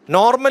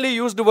 Normally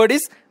used word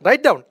is,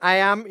 write down, I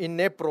am in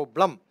a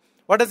problem.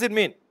 What does it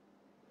mean?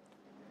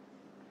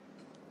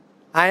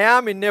 I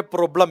am in a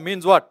problem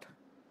means what?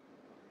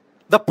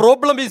 The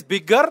problem is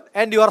bigger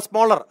and you are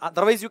smaller.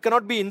 Otherwise you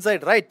cannot be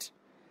inside, right?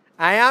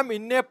 I am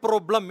in a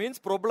problem means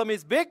problem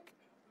is big.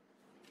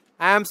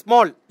 I am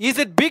small. Is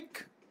it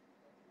big?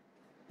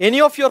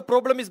 Any of your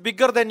problem is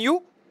bigger than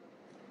you?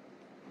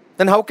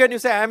 Then how can you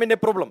say I am in a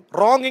problem?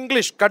 Wrong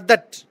English. Cut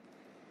that.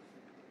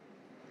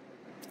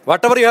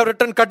 Whatever you have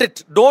written, cut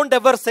it. Don't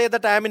ever say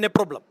that I am in a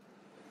problem.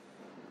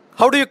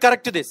 How do you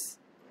correct this?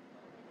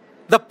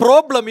 The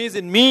problem is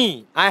in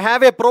me. I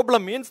have a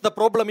problem means the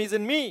problem is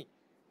in me.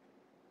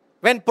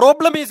 When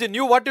problem is in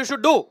you, what you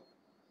should do?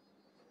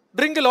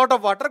 drink a lot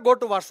of water, go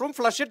to washroom,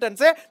 flush it and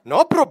say,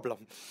 no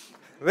problem.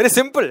 Very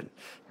simple.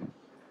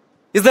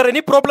 Is there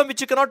any problem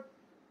which you cannot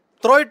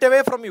throw it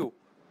away from you?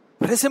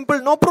 Very simple,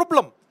 no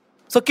problem.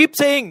 So keep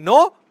saying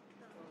no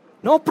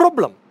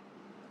problem.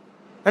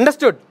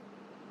 Understood?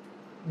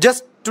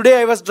 Just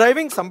today I was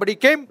driving, somebody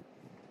came.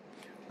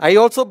 I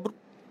also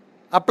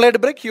applied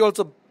brake, he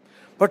also.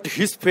 But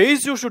his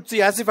face you should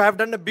see as if I have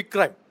done a big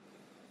crime.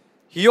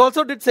 He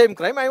also did same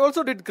crime, I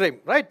also did crime,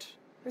 right?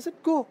 I said,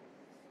 go.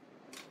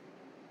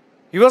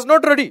 He was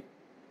not ready.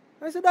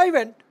 I said, I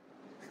went.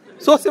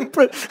 So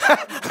simple.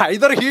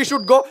 Either he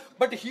should go,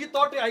 but he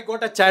thought I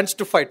got a chance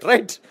to fight,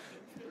 right?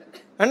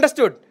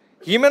 Understood?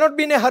 He may not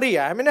be in a hurry,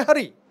 I am in a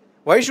hurry.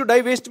 Why should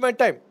I waste my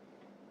time?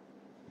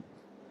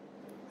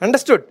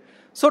 Understood?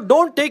 So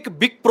don't take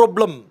big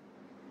problem.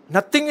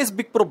 Nothing is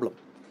big problem.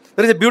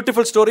 There is a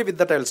beautiful story, with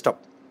that I will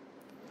stop.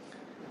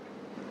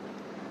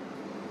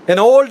 An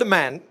old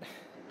man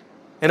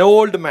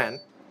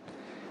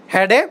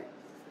had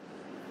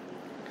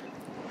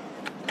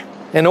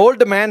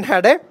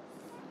a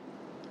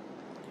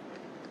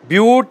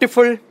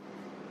beautiful,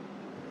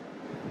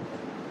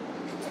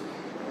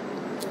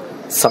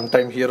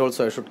 sometime here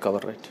also I should cover,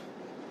 right?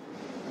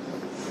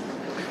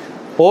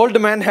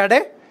 Old man had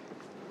a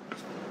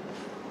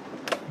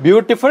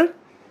beautiful,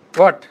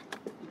 what?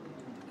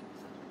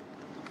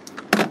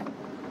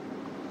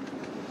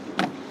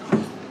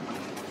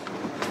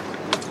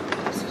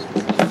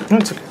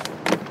 It's okay.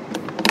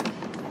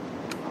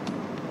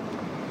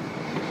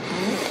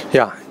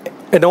 Yeah,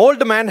 an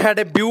old man had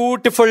a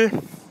beautiful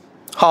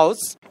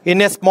house in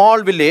a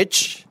small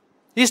village.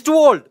 He's too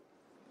old,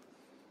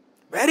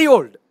 very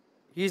old.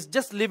 He's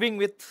just living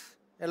with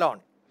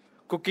alone,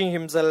 cooking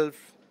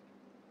himself,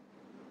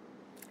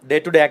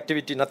 day-to-day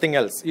activity, nothing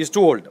else. He's too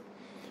old.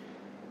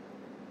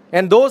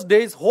 And those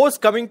days,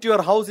 host coming to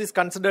your house is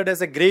considered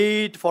as a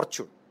great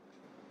fortune.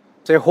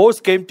 So a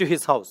host came to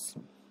his house.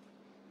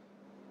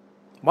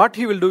 What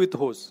he will do with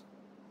host?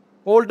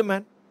 Old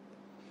man.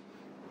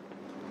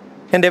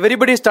 And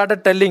everybody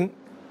started telling,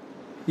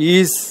 he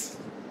is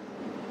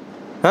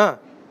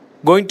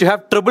going to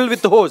have trouble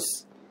with the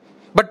host.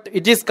 But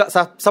it is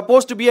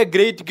supposed to be a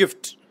great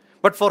gift.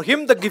 But for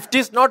him, the gift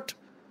is not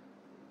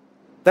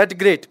that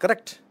great,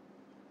 correct?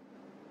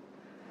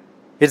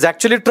 It's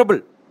actually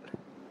trouble.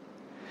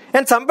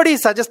 And somebody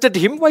suggested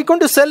him, why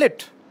can't you sell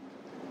it?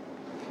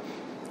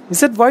 He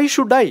said, why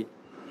should I?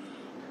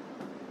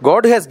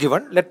 God has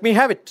given, let me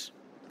have it.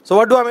 So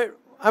what am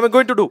I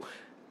going to do?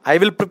 I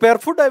will prepare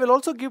food, I will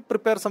also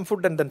prepare some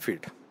food and then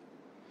feed.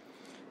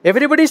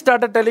 Everybody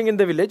started telling in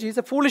the village, he is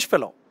a foolish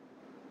fellow.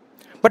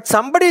 But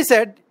somebody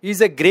said, he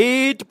is a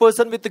great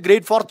person with a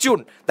great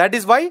fortune. That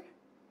is why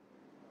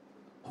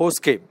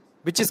host came.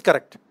 Which is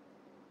correct?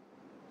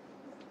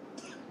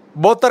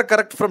 Both are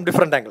correct from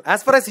different angle.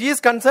 As far as he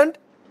is concerned,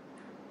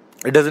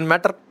 it doesn't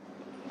matter.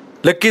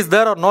 Luck is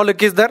there or no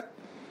luck is there.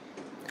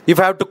 If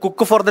I have to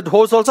cook for that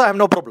host also, I have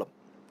no problem.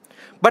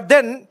 But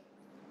then,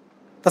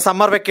 the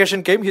summer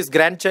vacation came, his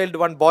grandchild,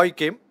 one boy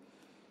came.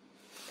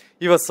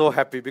 He was so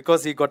happy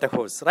because he got a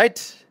horse,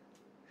 right?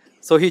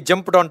 So he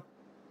jumped on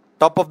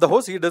top of the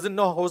horse. He doesn't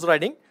know horse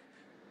riding.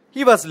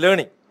 He was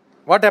learning.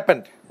 What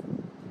happened?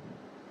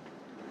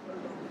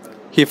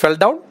 He fell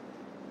down,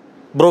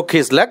 broke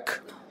his leg.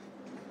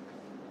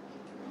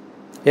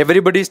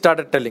 Everybody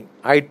started telling,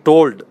 I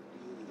told.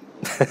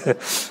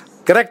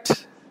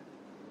 Correct?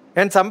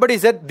 And somebody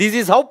said, this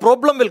is how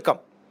problem will come.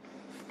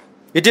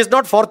 It is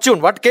not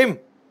fortune. What came?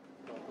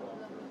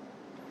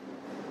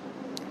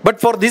 But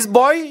for this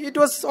boy, it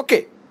was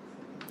okay.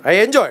 I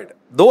enjoyed.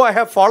 Though I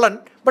have fallen,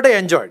 but I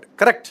enjoyed.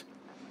 Correct?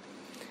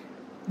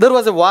 There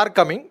was a war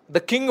coming. The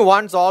king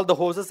wants all the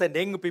horses and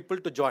young people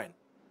to join.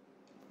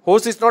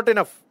 Horse is not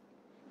enough.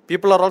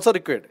 People are also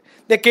required.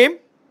 They came.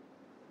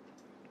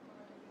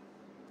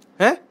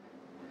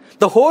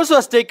 The horse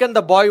was taken,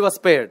 the boy was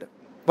spared.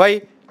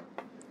 Why?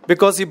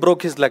 Because he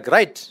broke his leg,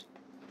 right?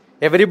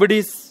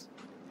 Everybody's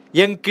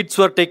young kids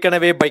were taken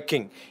away by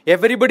king.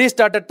 Everybody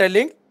started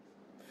telling,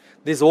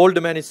 this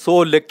old man is so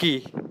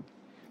lucky.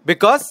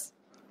 Because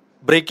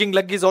breaking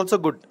leg is also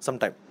good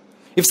sometimes.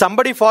 If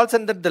somebody falls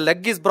and the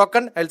leg is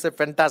broken, I'll say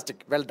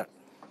fantastic, well done.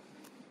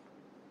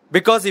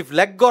 Because if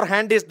leg or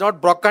hand is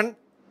not broken,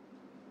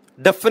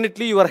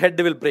 definitely your head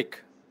will break.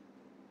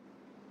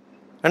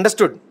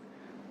 Understood?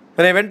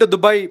 When I went to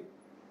Dubai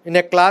in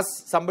a class,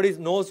 somebody's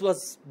nose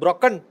was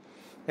broken.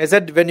 I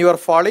said, when you are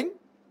falling,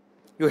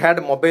 you had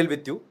a mobile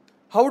with you.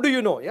 How do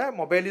you know? Yeah,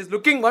 mobile is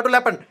looking. What will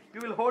happen?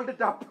 You will hold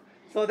it up.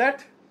 So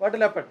that, what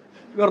will happen?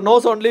 Your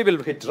nose only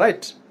will hit,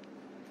 right?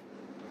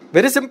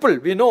 Very simple.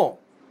 We know.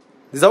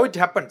 This is how it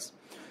happens.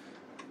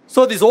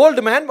 So this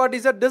old man, what he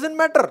said, doesn't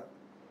matter.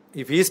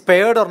 If he is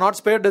spared or not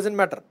spared, doesn't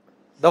matter.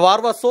 The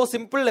war was so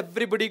simple,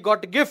 everybody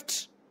got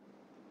gifts.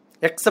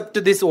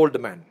 Except this old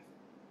man.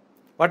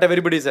 What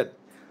everybody said?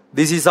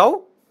 This is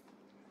how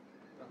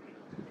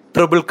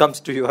trouble comes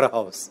to your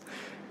house.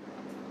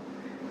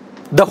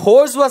 The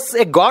horse was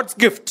a God's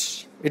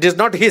gift. It is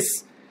not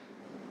his.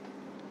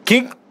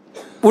 King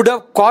would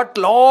have caught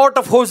lot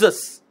of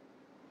horses.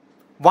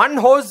 One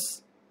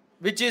hose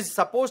which is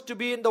supposed to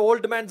be in the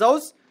old man's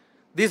house,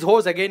 this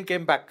hose again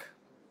came back.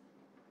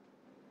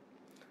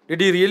 Did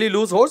he really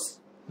lose hose?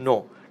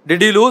 No.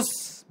 Did he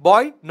lose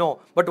boy? No.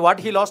 But what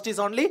he lost is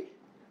only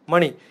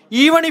money.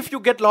 Even if you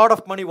get lot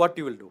of money, what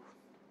you will do?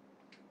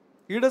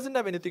 He doesn't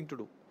have anything to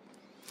do.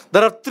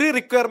 There are 3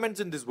 requirements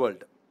in this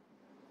world.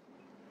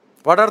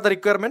 What are the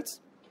requirements?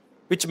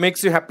 Which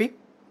makes you happy?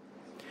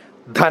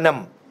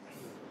 Dhanam.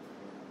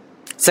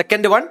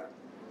 Second one,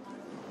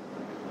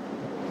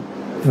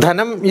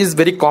 dhanam is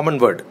very common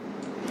word.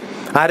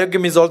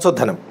 Arogyam is also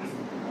dhanam.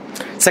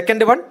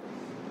 Second one,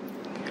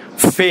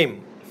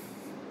 fame.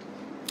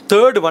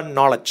 Third one,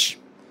 knowledge.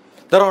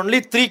 There are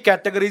only 3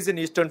 categories in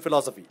Eastern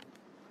philosophy.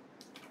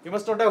 You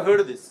must not have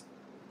heard this.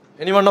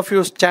 Any one of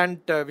you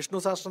chant Vishnu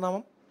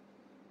Sahasranamam?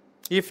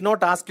 If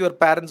not, ask your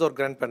parents or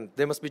grandparents.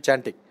 They must be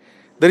chanting.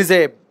 There is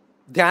a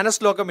dhyana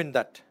slokam in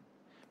that.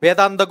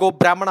 Vedandago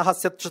brahmana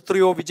hasyat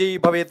kshatriyo vijayi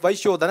bhavet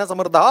vaishyo dhana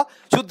samardha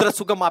shudra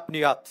sugam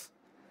apniyat.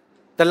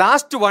 The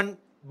last one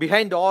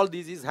behind all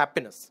these is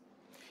happiness.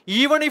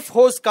 Even if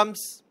hose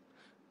comes,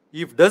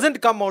 if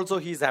doesn't come also,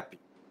 he is happy.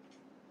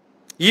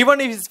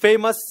 Even if he is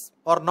famous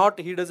or not,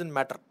 he doesn't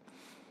matter.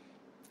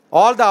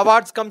 All the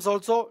awards comes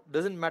also,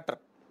 doesn't matter.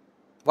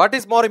 What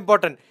is more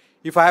important?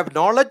 If I have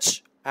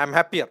knowledge, I am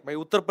happier. My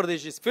Uttar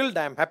Pradesh is filled,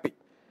 I am happy.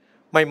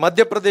 My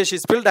Madhya Pradesh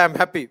is filled, I am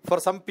happy. For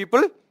some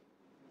people,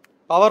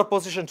 power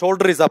position,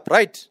 shoulder is up,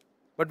 right?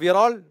 But we are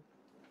all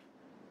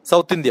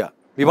South India.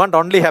 We want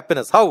only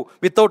happiness. How?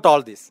 Without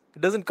all this.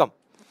 It doesn't come.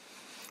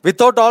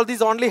 Without all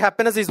this, only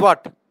happiness is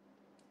what?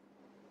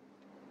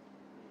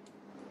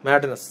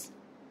 Madness.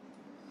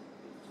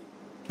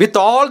 With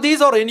all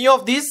these or any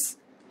of these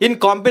in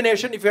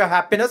combination, if you have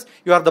happiness,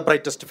 you are the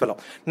brightest fellow.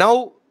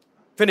 Now,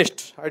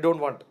 finished. I don't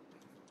want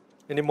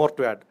any more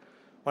to add.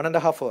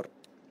 1.5 hours.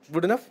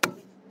 Good enough?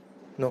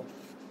 No.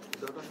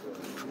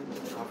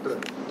 After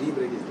tea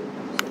break is there.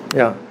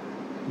 Yeah.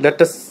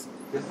 Let us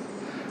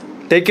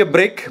take a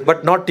break,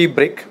 but not tea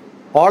break.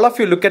 All of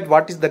you look at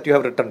what is that you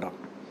have written down.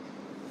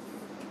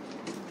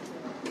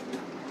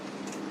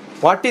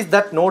 What is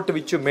that note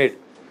which you made?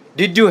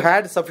 Did you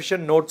had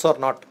sufficient notes or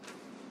not?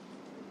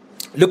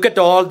 Look at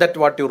all that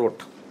what you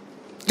wrote.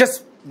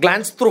 Just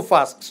glance through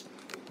fast.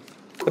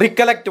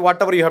 Recollect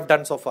whatever you have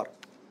done so far.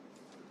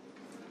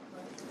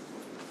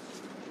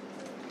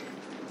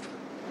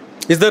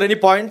 Is there any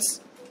points?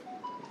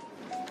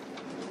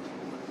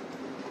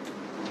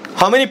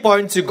 How many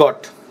points you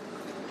got?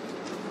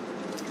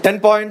 10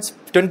 points,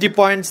 20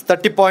 points,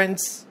 30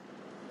 points?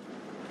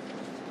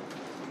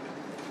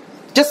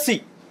 Just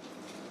see.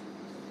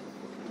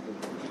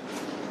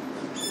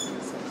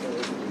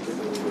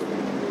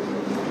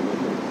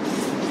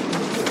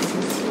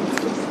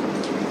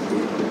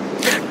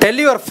 Tell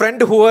your friend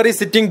whoever is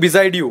sitting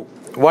beside you,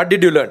 what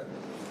did you learn?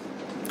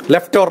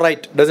 Left or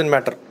right, doesn't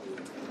matter.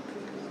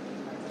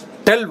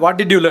 Tell, what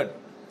did you learn?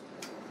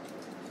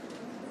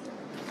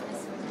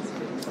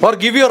 Or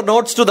give your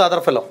notes to the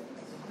other fellow.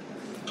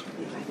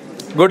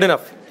 Good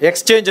enough.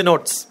 Exchange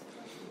notes.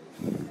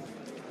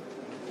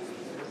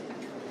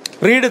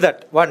 Read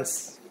that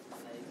once.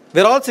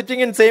 We're all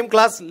sitting in same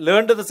class,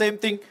 learned the same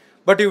thing,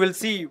 but you will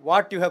see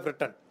what you have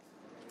written.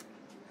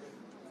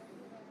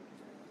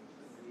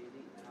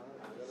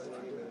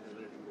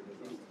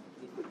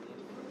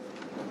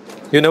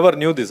 You never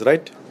knew this,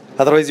 right?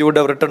 Otherwise you would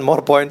have written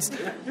more points,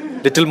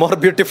 little more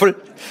beautiful.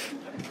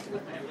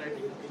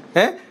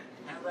 Eh?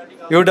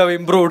 You would have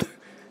improved.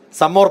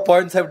 Some more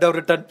points I would have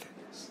written.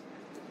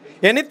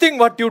 Anything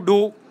what you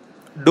do,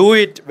 do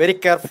it very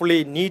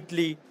carefully,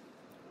 neatly.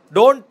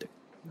 Don't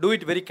do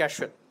it very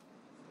casual.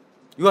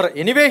 You are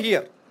anyway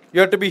here.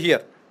 You have to be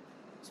here.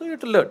 So you have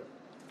to learn.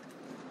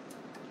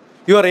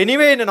 You are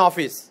anyway in an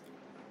office.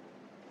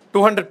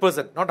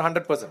 200%, not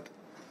 100%.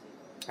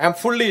 I am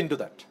fully into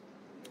that.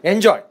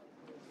 Enjoy.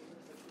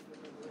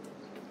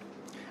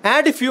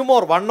 Add a few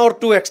more, 1 or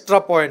 2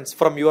 extra points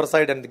from your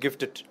side and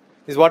gift it.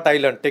 Is what I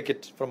learned. Take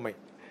it from me.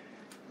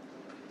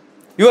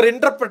 Your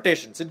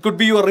interpretations. It could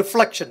be your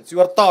reflections,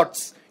 your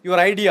thoughts, your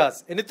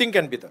ideas. Anything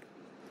can be there.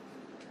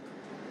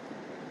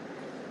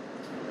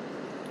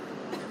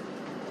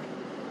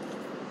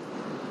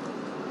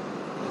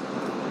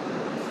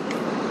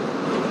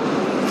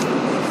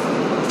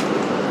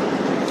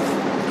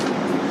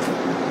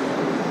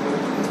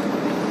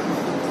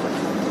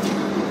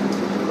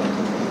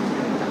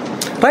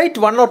 Write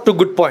 1 or 2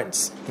 good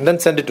points and then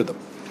send it to them.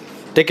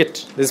 Take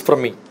it. This is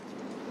from me.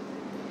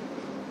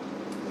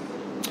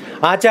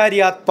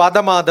 Acharyat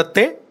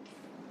padamadatte.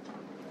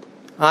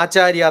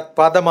 Acharyat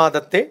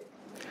padamadatte.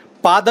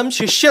 Padam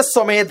shishya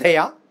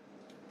swamedhaya.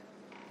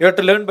 You have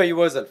to learn by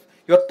yourself.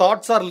 Your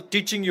thoughts are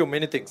teaching you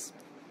many things.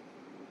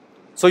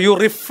 So you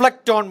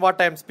reflect on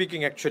what I am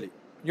speaking actually.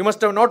 You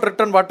must have not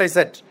written what I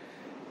said.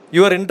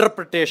 Your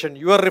interpretation,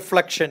 your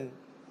reflection.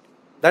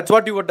 That's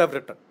what you would have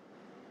written.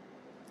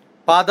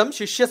 Padam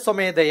shishya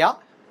swamedhaya.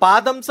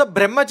 Padam sa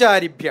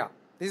brahmacharibhya.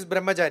 This is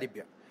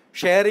brahmacharibhya.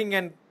 Sharing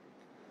and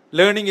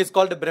learning is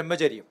called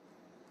brahmacharya.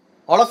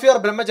 All of you are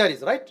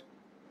brahmacharis, right?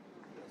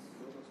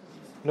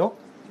 No?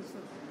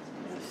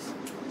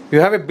 You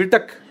have a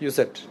BTech, you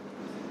said.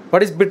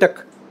 What is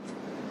BTech?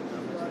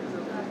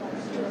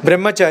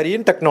 Brahmachari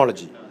in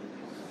technology.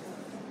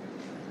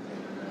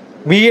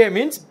 BA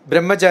means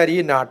Brahmachari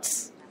in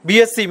arts.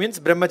 BSc means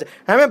Brahmachari.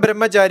 I am a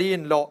Brahmachari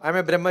in law. I am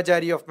a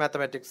Brahmachari of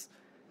mathematics.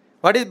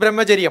 What is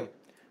Brahmacharyam?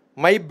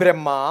 My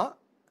Brahma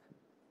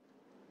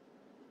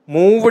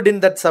moved in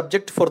that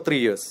subject for 3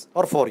 years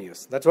or 4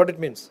 years. That's what it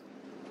means.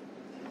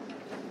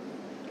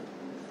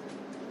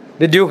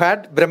 Did you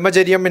had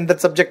Brahmacharyam in that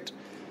subject?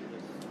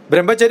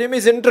 Brahmacharyam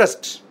is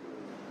interest.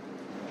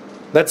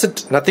 That's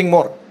it, nothing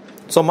more.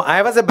 So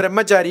I was a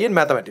Brahmachari in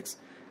mathematics.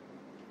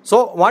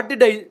 So what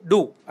did I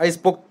do? I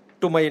spoke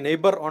to my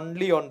neighbor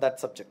only on that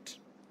subject.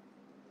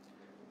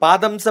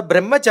 Padam sa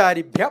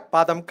brahmacharibhya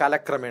padam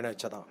kalakramena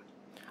chada.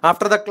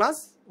 After the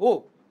class,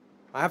 oh,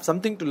 I have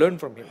something to learn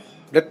from him.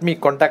 Let me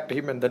contact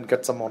him and then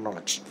get some more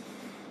knowledge.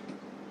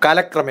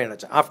 Kalakramena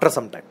chada. After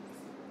some time.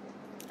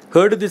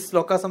 Heard this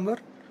sloka somewhere?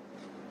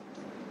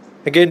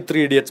 Again,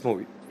 Three Idiots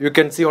movie. You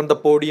can see on the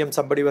podium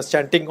somebody was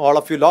chanting. All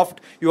of you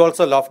laughed. You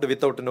also laughed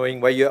without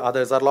knowing why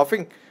others are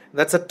laughing.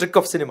 That's a trick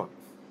of cinema.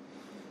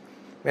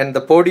 When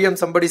the podium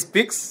somebody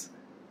speaks,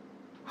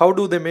 how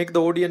do they make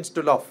the audience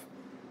to laugh?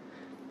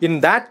 In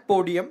that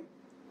podium,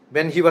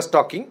 when he was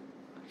talking,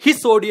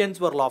 his audience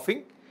were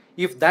laughing.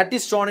 If that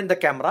is shown in the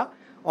camera,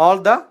 all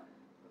the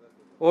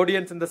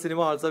audience in the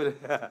cinema also will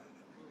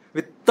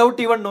without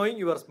even knowing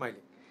you are smiling.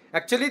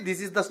 Actually,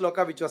 this is the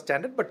sloka which was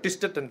chanted, but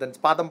twisted and then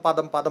padam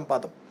padam padam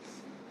padam.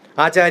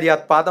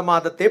 Acharyat padam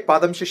adate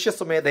padam shishya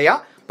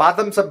sumedaya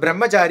padam sa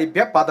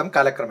brahmacharibhya padam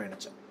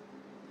kalakramena.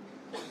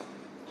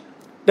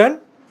 Done?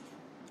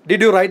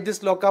 Did you write this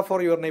sloka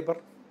for your neighbor?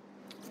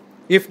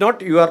 If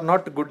not, you are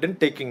not good in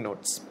taking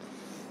notes.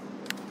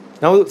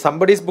 Now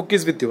somebody's book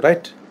is with you,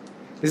 right?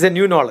 This is a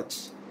new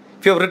knowledge.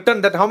 If you have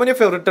written that, how many of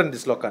you have written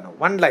this sloka now?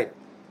 One line.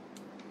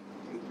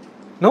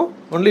 No?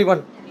 Only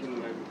one.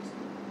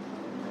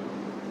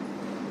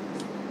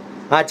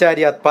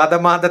 Acharyat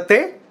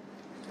padamadate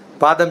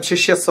padam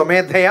shishya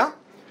somedhaya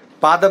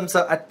padam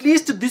sa. At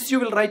least this you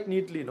will write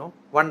neatly, no?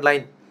 One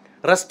line.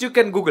 Rest you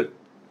can Google.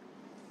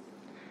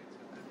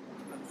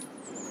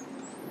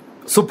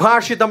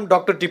 Subhashitam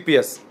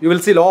DrTPS. You will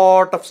see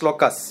lot of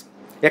slokas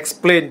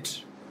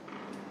explained.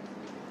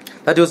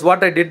 That was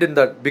what I did in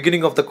the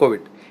beginning of the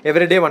COVID.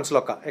 Every day one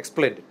sloka.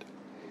 Explained it.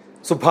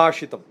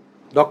 Subhashitam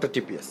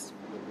DrTPS.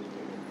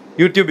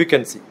 YouTube you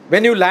can see.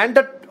 When you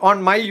landed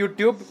on my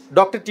YouTube,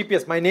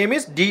 DrTPS. My name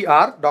is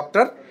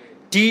DrTPS.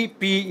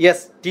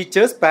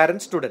 Teachers,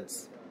 Parents,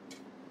 Students.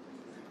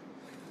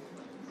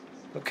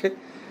 Okay.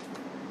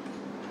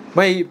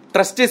 My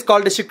trust is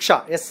called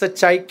Shiksha.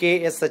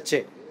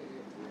 SHIKSHA.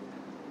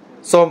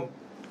 So,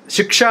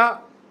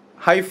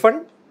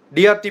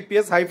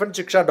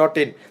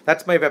 Shiksha-DrTPS-Shiksha.in.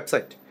 That's my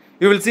website.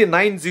 You will see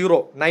 90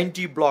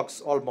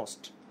 blogs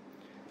almost.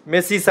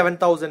 May see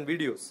 7,000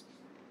 videos.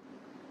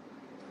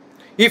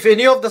 If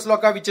any of the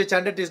sloka which I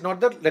chanted is not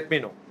there, let me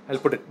know. I'll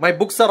put it. My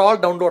books are all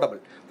downloadable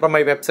from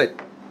my website.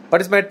 What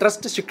is my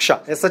trust?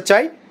 Shiksha.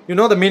 SHI. You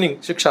know the meaning.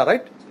 Shiksha,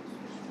 right?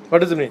 What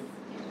does it mean?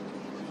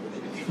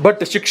 But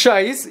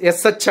Shiksha is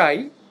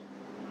SHI-K.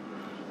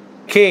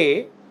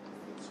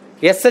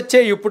 SHA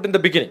you put in the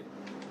beginning.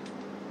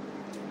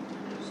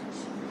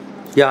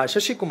 Yeah,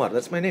 Shashi Kumar,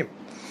 that's my name.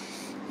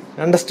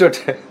 Understood?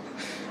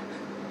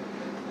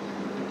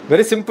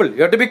 Very simple.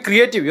 You have to be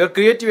creative. You are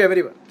creative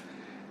everywhere.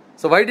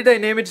 So why did I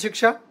name it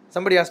Shiksha?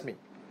 Somebody asked me.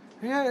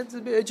 Yeah, it's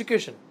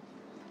education.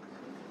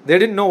 They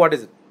didn't know what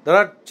is it. There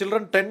are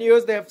children 10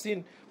 years they have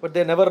seen, but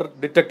they never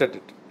detected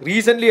it.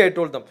 Recently I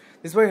told them.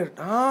 This is why.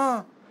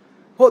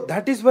 Oh,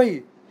 that is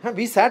why.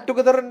 We sat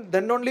together and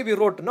then only we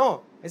wrote.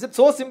 No. I said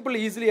so simple,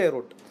 easily I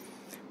wrote.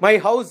 My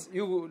house,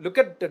 you look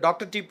at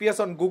DrTPS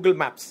on Google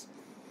Maps.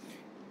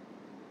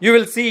 You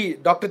will see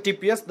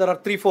DrTPS, there are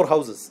 3-4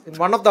 houses. In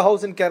one of the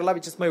house in Kerala,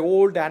 which is my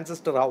old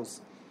ancestor house,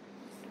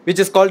 which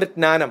is called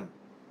Nanam.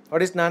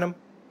 What is Nanam?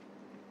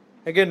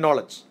 Again,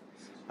 knowledge.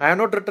 I have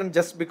not written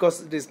just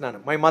because it is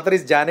Nanam. My mother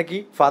is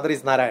Janaki, father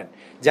is Narayan.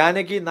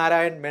 Janaki,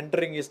 Narayan,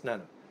 mentoring is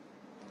Nanam.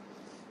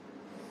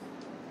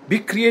 Be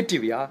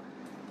creative, yeah.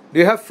 Do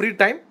you have free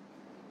time?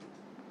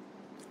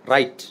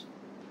 Write.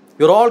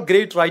 You're all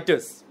great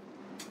writers.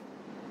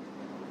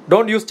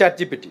 Don't use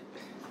ChatGPT.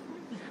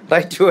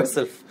 Write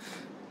yourself.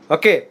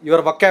 Okay,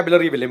 your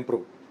vocabulary will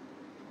improve.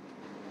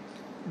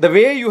 The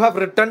way you have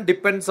written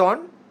depends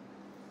on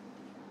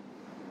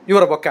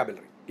your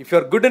vocabulary. If you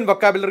are good in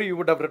vocabulary, you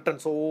would have written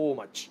so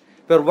much.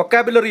 If your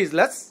vocabulary is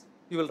less,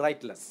 you will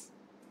write less.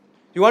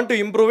 You want to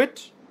improve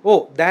it?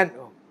 Oh,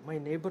 my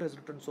neighbor has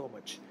written so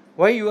much.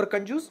 Why you are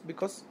confused?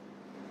 Because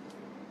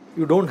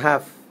you don't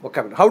have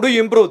vocabulary. How do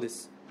you improve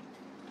this?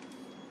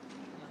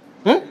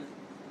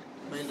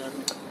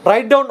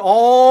 Write down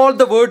all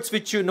the words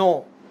which you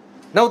know.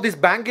 Now this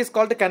bank is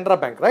called the CANARA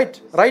bank, right?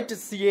 Write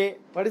CA.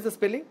 What is the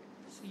spelling?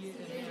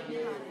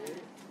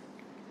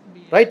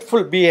 Write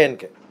full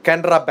BANK.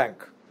 CANARA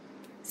bank.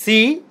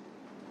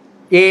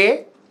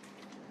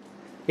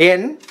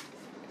 CANARA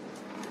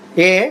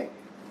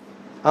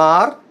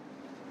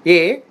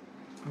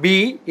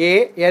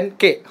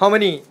B-A-N-K. How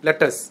many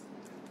letters?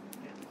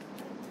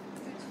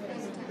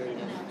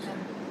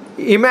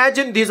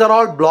 Imagine these are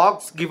all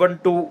blocks given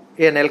to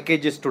an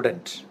LKG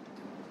student.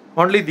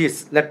 Only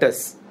these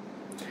letters.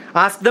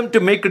 Ask them to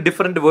make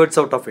different words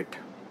out of it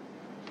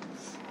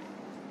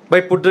by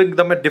putting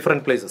them at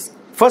different places.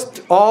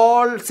 First,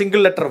 all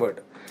single letter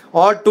word,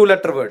 all two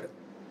letter word.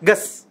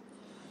 Guess.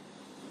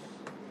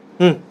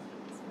 CAB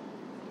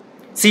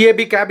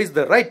cab is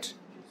there, right?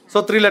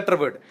 So 3 letter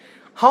word.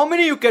 How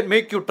many you can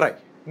make? You try.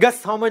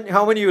 Guess how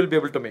many you will be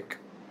able to make.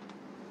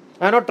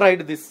 I have not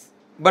tried this,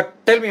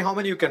 but tell me how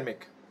many you can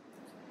make.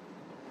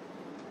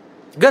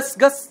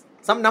 Guess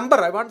some number.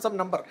 I want some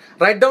number.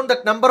 Write down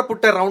that number,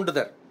 put a round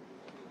there.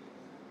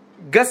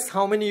 Guess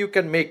how many you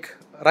can make.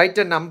 Write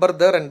a number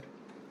there and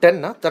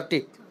 10,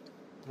 30.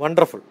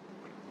 Wonderful.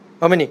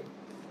 How many?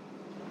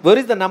 Where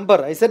is the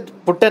number? I said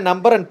put a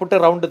number and put a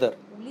round there.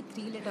 Only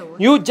 3-letter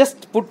word. You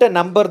just put a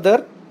number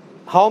there.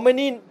 How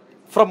many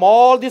from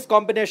all this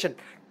combination?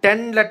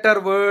 10 letter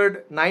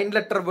word, 9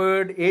 letter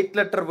word, 8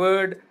 letter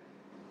word.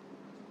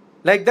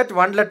 Like that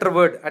 1 letter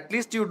word. At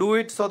least you do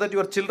it so that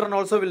your children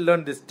also will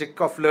learn this trick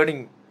of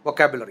learning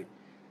vocabulary.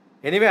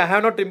 Anyway, I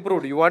have not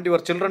improved. You want your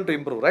children to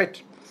improve,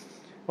 right?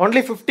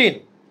 Only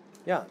 15.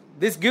 Yeah.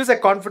 This gives a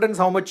confidence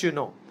how much you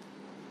know.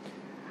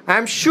 I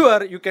am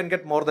sure you can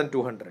get more than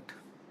 200.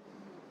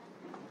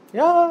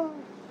 Yeah.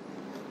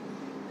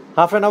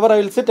 Half an hour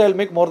I will sit, I will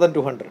make more than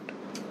 200.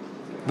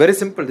 Very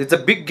simple. It's a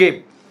big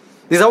game.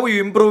 This is how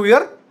you improve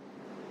your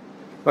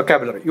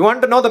vocabulary. You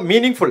want to know the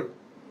meaningful,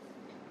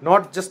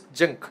 not just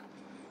junk.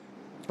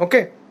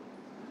 Okay.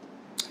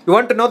 You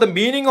want to know the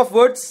meaning of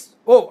words?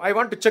 Oh, I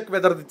want to check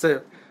whether it's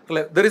a...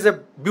 There is a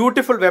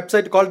beautiful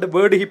website called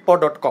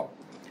wordhippo.com.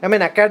 I'm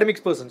an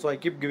academics person, so I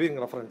keep giving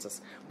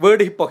references.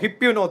 Word hippo.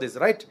 Hip, you know this,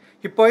 right?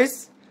 Hippo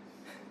is...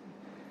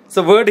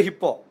 So word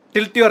hippo.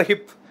 Tilt your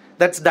hip.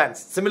 That's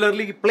dance.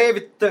 Similarly, play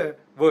with the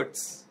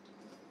words.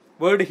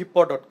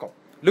 Wordhippo.com.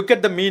 Look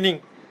at the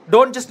meaning.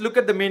 Don't just look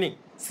at the meaning.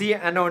 See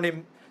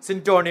anonym,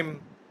 synonyms,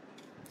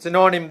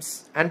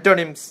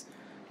 antonyms,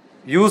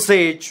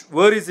 usage,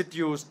 where is it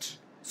used.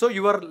 So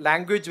your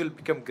language will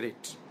become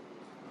great.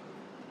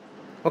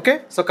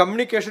 Okay? So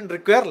communication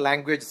requires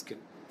language skill.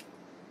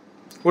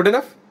 Good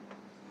enough?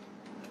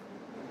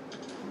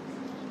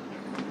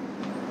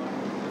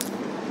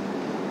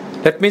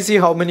 Let me see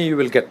how many you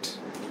will get.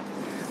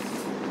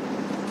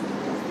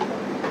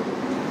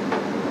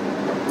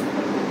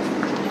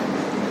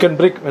 You can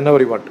break whenever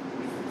you want.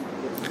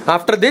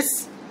 After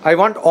this, I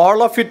want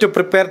all of you to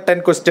prepare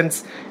 10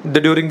 questions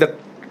during the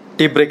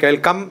tea break. I will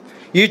come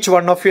each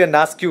one of you and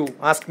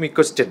ask me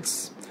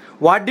questions.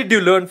 What did you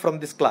learn from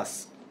this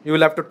class? You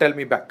will have to tell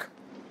me back.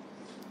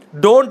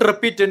 Don't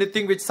repeat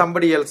anything which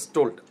somebody else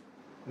told.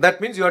 That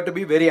means you have to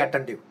be very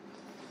attentive.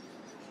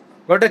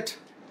 Got it?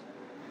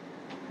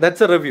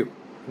 That's a review.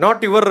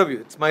 Not your review,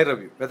 it's my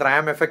review, whether I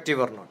am effective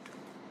or not.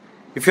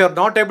 If you are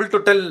not able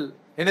to tell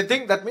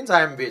anything, that means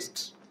I am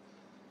waste.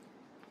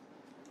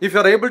 If you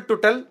are able to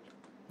tell,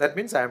 that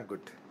means I am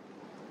good.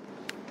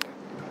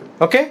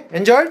 Okay?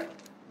 Enjoyed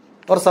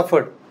or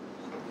suffered?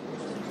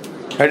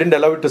 I didn't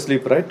allow you to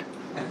sleep, right?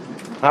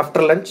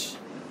 After lunch,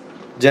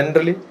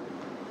 generally.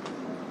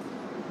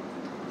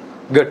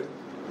 Good.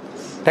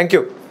 Thank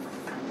you.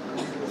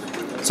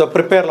 So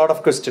prepare a lot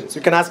of questions.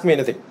 You can ask me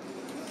anything.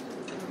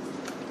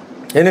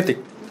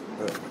 Anything.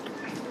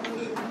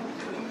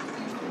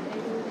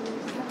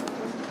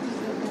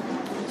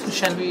 So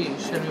shall we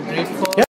break for? Yeah.